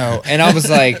 I know. And I was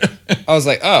like,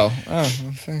 oh,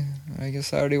 I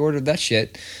guess I already ordered that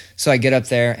shit. So I get up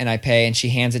there and I pay, and she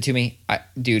hands it to me.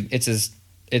 Dude, it's as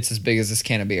big as this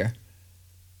can of beer.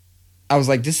 I was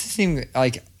like, this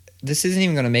isn't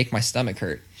even going to make my stomach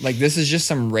hurt. Like, this is just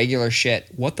some regular shit.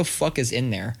 What the fuck is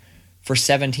in there for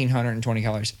 1,720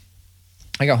 calories?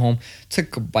 I got home, took a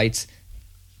couple bites.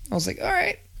 I was like, all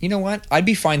right, you know what? I'd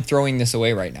be fine throwing this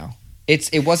away right now.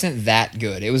 It wasn't that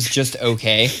good. It was just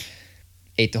okay.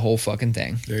 Ate the whole fucking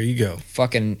thing. There you go.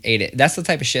 Fucking ate it. That's the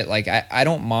type of shit. Like, I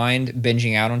don't mind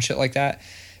binging out on shit like that.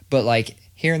 But, like,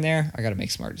 here and there, I got to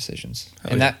make smart decisions.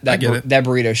 Hell and yeah. that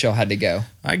burrito shell had to go.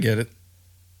 I get it.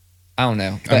 I don't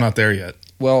know. I'm not there yet.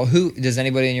 Well, does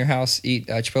anybody in your house eat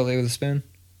Chipotle with a spoon?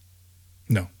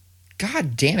 No.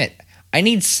 God damn it. I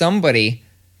need somebody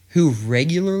who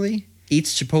regularly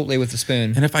eats Chipotle with a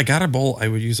spoon. And if I got a bowl, I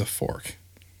would use a fork.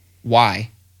 Why?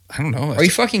 I don't know. Are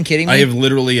you fucking kidding me? I have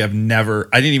never.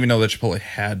 I didn't even know that Chipotle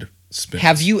had spoons.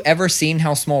 Have you ever seen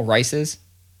how small rice is?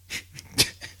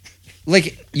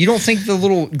 Like, you don't think the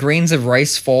little grains of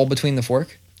rice fall between the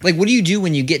fork? Like, what do you do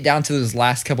when you get down to those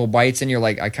last couple bites and you're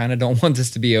like, I kind of don't want this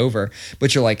to be over,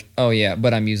 but you're like, oh yeah,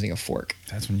 but I'm using a fork.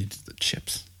 That's when you do the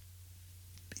chips.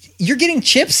 You're getting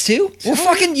chips too? Well,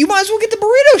 fucking, you might as well get the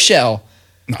burrito shell.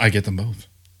 No, I get them both.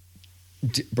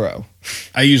 Bro,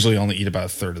 I usually only eat about a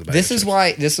third of the bag. This is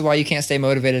why you can't stay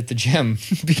motivated at the gym.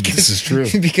 Because This is true.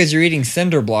 Because you're eating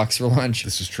cinder blocks for lunch.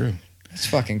 This is true. It's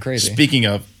fucking crazy. Speaking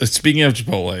of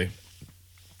Chipotle,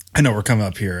 I know we're coming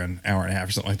up here an hour and a half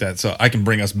or something like that, so I can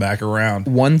bring us back around.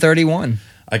 1:31.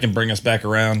 I can bring us back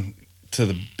around to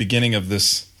the beginning of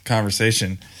this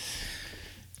conversation.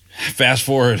 Fast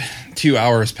forward 2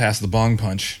 hours past the bong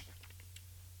punch.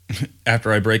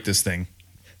 After I break this thing,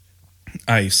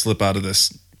 I slip out of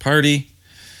this party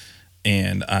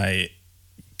and I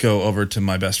go over to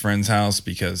my best friend's house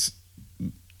because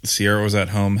Sierra was at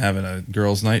home having a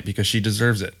girls' night because she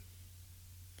deserves it.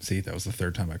 See, that was the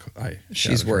third time I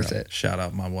She's worth it. Shout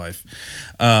out my wife.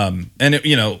 And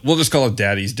we'll just call it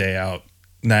Daddy's day out,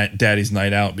 Daddy's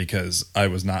night out, because I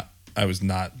was not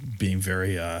being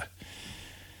very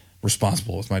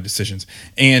responsible with my decisions.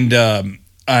 And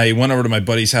I went over to my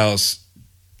buddy's house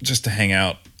just to hang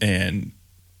out, and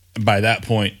by that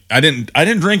point, I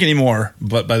didn't drink anymore.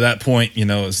 But by that point,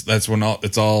 that's when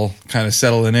it's all kind of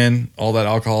settling in, all that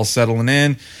alcohol settling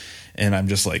in, and I'm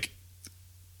just like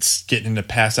getting into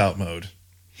pass out mode.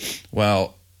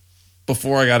 Well,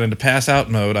 before I got into pass out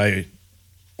mode, I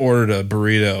ordered a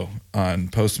burrito on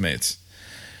Postmates,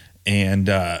 and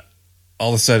all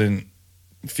of a sudden,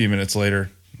 a few minutes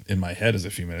later, in my head is a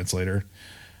few minutes later,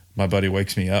 my buddy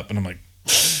wakes me up, and I'm like,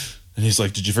 and he's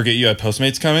like, "Did you forget you had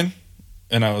Postmates coming?"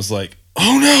 And I was like,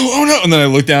 "Oh no!" And then I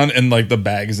looked down, and like the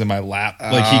bag is in my lap,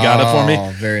 like he got it for me.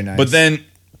 Oh, very nice. But then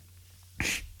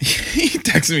he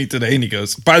texted me today, and he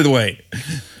goes, "By the way,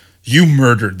 you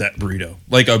murdered that burrito,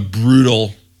 like a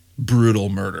brutal, brutal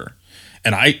murder."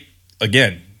 And I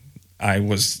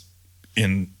was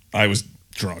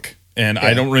drunk, and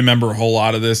I don't remember a whole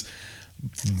lot of this.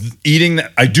 Eating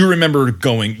that, I do remember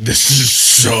going, "This is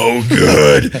so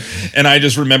good," and I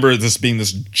just remember this being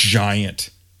this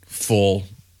giant, full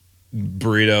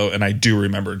burrito, and I do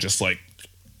remember just like,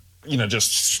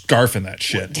 just scarfing that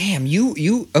shit. Damn,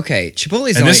 you okay?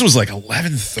 Chipotle's and this was like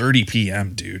 11:30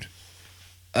 p.m., dude.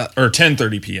 Or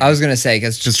 10:30 p.m. I was gonna say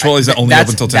because Chipotle's only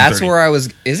open until 10:30. That's where I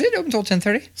was. Is it open until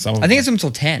 10:30? I think it's open until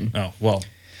 10. Oh well,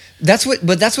 that's what I'm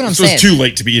saying. It was too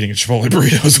late to be eating a Chipotle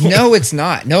burrito. No, it's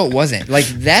not. No, it wasn't. Like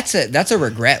that's a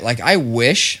regret. Like I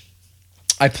wish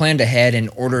I planned ahead and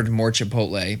ordered more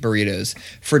Chipotle burritos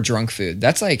for drunk food.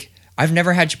 That's like I've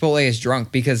never had Chipotle as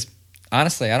drunk because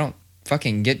honestly, I don't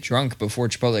fucking get drunk before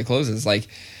Chipotle closes. Like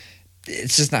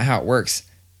it's just not how it works.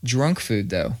 Drunk food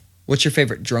though. What's your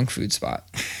favorite drunk food spot?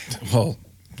 Well,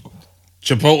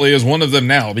 Chipotle is one of them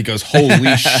now because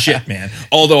holy shit, man.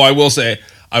 Although I will say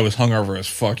I was hungover as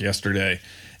fuck yesterday,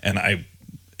 and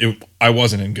I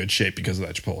wasn't in good shape because of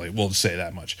that Chipotle. We'll just say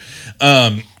that much.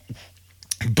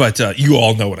 But you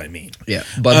all know what I mean. Yeah,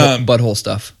 butthole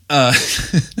stuff.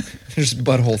 Just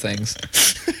butthole things.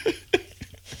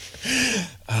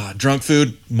 Drunk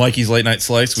food, Mikey's Late Night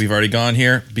Slice. We've already gone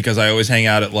here because I always hang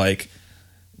out at like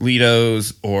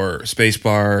Lido's or Space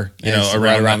Bar, you know, It's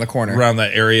right around the corner. around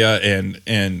that area, and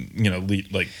you know,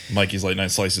 like Mikey's Late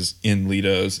Night Slices in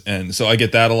Lido's, and so I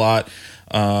get that a lot.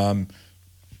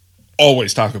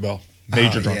 Always Taco Bell,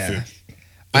 major drunk food.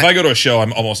 If I go to a show,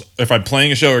 if I'm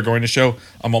playing a show or going to a show,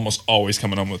 I'm almost always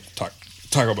coming home with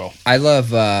Taco Bell. I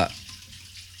love. I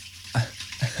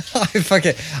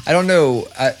don't know.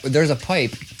 There's a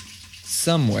pipe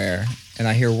somewhere, and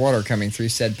I hear water coming through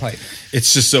said pipe.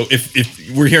 It's just so if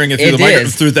we're hearing it through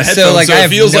through the headphones, so, like, it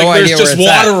feels like there's just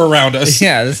water at. around us.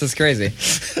 Yeah, this is crazy.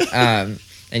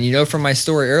 And you know from my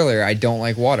story earlier, I don't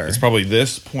like water. It's probably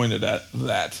this pointed at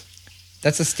that.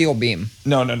 That's a steel beam.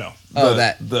 No.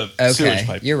 The okay. sewage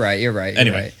pipe. You're right.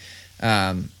 Anyway,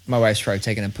 my wife's probably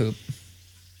taking a poop.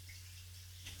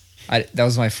 That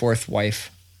was my fourth wife.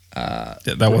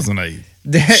 That wasn't a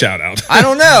shout out. I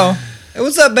don't know. Hey,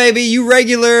 what's up, baby? You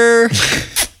regular?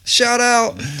 Shout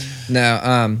out.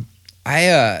 No,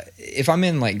 if I'm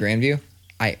in like Grandview,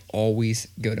 I always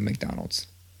go to McDonald's.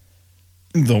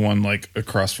 The one like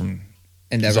across from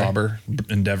Endeavor.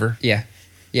 Endeavor. Yeah.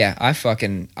 I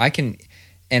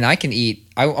can eat.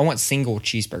 I want single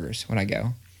cheeseburgers when I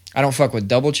go. I don't fuck with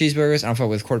double cheeseburgers. I don't fuck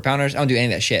with quarter pounders. I don't do any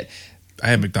of that shit. I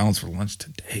had McDonald's for lunch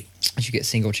today. Did you get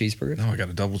single cheeseburgers? No, I got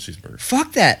a double cheeseburger.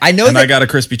 Fuck that. I got a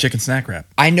crispy chicken snack wrap.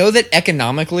 I know that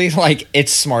economically, like,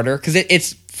 it's smarter because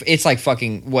it's like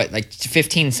fucking what, like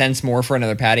 15 cents more for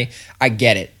another patty. I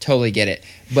get it, totally get it.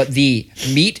 But the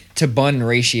meat to bun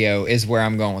ratio is where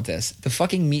I'm going with this. The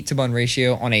fucking meat to bun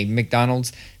ratio on a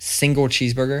McDonald's single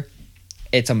cheeseburger,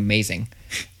 it's amazing.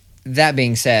 That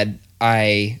being said,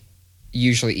 I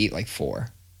usually eat like 4.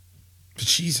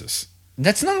 Jesus.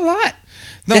 That's not a lot.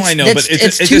 No, I know, but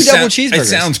it's 2 double cheeseburgers. It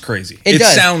sounds crazy. It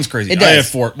does. Sounds crazy. It does. I have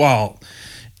 4. Well,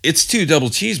 it's 2 double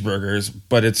cheeseburgers,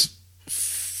 but it's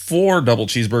 4 double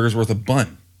cheeseburgers worth of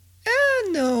bun.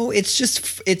 No, it's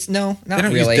not they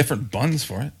don't really. Use different buns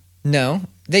for it. No,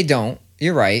 they don't.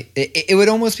 You're right. It would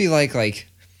almost be like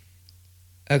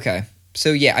okay.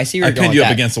 So yeah, I see where you're going. I pinned you with up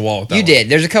that. against the wall with that. You did.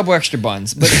 There's a couple extra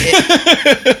buns, but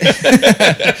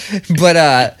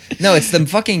no, it's the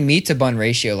fucking meat to bun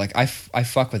ratio. Like I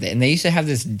fuck with it. And they used to have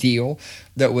this deal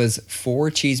that was 4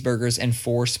 cheeseburgers and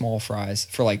 4 small fries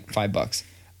for like $5.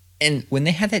 And when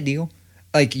they had that deal,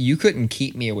 like you couldn't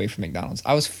keep me away from McDonald's.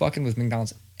 I was fucking with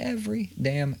McDonald's every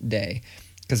damn day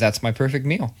because that's my perfect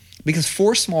meal. Because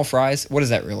 4 small fries, what is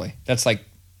that really? That's like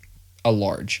a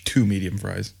large. 2 medium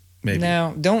fries. Maybe.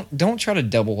 Now, don't try to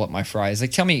double up my fries. Like,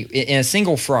 tell me, in a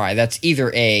single fry, that's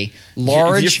either a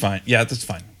large... You're fine. Yeah, that's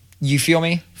fine. You feel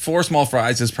me? 4 small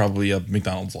fries is probably a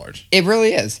McDonald's large. It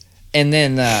really is. And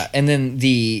then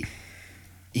the...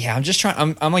 Yeah, I'm just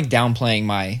trying... I'm like downplaying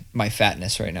my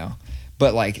fatness right now.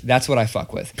 But, like, that's what I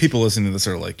fuck with. People listening to this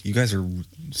are like, you guys are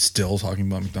still talking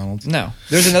about McDonald's? No.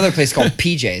 There's another place called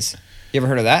PJ's. You ever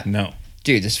heard of that? No.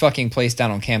 Dude, this fucking place down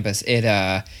on campus,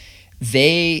 it's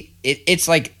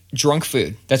like... drunk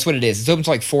food. That's what it is. It's open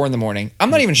till like 4 a.m. I'm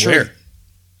not even sure. Where?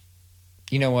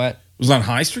 You know what? Was it on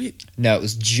High Street? No, it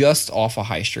was just off of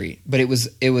High Street. But it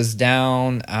was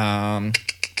down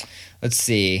let's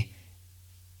see.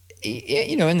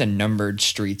 You know, in the numbered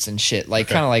streets and shit. Like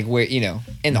kind of like where, you know,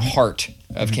 in the heart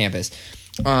of campus.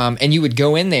 And you would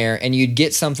go in there and you'd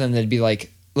get something that'd be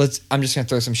like, I'm just gonna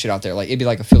throw some shit out there. Like it'd be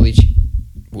like a Philly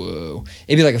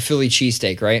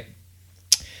cheesesteak, right?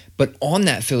 But on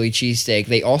that Philly cheesesteak,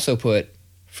 they also put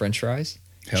French fries,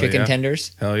 chicken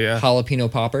tenders,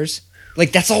 jalapeno poppers.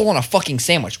 Like, that's all on a fucking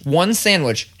sandwich. One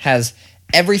sandwich has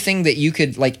everything that you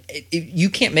could, like,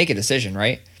 you can't make a decision,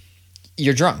 right?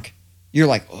 You're drunk. You're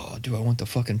like, oh, do I want the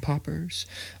fucking poppers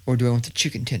or do I want the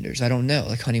chicken tenders? I don't know.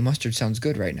 Like, honey mustard sounds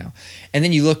good right now. And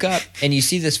then you look up and you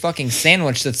see this fucking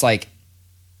sandwich that's like,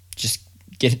 just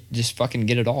fucking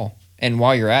get it all. And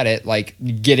while you're at it, like,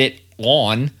 get it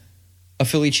on a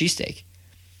Philly cheesesteak.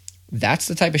 That's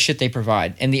the type of shit they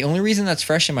provide. And the only reason that's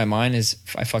fresh in my mind is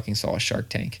I fucking saw a Shark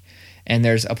Tank. And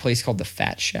there's a place called the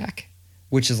Fat Shack,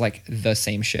 which is like the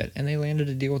same shit. And they landed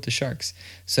a deal with the Sharks.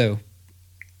 So...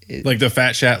 like the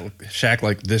Fat Shack,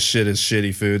 like this shit is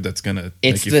shitty food that's going to make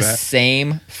you fat? It's the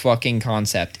same fucking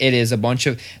concept. It is a bunch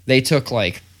of... They took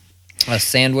like a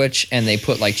sandwich and they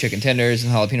put like chicken tenders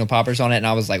and jalapeno poppers on it. And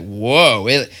I was like, whoa.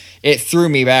 It threw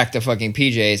me back to fucking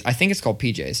PJ's. I think it's called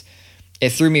PJ's.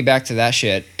 It threw me back to that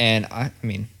shit, and I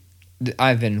mean,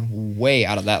 I've been way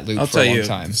out of that loop for a long time. I'll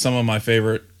tell you, some of my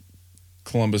favorite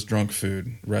Columbus drunk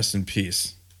food, rest in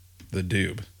peace, the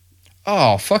Dube.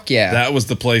 Oh, fuck yeah. That was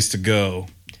the place to go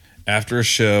after a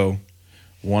show,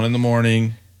 1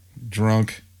 a.m,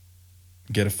 drunk,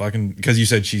 get a fucking, because you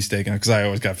said cheesesteak, because I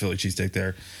always got Philly cheesesteak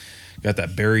there. Got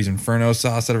that Barry's Inferno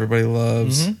sauce that everybody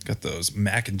loves. Got those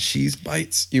mac and cheese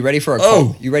bites. You ready for a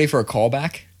call? You ready for a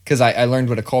callback? Because I learned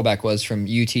what a callback was from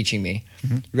you teaching me.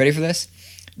 You ready for this?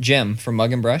 Jim from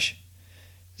Mug and Brush,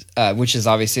 which is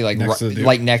obviously like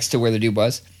next to where the dude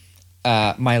was.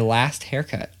 My last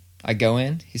haircut. I go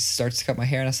in, he starts to cut my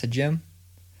hair, and I said, Jim,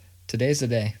 today's the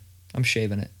day. I'm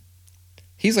shaving it.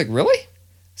 He's like, really? I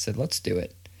said, let's do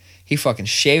it. He fucking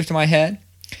shaved my head,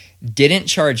 didn't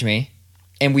charge me,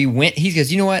 and we went. He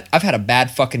goes, you know what? I've had a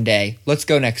bad fucking day. Let's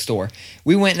go next door.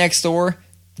 We went next door,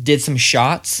 did some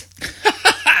shots.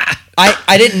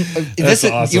 I didn't. This is,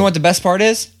 awesome. You know what the best part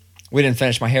is? We didn't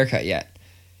finish my haircut yet.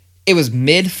 It was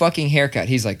mid fucking haircut.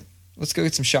 He's like, let's go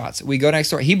get some shots. We go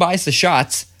next door. He buys the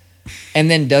shots and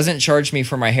then doesn't charge me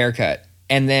for my haircut.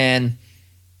 And then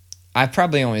I've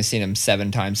probably only seen him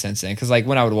 7 times since then. Because like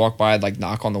when I would walk by, I'd like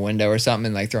knock on the window or something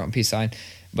and like throw him a peace sign.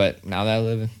 But now that I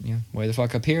live way the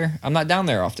fuck up here, I'm not down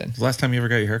there often. The last time you ever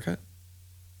got your haircut?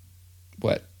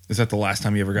 What? Is that the last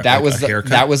time you ever got a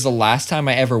haircut? That was the last time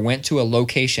I ever went to a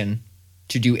location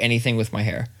to do anything with my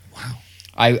hair. Wow.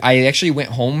 I actually went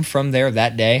home from there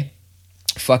that day.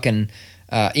 Fucking,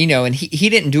 and he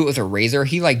didn't do it with a razor.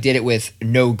 He like did it with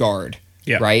no guard.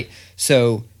 Yeah. Right?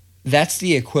 So that's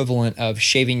the equivalent of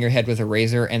shaving your head with a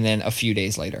razor and then a few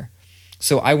days later.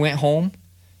 So I went home,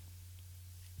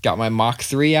 got my Mach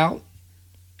 3 out,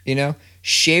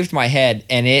 shaved my head,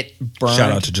 and it burned.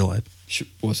 Shout out to Gillette.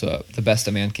 What's up? The best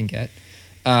a man can get.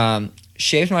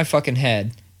 Shaved my fucking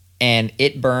head, and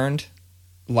it burned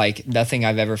like nothing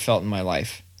I've ever felt in my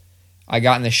life. I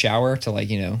got in the shower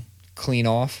to clean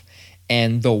off,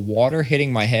 and the water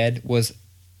hitting my head was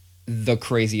the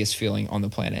craziest feeling on the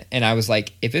planet. And I was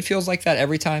like, if it feels like that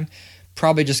every time,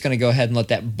 probably just going to go ahead and let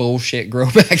that bullshit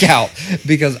grow back out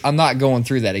because I'm not going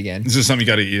through that again. Is this something you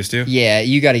got to get used to? Yeah,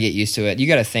 you got to get used to it. You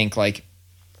got to think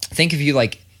if you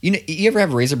you ever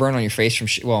have a razor burn on your face from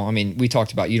we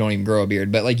talked about you don't even grow a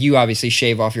beard, but you obviously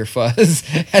shave off your fuzz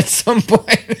at some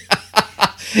point.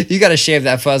 You got to shave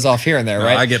that fuzz off here and there,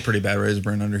 right? I get pretty bad razor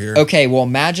burn under here. Okay, well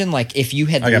imagine if you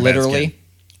had literally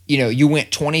you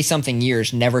went 20 something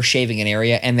years never shaving an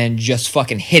area and then just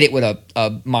fucking hit it with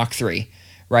a Mach 3,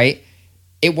 right?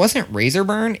 It wasn't razor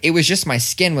burn. It was just my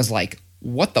skin was like,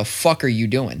 what the fuck are you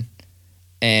doing?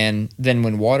 And then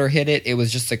when water hit it, it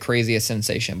was just the craziest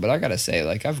sensation. But I got to say,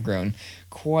 I've grown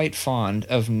quite fond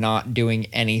of not doing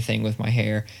anything with my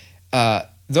hair. Though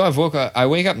I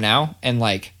wake up now and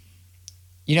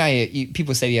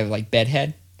people say you have bed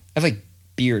head. I have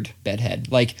beard bed head.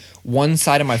 One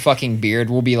side of my fucking beard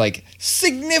will be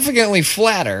significantly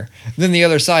flatter than the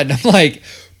other side. And I'm like,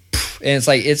 and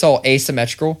it's all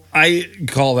asymmetrical. I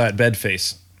call that bed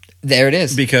face. There it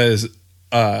is. Because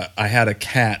I had a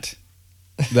cat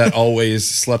that always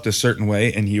slept a certain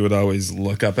way, and he would always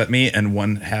look up at me, and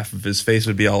one half of his face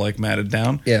would be all matted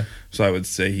down. Yeah. So I would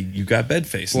say, you got bed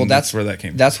face. Well, that's where that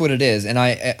came from. That's what it is. And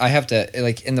I have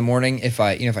to, in the morning, if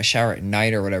I shower at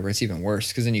night or whatever, it's even worse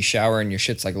because then you shower and your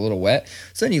shit's a little wet.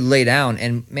 So then you lay down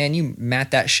and man, you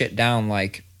mat that shit down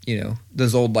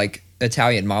those old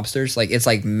Italian mobsters.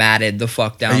 It's matted the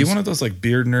fuck down. Are you one of those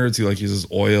beard nerds who uses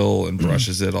oil and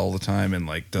brushes it all the time and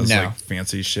does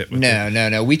fancy shit with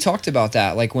it? No. We talked about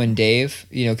that when Dave,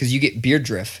 because you get beard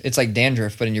drift. It's like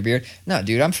dandruff but in your beard. No,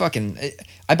 dude,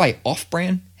 I buy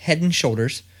off-brand Head and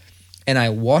Shoulders and I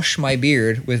wash my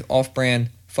beard with off-brand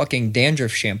fucking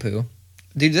dandruff shampoo.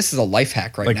 Dude, this is a life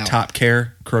hack right now. Top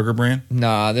Care, Kroger brand?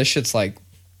 Nah, this shit's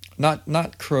not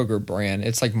Kroger brand.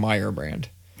 It's Meyer brand.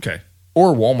 Okay.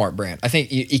 Or Walmart brand. I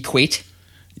think Equate.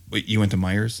 Wait, you went to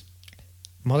Myers?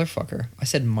 Motherfucker. I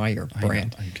said Meyer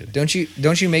brand. I'm kidding.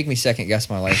 Don't you make me second guess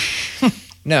my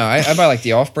life. No, I buy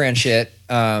the off-brand shit.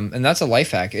 And that's a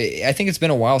life hack. I think it's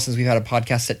been a while since we've had a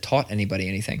podcast that taught anybody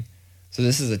anything. So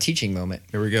this is a teaching moment.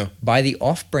 Here we go. Buy the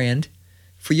off-brand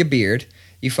for your beard.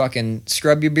 You fucking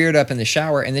scrub your beard up in the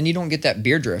shower, and then you don't get that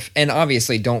beard drift. And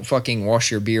obviously, don't fucking wash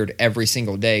your beard every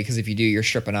single day, because if you do, you're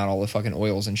stripping out all the fucking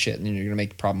oils and shit, and then you're gonna make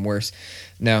the problem worse.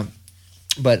 No,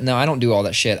 I don't do all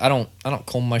that shit. I don't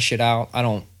comb my shit out. I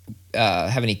don't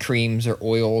have any creams or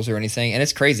oils or anything. And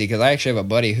it's crazy because I actually have a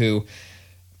buddy who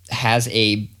has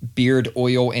a beard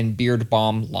oil and beard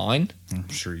balm line. I'm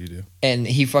sure you do. And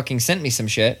he fucking sent me some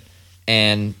shit,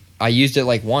 and I used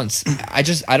it once. I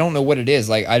don't know what it is.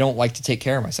 I don't like to take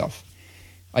care of myself.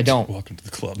 I don't. Welcome to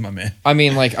the club, my man. I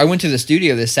mean, I went to the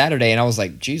studio this Saturday and I was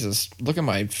like, Jesus, look at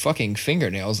my fucking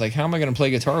fingernails. How am I going to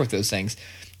play guitar with those things?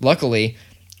 Luckily,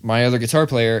 my other guitar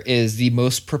player is the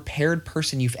most prepared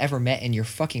person you've ever met in your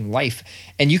fucking life.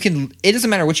 And it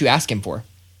doesn't matter what you ask him for.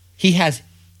 He has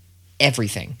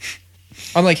everything.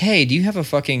 I'm like, hey, do you have a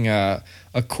fucking a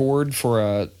cord for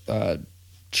a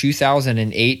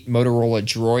 2008 Motorola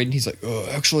Droid. And he's like, oh,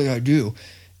 actually, I do.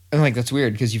 I'm like, that's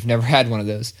weird because you've never had one of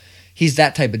those. He's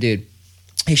that type of dude.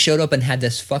 He showed up and had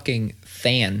this fucking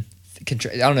fan. I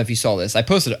don't know if you saw this. I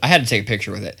posted it. I had to take a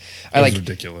picture with it. It was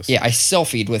ridiculous. Yeah, I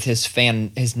selfied with his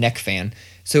fan, his neck fan.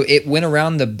 So it went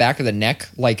around the back of the neck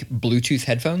like Bluetooth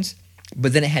headphones,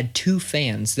 but then it had 2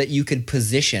 fans that you could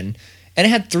position, and it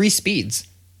had 3 speeds.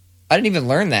 I didn't even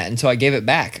learn that until I gave it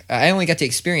back. I only got to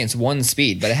experience 1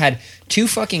 speed, but it had 2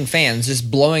 fucking fans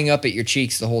just blowing up at your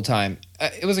cheeks the whole time.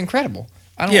 It was incredible.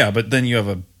 But then you have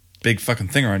a big fucking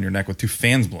thing around your neck with 2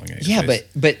 fans blowing at your face.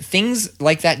 but things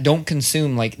like that don't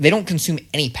consume they don't consume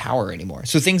any power anymore.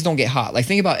 So things don't get hot. Like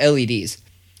think about LEDs.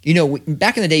 You know,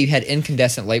 back in the day you had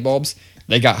incandescent light bulbs.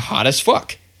 They got hot as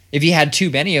fuck. If you had too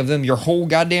many of them, your whole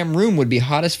goddamn room would be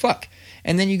hot as fuck.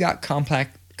 And then you got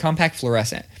compact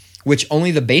fluorescent, which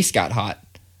only the base got hot,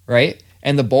 right?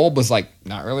 And the bulb was like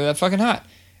not really that fucking hot.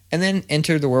 And then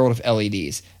enter the world of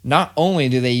LEDs. Not only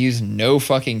do they use no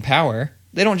fucking power,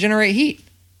 they don't generate heat.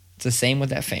 It's the same with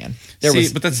that fan. There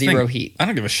was zero heat. I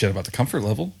don't give a shit about the comfort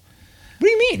level. What do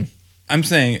you mean? I'm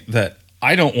saying that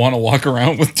I don't want to walk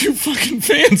around with 2 fucking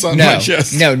fans on my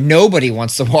chest. No, nobody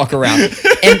wants to walk around.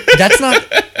 And that's not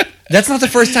the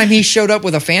first time he showed up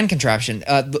with a fan contraption.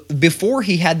 Before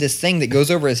he had this thing that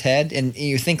goes over his head, and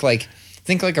you think like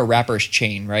a rapper's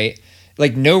chain, right?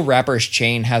 Like no rapper's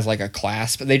chain has like a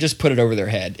clasp. They just put it over their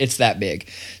head. It's that big.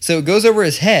 So it goes over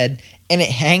his head and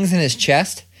it hangs in his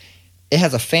chest. It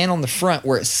has a fan on the front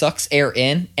where it sucks air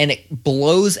in and it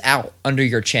blows out under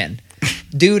your chin.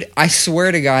 Dude, I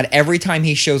swear to God, every time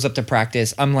he shows up to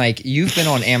practice, I'm like, you've been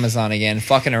on Amazon again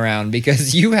fucking around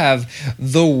because you have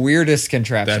the weirdest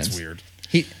contraptions. That's weird.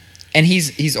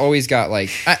 He's always got like,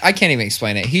 I can't even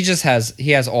explain it. He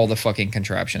has all the fucking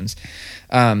contraptions.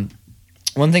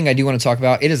 One thing I do want to talk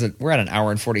about, we're at an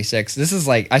hour and 46. This is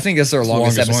like, I think this is our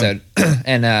longest episode.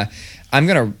 And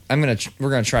we're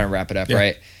gonna try and wrap it up,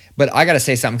 right? But I got to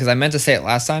say something because I meant to say it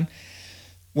last time.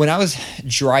 When I was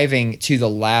driving to the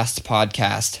last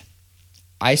podcast,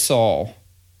 I saw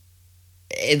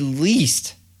at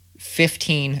least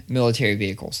 15 military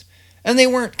vehicles. And they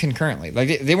weren't concurrently.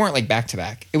 Like they weren't like back to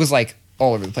back. It was like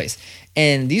all over the place.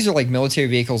 And these are like military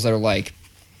vehicles that are like,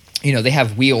 you know, they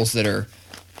have wheels that are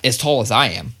as tall as I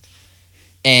am.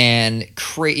 And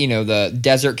the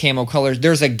desert camo colors.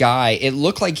 There's a guy. It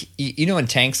looked like in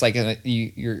tanks, like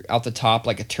you're out the top,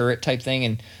 like a turret type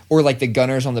thing, or like the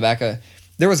gunners on the back of.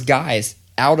 There was guys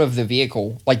out of the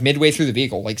vehicle, like midway through the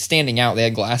vehicle, like standing out. They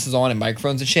had glasses on and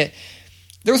microphones and shit.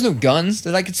 There was no guns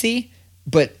that I could see,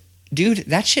 but dude,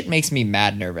 that shit makes me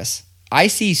mad nervous. I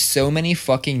see so many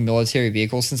fucking military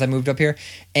vehicles since I moved up here,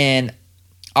 and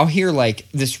I'll hear like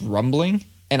this rumbling,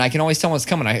 and I can always tell when it's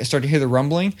coming. I start to hear the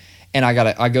rumbling. And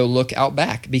I go look out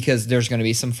back because there's going to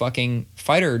be some fucking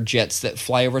fighter jets that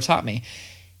fly over top me.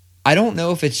 I don't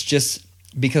know if it's just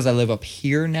because I live up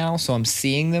here now, so I'm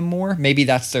seeing them more. Maybe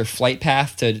that's their flight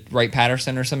path to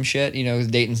Wright-Patterson or some shit. You know,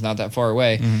 Dayton's not that far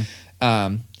away.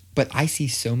 Mm-hmm. But I see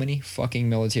so many fucking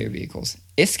military vehicles.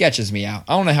 It sketches me out.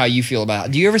 I don't know how you feel about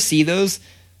it. Do you ever see those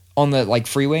on the like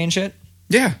freeway and shit?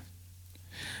 Yeah.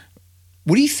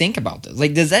 What do you think about this?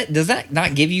 Like, does that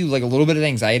not give you like a little bit of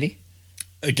anxiety?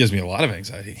 It gives me a lot of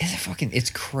anxiety.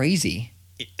 It's crazy.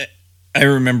 I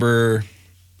remember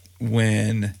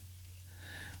when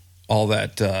all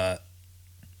that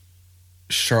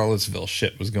Charlottesville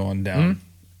shit was going down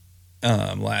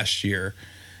last year,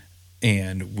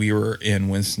 and we were in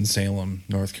Winston-Salem,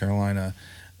 North Carolina,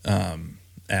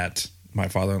 at my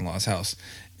father-in-law's house,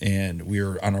 and we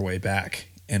were on our way back,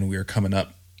 and we were coming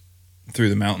up through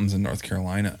the mountains in North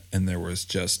Carolina, and there was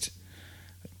just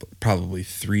probably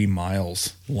 3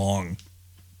 miles long,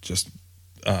 just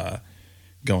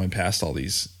going past all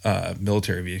these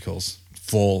military vehicles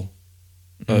full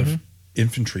of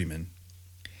infantrymen,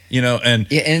 and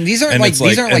these aren't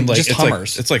just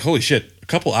Hummers. It's like holy shit! A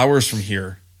couple hours from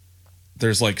here,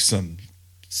 there's like some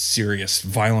serious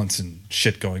violence and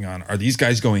shit going on. Are these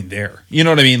guys going there? You know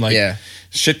what I mean? Like,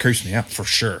 shit creeps me out for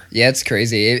sure. Yeah, it's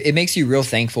crazy. It makes you real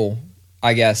thankful,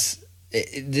 I guess.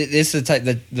 This is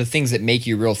the things that make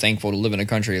you real thankful to live in a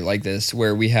country like this,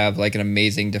 where we have like an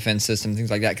amazing defense system, things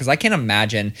like that. Because I can't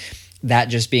imagine that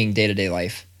just being day-to-day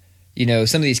life.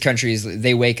 Some of these countries,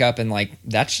 they wake up and like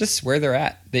that's just where they're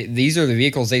at. These are the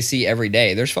vehicles they see every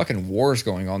day. There's fucking wars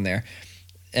going on there,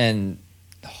 and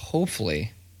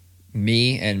hopefully,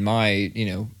 me and my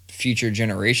future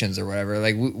generations or whatever,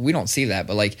 like we don't see that,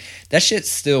 but like that shit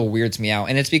still weirds me out.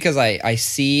 And it's because I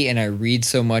see and I read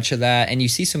so much of that, and you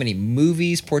see so many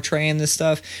movies portraying this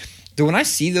stuff that when I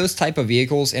see those type of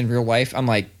vehicles in real life, I'm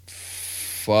like,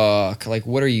 fuck? Like,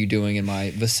 what are you doing in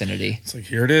my vicinity? It's like,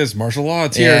 here it is, martial law.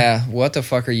 It's here. Yeah, what the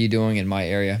fuck are you doing in my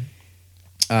area?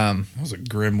 That was a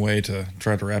grim way to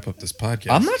try to wrap up this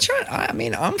podcast. I'm not trying. I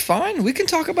mean, I'm fine. We can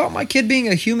talk about my kid being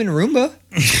a human Roomba.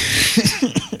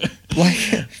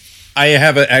 Like, I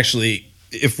have actually.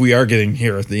 If we are getting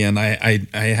here at the end, I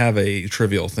have a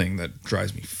trivial thing that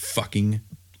drives me fucking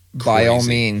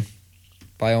crazy.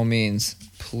 By all means,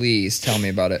 please tell me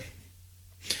about it.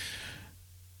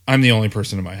 I'm the only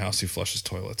person in my house who flushes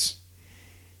toilets.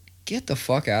 Get the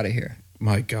fuck out of here.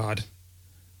 My God.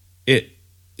 It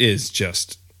is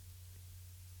just...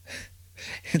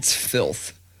 It's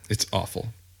filth. It's awful.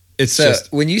 It's so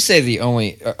just... when you say the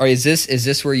only... Or is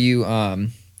this where you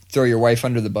throw your wife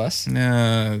under the bus?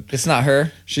 Nah. It's not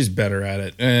her? She's better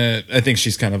at it. I think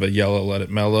she's kind of a yellow, let it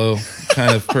mellow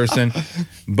kind of person.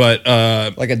 But...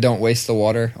 like a don't waste the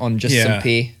water on just some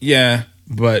pee? Yeah,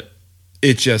 but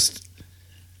it just...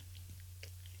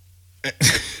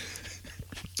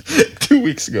 2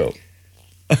 weeks ago...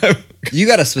 You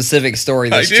got a specific story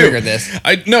that's triggered this.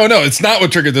 No, it's not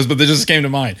what triggered this, but it just came to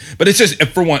mind. But it's just,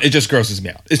 for one, it just grosses me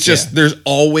out. It's just, there's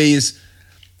always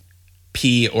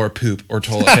pee or poop or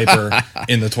toilet paper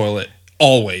in the toilet.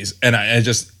 Always. And I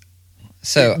just...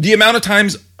 So the amount of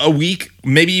times a week,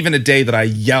 maybe even a day, that I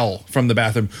yell from the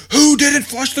bathroom, "Who didn't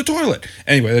flush the toilet?"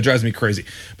 Anyway, that drives me crazy.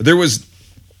 But this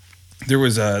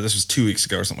was 2 weeks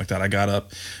ago or something like that. I got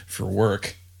up for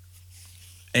work,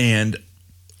 and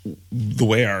the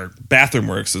way our bathroom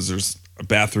works is there's a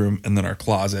bathroom and then our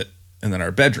closet and then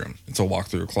our bedroom. It's a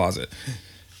walk-through closet.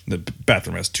 The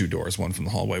bathroom has 2 doors, one from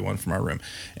the hallway, one from our room.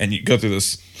 And you go through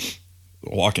this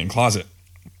walk-in closet.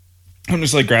 I'm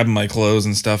just like grabbing my clothes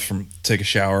and stuff from take a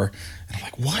shower. And I'm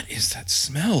like, what is that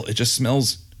smell? It just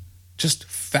smells just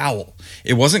foul.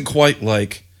 It wasn't quite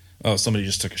like, oh, somebody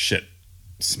just took a shit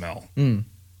smell.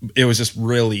 It was just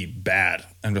really bad.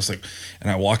 I'm just like,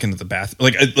 and I walk into the bath,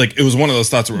 like it was one of those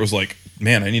thoughts where it was like,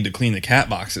 man, I need to clean the cat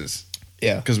boxes.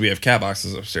 Yeah, because we have cat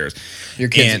boxes upstairs. Your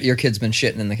kid's been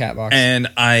shitting in the cat box. And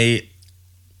I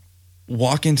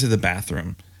walk into the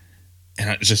bathroom, and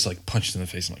I just like punched in the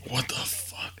face. I'm like, what the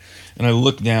fuck? And I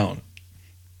look down.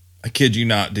 I kid you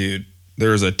not, dude.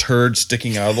 There's a turd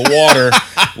sticking out of the water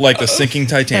like the sinking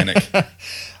Titanic.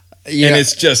 Yeah, and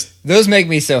it's just... Those make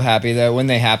me so happy, though, when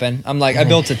they happen. I'm like, I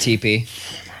built a teepee.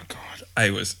 Oh, my God.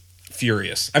 I was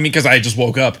furious. I mean, because I just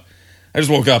woke up.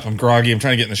 I'm groggy. I'm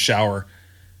trying to get in the shower.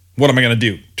 What am I going to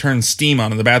do? Turn steam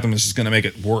on in the bathroom is just going to make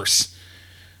it worse.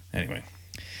 Anyway.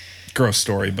 Gross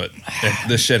story, but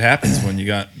this shit happens when you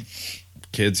got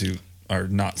kids who are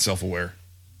not self-aware.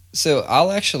 So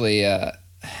I'll actually... a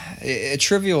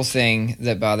trivial thing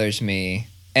that bothers me...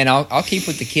 And I'll keep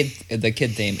with the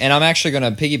kid theme. And I'm actually going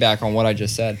to piggyback on what I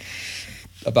just said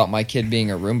about my kid being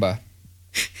a Roomba.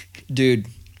 Dude,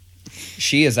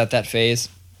 she is at that phase.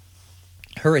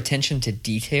 Her attention to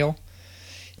detail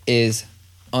is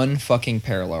unfucking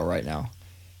parallel right now.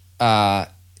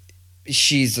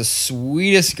 She's the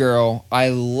sweetest girl. I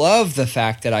love the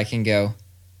fact that I can go,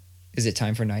 "Is it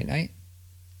time for night-night?"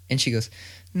 And she goes,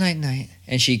 "Night-night."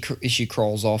 And she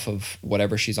crawls off of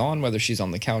whatever she's on, whether she's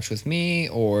on the couch with me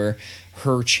or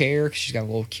her chair, because she's got a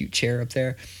little cute chair up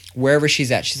there. Wherever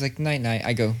she's at, she's like, "Night-night."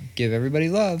 I go, "Give everybody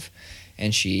love."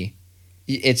 And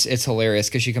it's hilarious,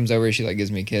 because she comes over, she like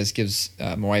gives me a kiss, gives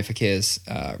my wife a kiss,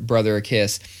 brother a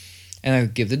kiss. And I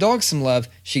give the dogs some love.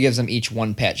 She gives them each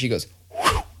one pet. She goes,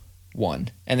 "Whew," one.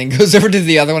 And then goes over to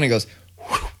the other one and goes,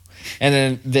 "Whew."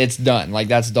 And then it's done. Like,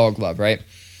 that's dog love, right?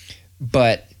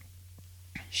 But...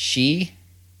 she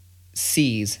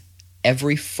sees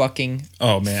every fucking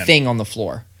thing on the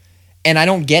floor. And I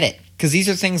don't get it. Because these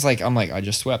are things like, I'm like, I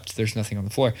just swept. There's nothing on the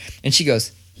floor. And she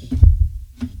goes,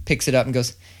 picks it up and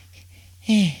goes,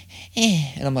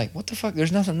 and I'm like, what the fuck?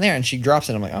 There's nothing there. And she drops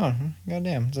it. I'm like, oh,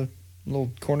 goddamn. It's a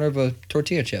little corner of a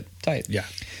tortilla chip. Tight. Yeah.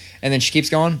 And then she keeps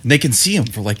going. They can see them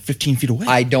for like 15 feet away.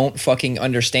 I don't fucking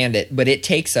understand it, but it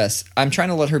takes us. I'm trying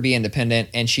to let her be independent,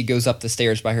 and she goes up the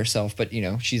stairs by herself, but, you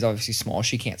know, she's obviously small.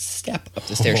 She can't step up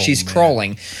the stairs. She's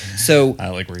crawling. So I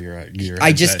like where you're at.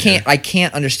 I just can't. I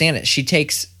can't understand it. She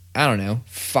takes, I don't know,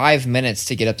 5 minutes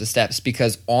to get up the steps,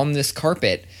 because on this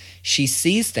carpet, she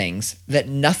sees things that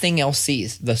nothing else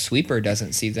sees. The sweeper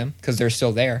doesn't see them because they're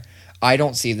still there. I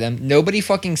don't see them. Nobody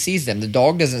fucking sees them. The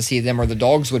dog doesn't see them, or the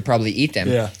dogs would probably eat them.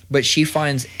 Yeah. But she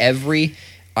finds every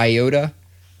iota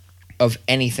of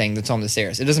anything that's on the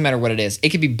stairs. It doesn't matter what it is. It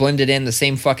could be blended in, the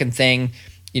same fucking thing,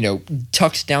 you know,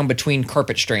 tucked down between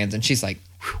carpet strands. And she's like,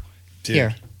 dude,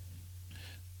 here.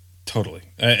 Totally.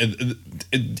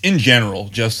 In general,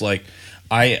 just like,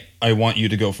 I want you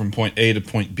to go from point A to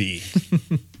point B.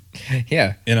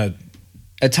 Yeah. In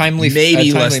a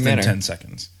maybe less than manner. 10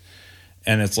 seconds.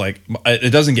 And it's like,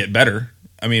 it doesn't get better.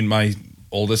 I mean, my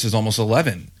oldest is almost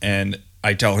 11, and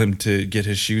I tell him to get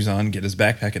his shoes on, get his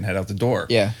backpack, and head out the door.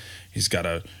 Yeah. He's got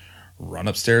to run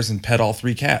upstairs and pet all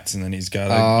 3 cats, and then he's got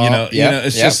to,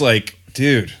 it's just like,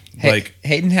 dude,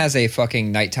 Hayden has a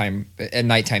fucking nighttime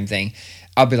thing.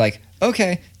 I'll be like,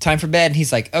 okay, time for bed. And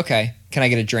he's like, okay, can I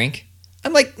get a drink?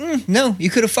 I'm like, no, you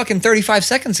could have fucking 35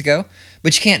 seconds ago,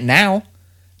 but you can't now.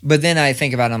 But then I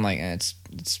think about it, I'm like, it's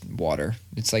water.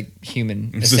 It's like human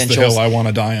essentials. essentials. This is the hill I want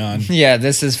to die on. Yeah,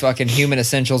 this is fucking human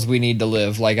essentials we need to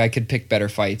live. Like, I could pick better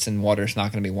fights, and water's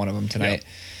not going to be one of them tonight. Yep.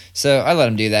 So I let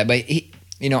him do that. But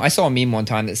I saw a meme one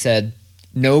time that said,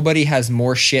 nobody has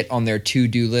more shit on their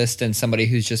to-do list than somebody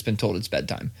who's just been told it's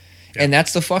bedtime. Yep. And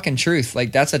that's the fucking truth.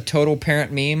 Like, that's a total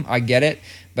parent meme. I get it,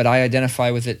 but I identify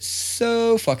with it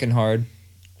so fucking hard.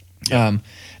 Yep.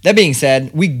 That being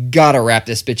said, we gotta wrap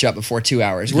this bitch up before 2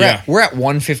 hours. We're at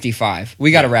 1:55.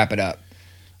 We gotta wrap it up.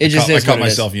 I caught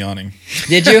myself yawning.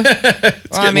 Did you? Late.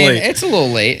 It's a little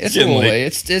late.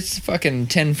 It's fucking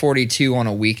 10:42 on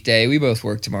a weekday. We both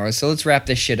work tomorrow, so let's wrap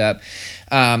this shit up.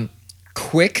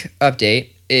 Quick update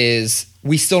is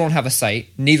we still don't have a site.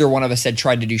 Neither one of us had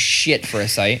tried to do shit for a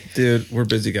site. Dude, we're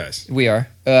busy guys. We are,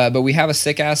 but we have a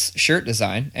sick ass shirt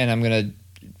design, and I'm gonna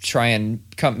try and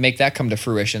make that come to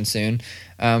fruition soon.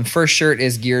 First shirt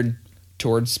is geared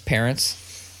towards parents.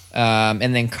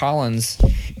 And then Colin's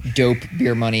dope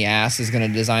beer money ass is going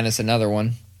to design us another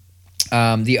one.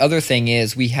 The other thing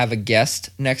is we have a guest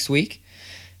next week.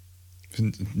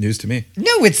 News to me.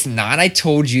 No, it's not. I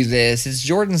told you this. It's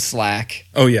Jordan Slack.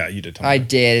 Oh, yeah, you did tell me. I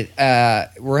did.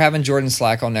 We're having Jordan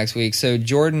Slack on next week. So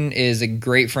Jordan is a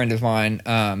great friend of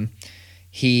mine.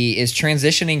 He is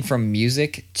transitioning from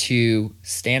music to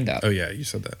stand-up. Oh, yeah, you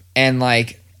said that. And,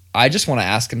 I just want to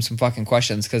ask him some fucking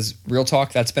questions because, real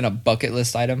talk, that's been a bucket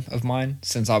list item of mine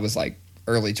since I was,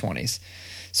 early 20s.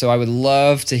 So I would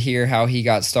love to hear how he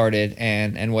got started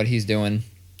and what he's doing.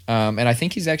 And I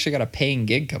think he's actually got a paying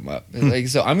gig come up.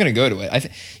 So I'm going to go to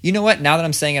it. You know what? Now that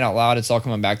I'm saying it out loud, it's all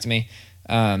coming back to me.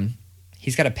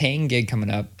 He's got a paying gig coming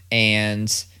up,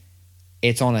 and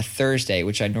it's on a Thursday,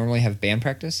 which I normally have band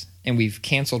practice, and we've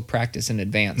canceled practice in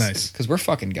advance. Nice. Because we're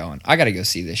fucking going. I got to go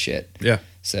see this shit. Yeah.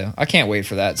 So I can't wait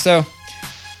for that. So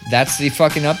that's the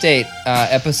fucking update.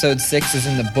 Episode 6 is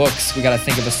in the books. We got to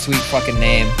think of a sweet fucking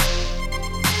name.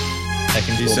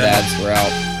 Second Cool Dads, we're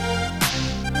out.